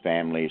friends,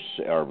 families,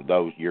 or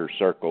those your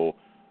circle,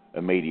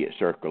 immediate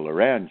circle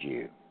around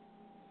you.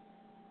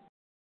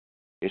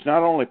 It's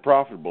not only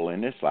profitable in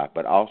this life,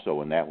 but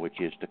also in that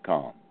which is to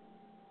come.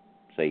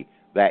 See,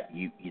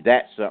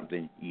 that's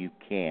something you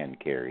can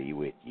carry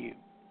with you.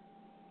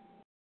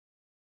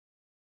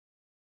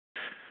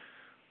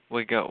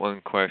 We got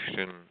one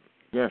question.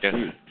 Yes,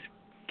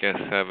 Guest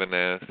 7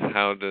 asks,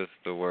 how does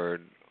the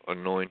word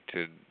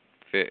anointed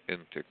fit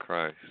into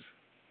Christ?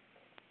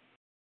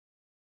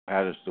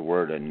 How does the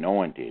word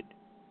anointed?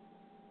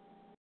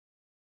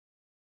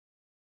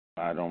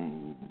 I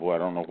don't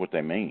know what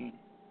they mean.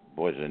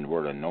 Boy, does the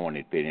word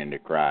anointed fit into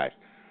Christ?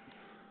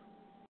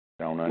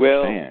 I don't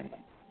understand. Well,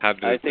 how do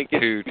the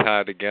two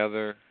tie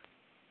together?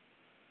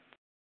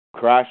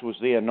 Christ was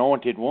the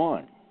anointed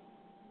one.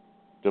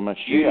 The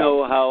Messiah. You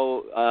know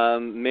how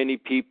many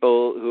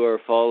people who are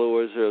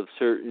followers of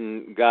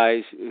certain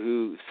guys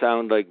who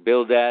sound like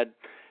Bildad,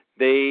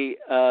 they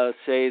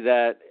say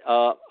that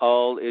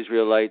all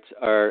Israelites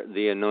are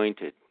the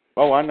anointed.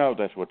 Oh, I know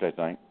that's what they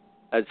think.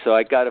 And so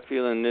I got a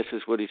feeling this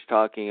is what he's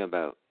talking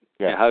about.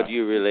 Yeah. How do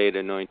you relate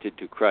anointed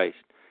to Christ?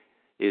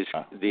 Is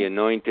the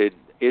anointed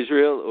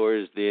Israel, or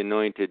is the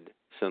anointed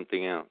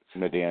something else?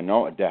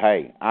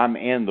 Hey, I'm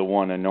in the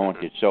one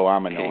anointed, so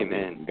I'm anointed.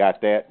 Amen.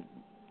 Got that?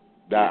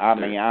 Yes,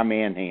 I'm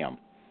in him,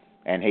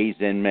 and he's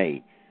in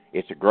me.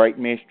 It's a great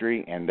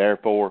mystery, and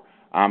therefore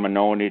I'm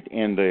anointed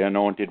in the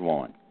anointed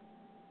one.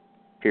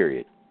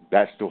 Period.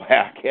 That's the way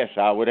I guess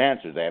I would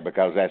answer that,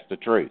 because that's the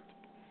truth.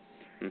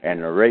 Mm-hmm.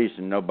 And the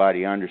reason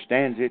nobody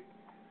understands it,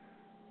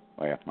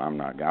 well, I'm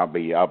not. I'll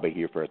be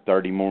here for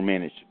 30 more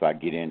minutes if I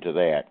get into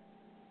that.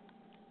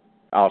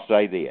 I'll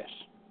say this.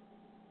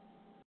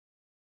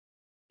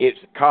 It's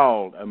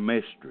called a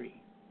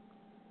mystery.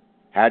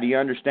 How do you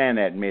understand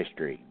that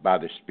mystery? By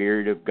the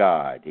Spirit of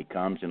God. He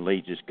comes and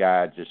leads us,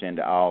 guides us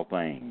into all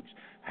things.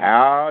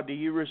 How do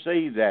you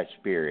receive that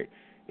Spirit?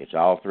 It's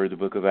all through the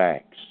book of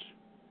Acts.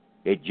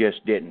 It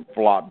just didn't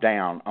flop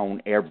down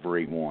on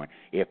everyone.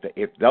 If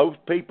those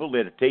people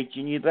that are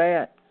teaching you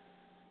that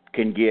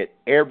can get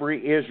every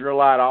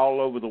Israelite all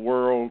over the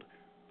world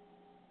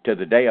to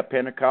the day of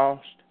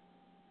Pentecost,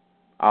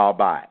 I'll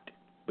buy it.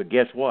 But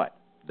guess what?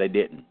 They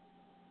didn't.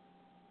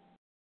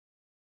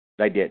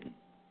 They didn't.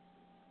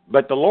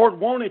 But the Lord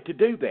wanted to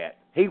do that.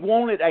 He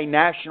wanted a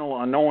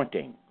national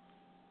anointing.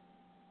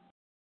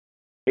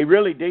 He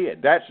really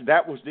did.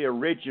 That was the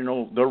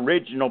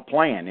original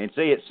plan. And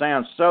see, it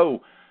sounds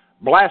so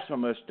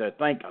blasphemous to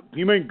think,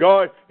 you mean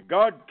God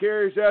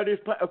carries out his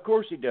plan? Of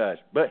course he does.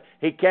 But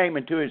he came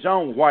into his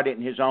own. Why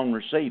didn't his own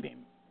receive him?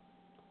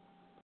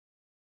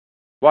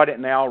 Why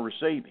didn't they all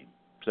receive him?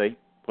 See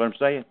what I'm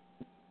saying?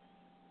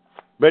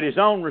 But his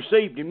own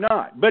received him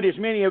not. But as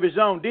many of his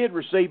own did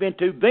receive,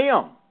 into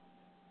them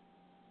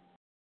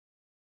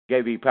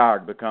gave you power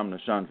to become the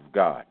sons of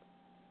God.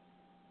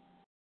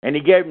 And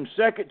he gave them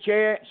second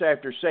chance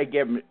after he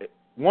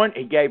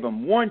gave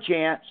them one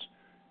chance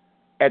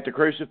at the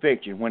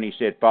crucifixion when he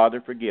said,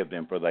 Father, forgive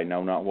them, for they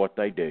know not what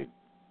they do.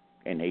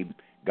 And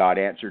God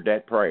answered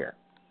that prayer.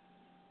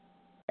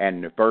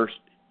 And the first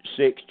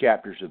 6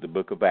 chapters of the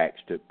book of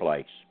Acts took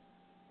place.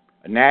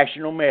 A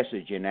national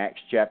message in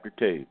Acts chapter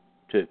 2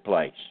 took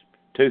place.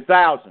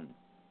 2,000,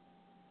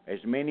 as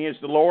many as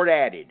the Lord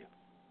added,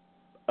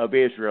 of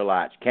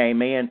Israelites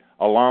came in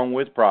along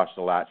with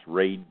proselytes.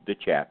 Read the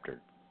chapter.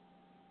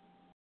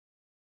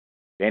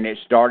 And it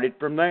started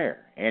from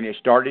there, and it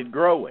started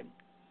growing.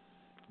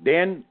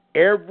 Then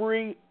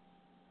every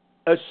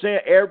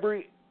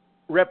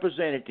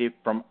representative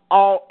from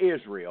all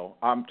Israel,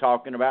 I'm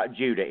talking about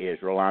Judah,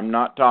 Israel, I'm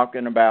not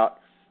talking about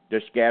the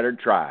scattered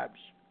tribes.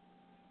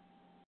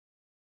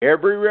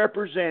 Every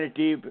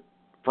representative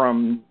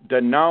from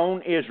the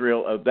known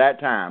Israel of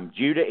that time,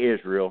 Judah,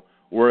 Israel,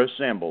 were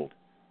assembled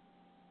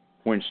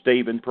when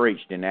Stephen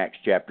preached in Acts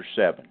chapter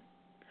 7.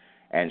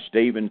 And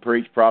Stephen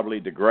preached probably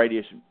the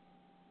greatest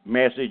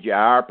message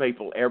our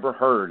people ever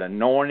heard.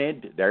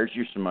 Anointed, there's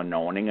your some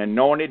anointing,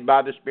 anointed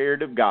by the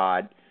Spirit of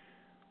God.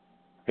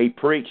 He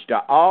preached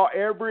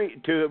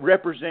to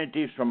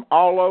representatives from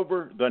all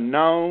over the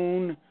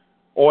known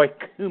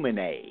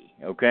oikumene.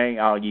 Okay,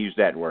 I'll use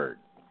that word.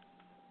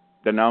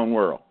 The known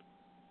world.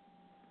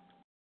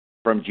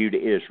 From Judah,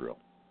 Israel.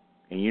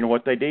 And you know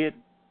what they did?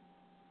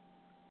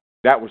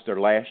 That was their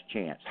last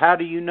chance. How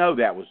do you know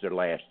that was their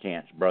last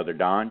chance, Brother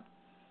Don?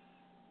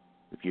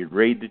 If you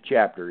read the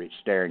chapter, it's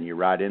staring you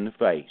right in the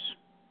face.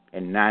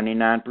 And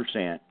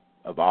 99%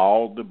 of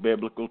all the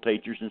biblical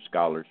teachers and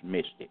scholars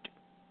missed it.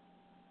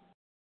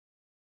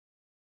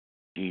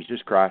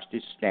 Jesus Christ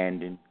is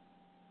standing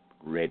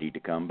ready to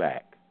come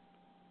back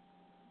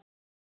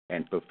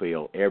and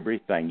fulfill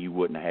everything. You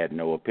wouldn't have had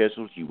no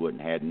epistles. You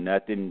wouldn't have had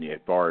nothing as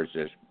far as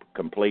this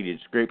completed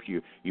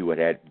scripture. You would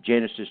have had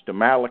Genesis to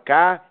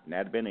Malachi, and that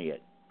would have been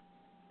it.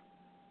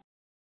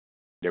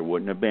 There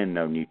wouldn't have been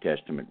no New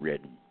Testament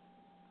written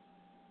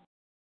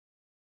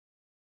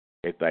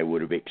if they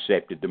would have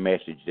accepted the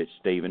message that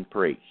Stephen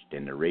preached.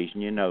 And the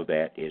reason you know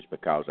that is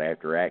because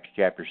after Acts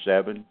chapter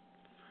 7,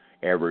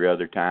 every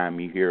other time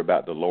you hear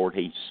about the Lord,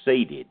 He's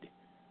seated.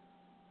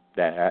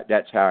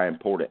 That's how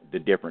important the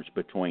difference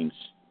between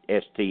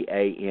standing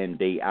and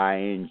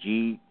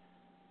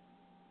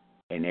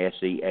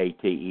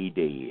seated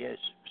is.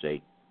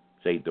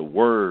 See, the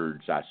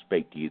words I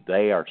speak to you,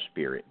 they are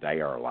spirit,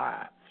 they are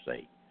life.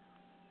 See,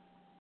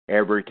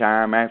 every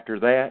time after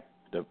that,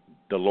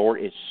 the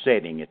Lord is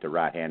sitting at the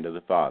right hand of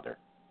the Father.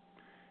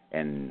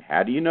 And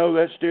how do you know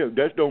that still?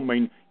 That don't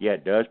mean, yeah,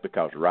 it does,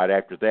 because right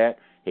after that,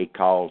 He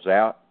calls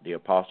out the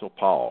Apostle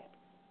Paul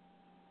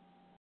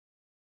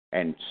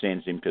and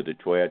sends him to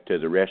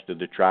the rest of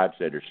the tribes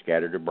that are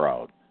scattered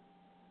abroad.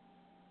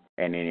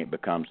 And then it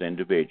becomes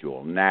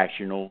individual.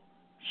 National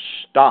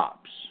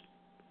stops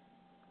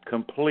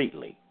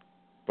completely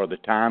for the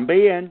time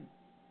being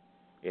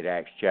at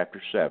Acts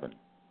chapter 7.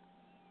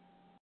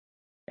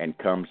 And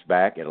comes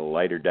back at a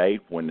later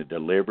date when the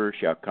deliverer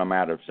shall come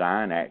out of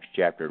Zion, Acts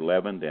chapter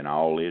 11, then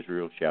all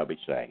Israel shall be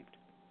saved.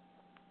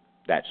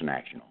 That's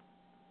national.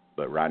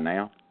 But right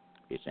now,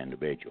 it's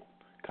individual.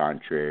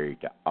 Contrary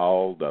to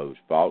all those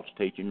false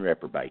teaching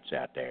reprobates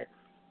out there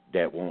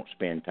that won't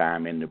spend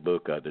time in the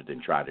book other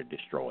than try to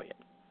destroy it.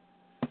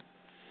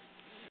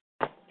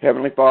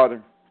 Heavenly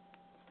Father,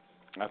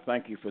 I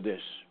thank you for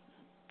this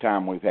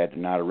time we've had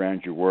tonight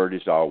around your word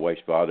as always,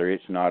 Father.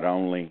 It's not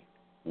only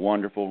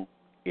wonderful,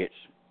 it's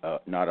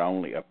not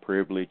only a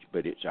privilege,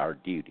 but it's our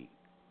duty.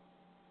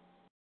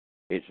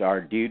 It's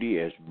our duty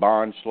as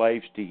bond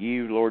slaves to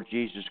you, Lord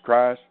Jesus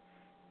Christ,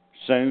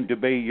 soon to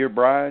be your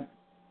bride,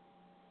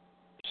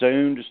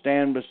 soon to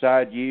stand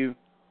beside you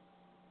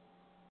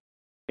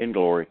in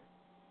glory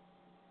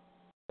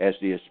as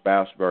the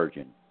espoused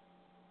virgin,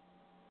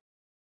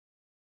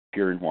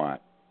 pure and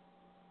white.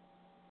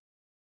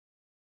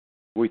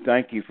 We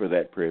thank you for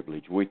that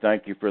privilege. We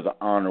thank you for the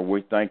honor.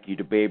 We thank you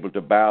to be able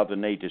to bow the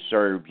knee to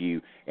serve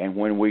you. And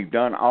when we've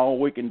done all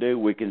we can do,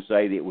 we can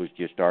say that it was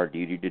just our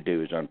duty to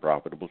do as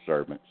unprofitable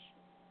servants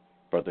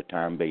for the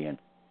time being.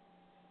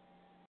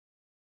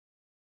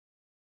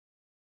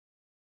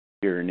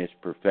 During this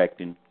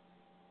perfecting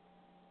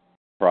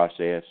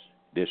process,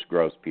 this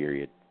growth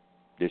period,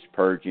 this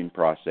purging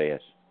process,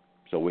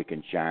 so we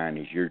can shine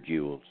as your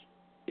jewels.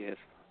 Yes.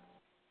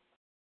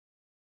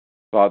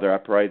 Father, I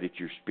pray that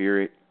your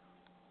Spirit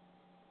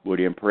would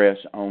impress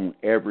on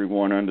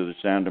everyone under the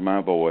sound of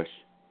my voice.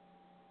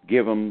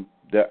 Give them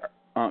the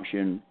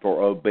unction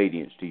for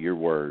obedience to your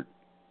word.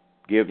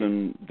 Give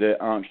them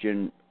the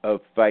unction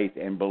of faith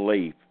and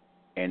belief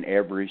in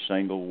every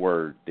single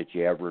word that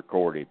you have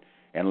recorded.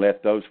 And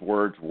let those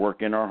words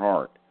work in our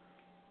heart.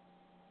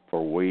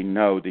 For we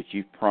know that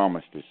you've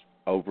promised us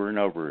over and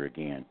over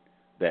again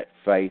that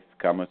faith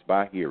cometh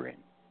by hearing,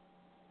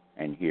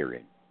 and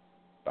hearing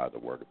by the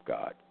word of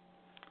God.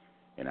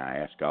 And I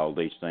ask all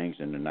these things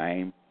in the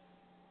name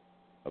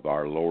of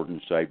our Lord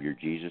and Savior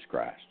Jesus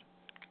Christ.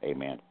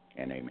 Amen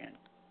and amen.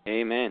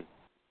 Amen.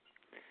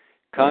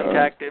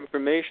 Contact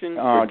information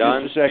for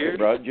Don Just a second, Spears?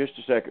 brother. Just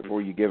a second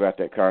before you give out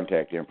that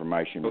contact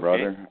information,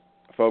 brother.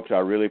 Folks, I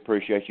really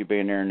appreciate you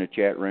being there in the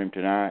chat room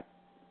tonight.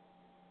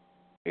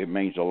 It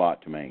means a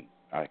lot to me.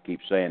 I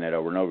keep saying that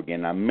over and over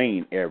again. I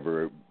mean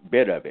every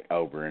bit of it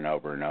over and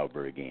over and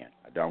over again.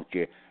 Don't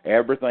you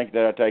ever think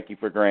that I take you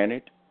for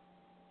granted.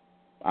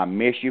 I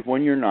miss you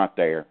when you're not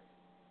there.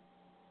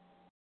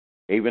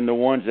 Even the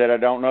ones that I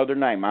don't know their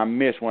name. I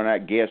miss when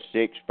that guest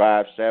 6,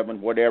 5, 7,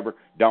 whatever,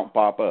 don't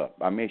pop up.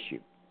 I miss you.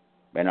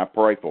 And I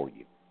pray for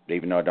you,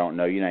 even though I don't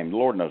know your name. The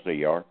Lord knows who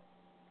you are.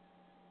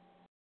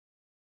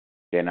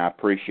 And I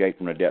appreciate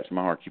from the depths of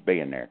my heart you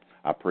being there.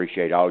 I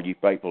appreciate all you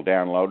faithful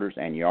downloaders,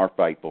 and you are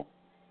faithful,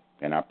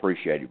 and I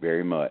appreciate it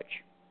very much.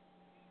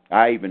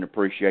 I even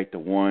appreciate the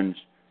ones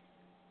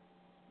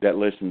that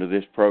listen to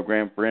this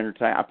program for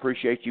entertainment. I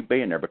appreciate you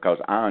being there because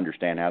I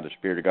understand how the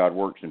Spirit of God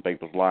works in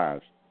people's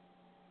lives.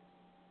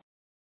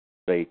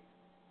 See,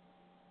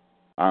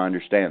 I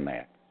understand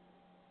that.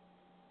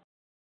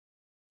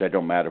 That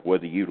don't matter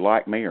whether you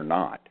like me or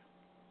not.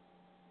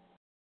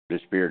 The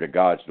Spirit of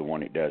God's the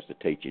one that does the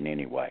teaching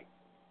anyway.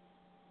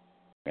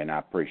 And I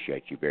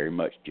appreciate you very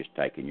much just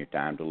taking your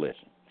time to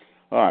listen.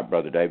 All right,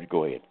 Brother David,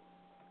 go ahead.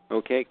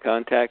 Okay,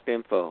 contact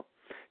info.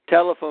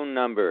 Telephone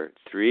number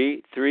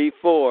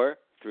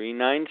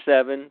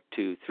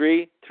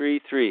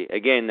 334-397-2333.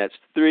 Again, that's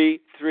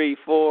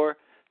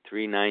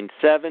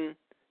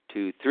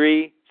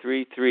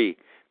 334-397-2333.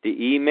 The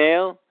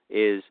email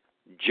is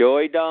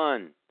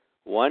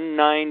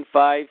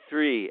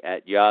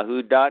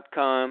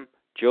joydon1953@yahoo.com.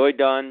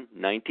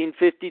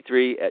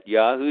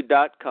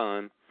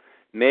 joydon1953@yahoo.com.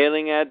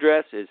 Mailing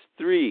address is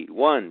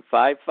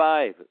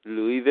 3155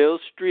 Louisville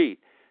Street.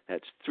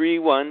 That's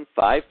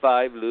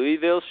 3155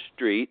 Louisville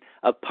Street,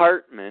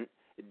 apartment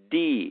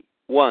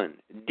D1.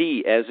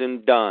 D as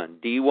in Don,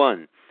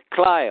 D1.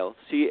 Clio,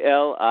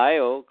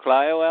 C-L-I-O,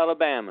 Clio,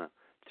 Alabama,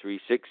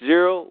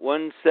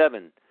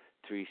 36017.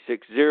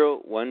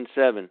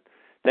 36017.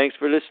 Thanks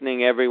for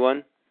listening,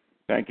 everyone.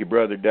 Thank you,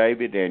 Brother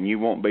David. And you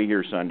won't be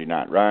here Sunday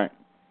night, right?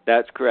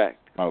 That's correct.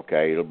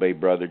 Okay, it'll be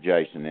Brother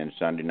Jason then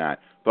Sunday night.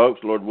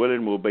 Folks, Lord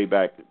willing, we'll be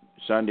back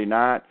Sunday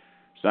night,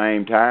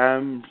 same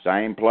time,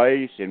 same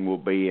place, and we'll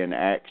be in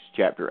Acts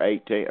chapter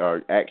 18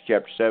 or Acts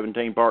chapter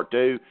 17, part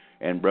 2.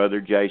 And Brother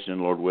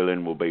Jason, Lord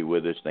willing, will be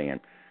with us then.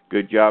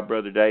 Good job,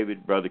 Brother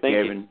David, Brother Thank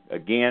Kevin. you.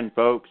 Again,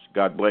 folks,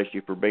 God bless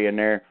you for being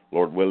there.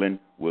 Lord willing,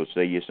 we'll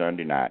see you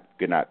Sunday night.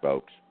 Good night,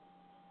 folks.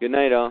 Good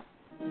night, all.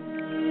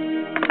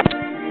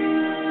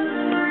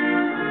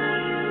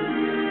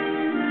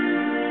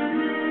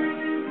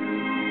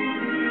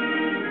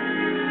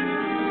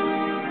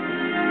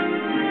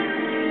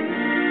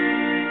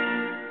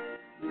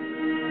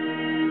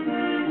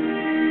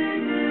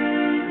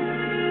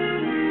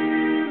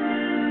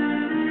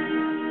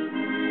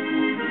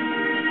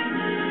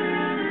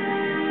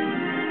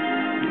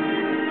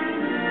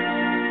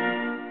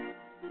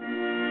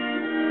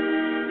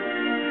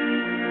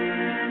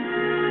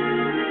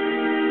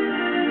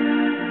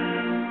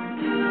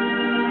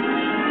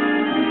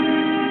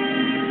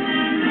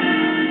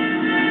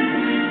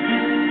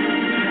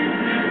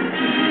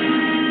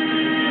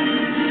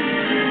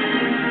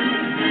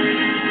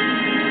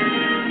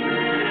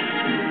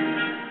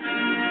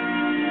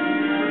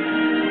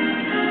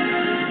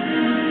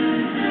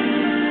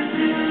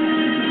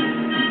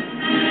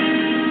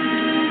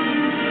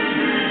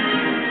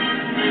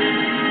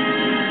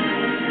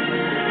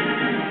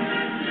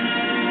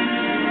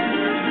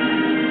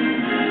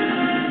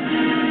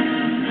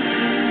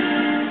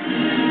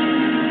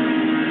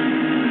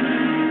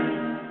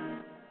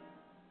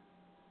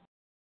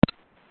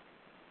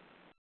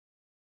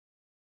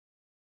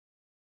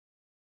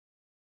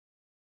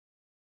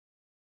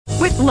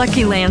 With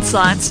Lucky Land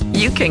Slots,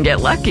 you can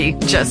get lucky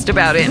just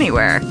about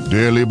anywhere.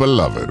 Dearly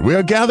beloved, we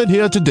are gathered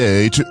here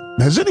today to...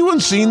 Has anyone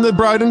seen the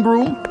bride and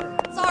groom?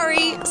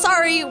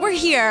 Sorry, we're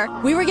here.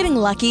 We were getting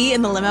lucky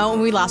in the limo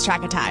and we lost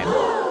track of time.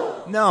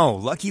 No,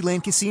 Lucky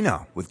Land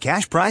Casino, with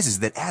cash prizes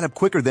that add up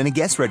quicker than a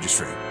guest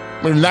registry.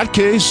 In that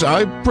case,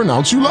 I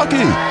pronounce you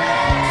lucky.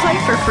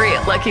 Play for free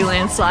at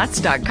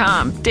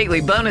LuckyLandSlots.com.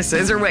 Daily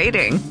bonuses are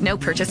waiting. No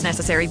purchase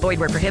necessary. Void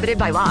where prohibited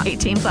by law.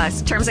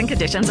 18+. Terms and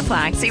conditions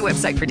apply. See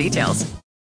website for details.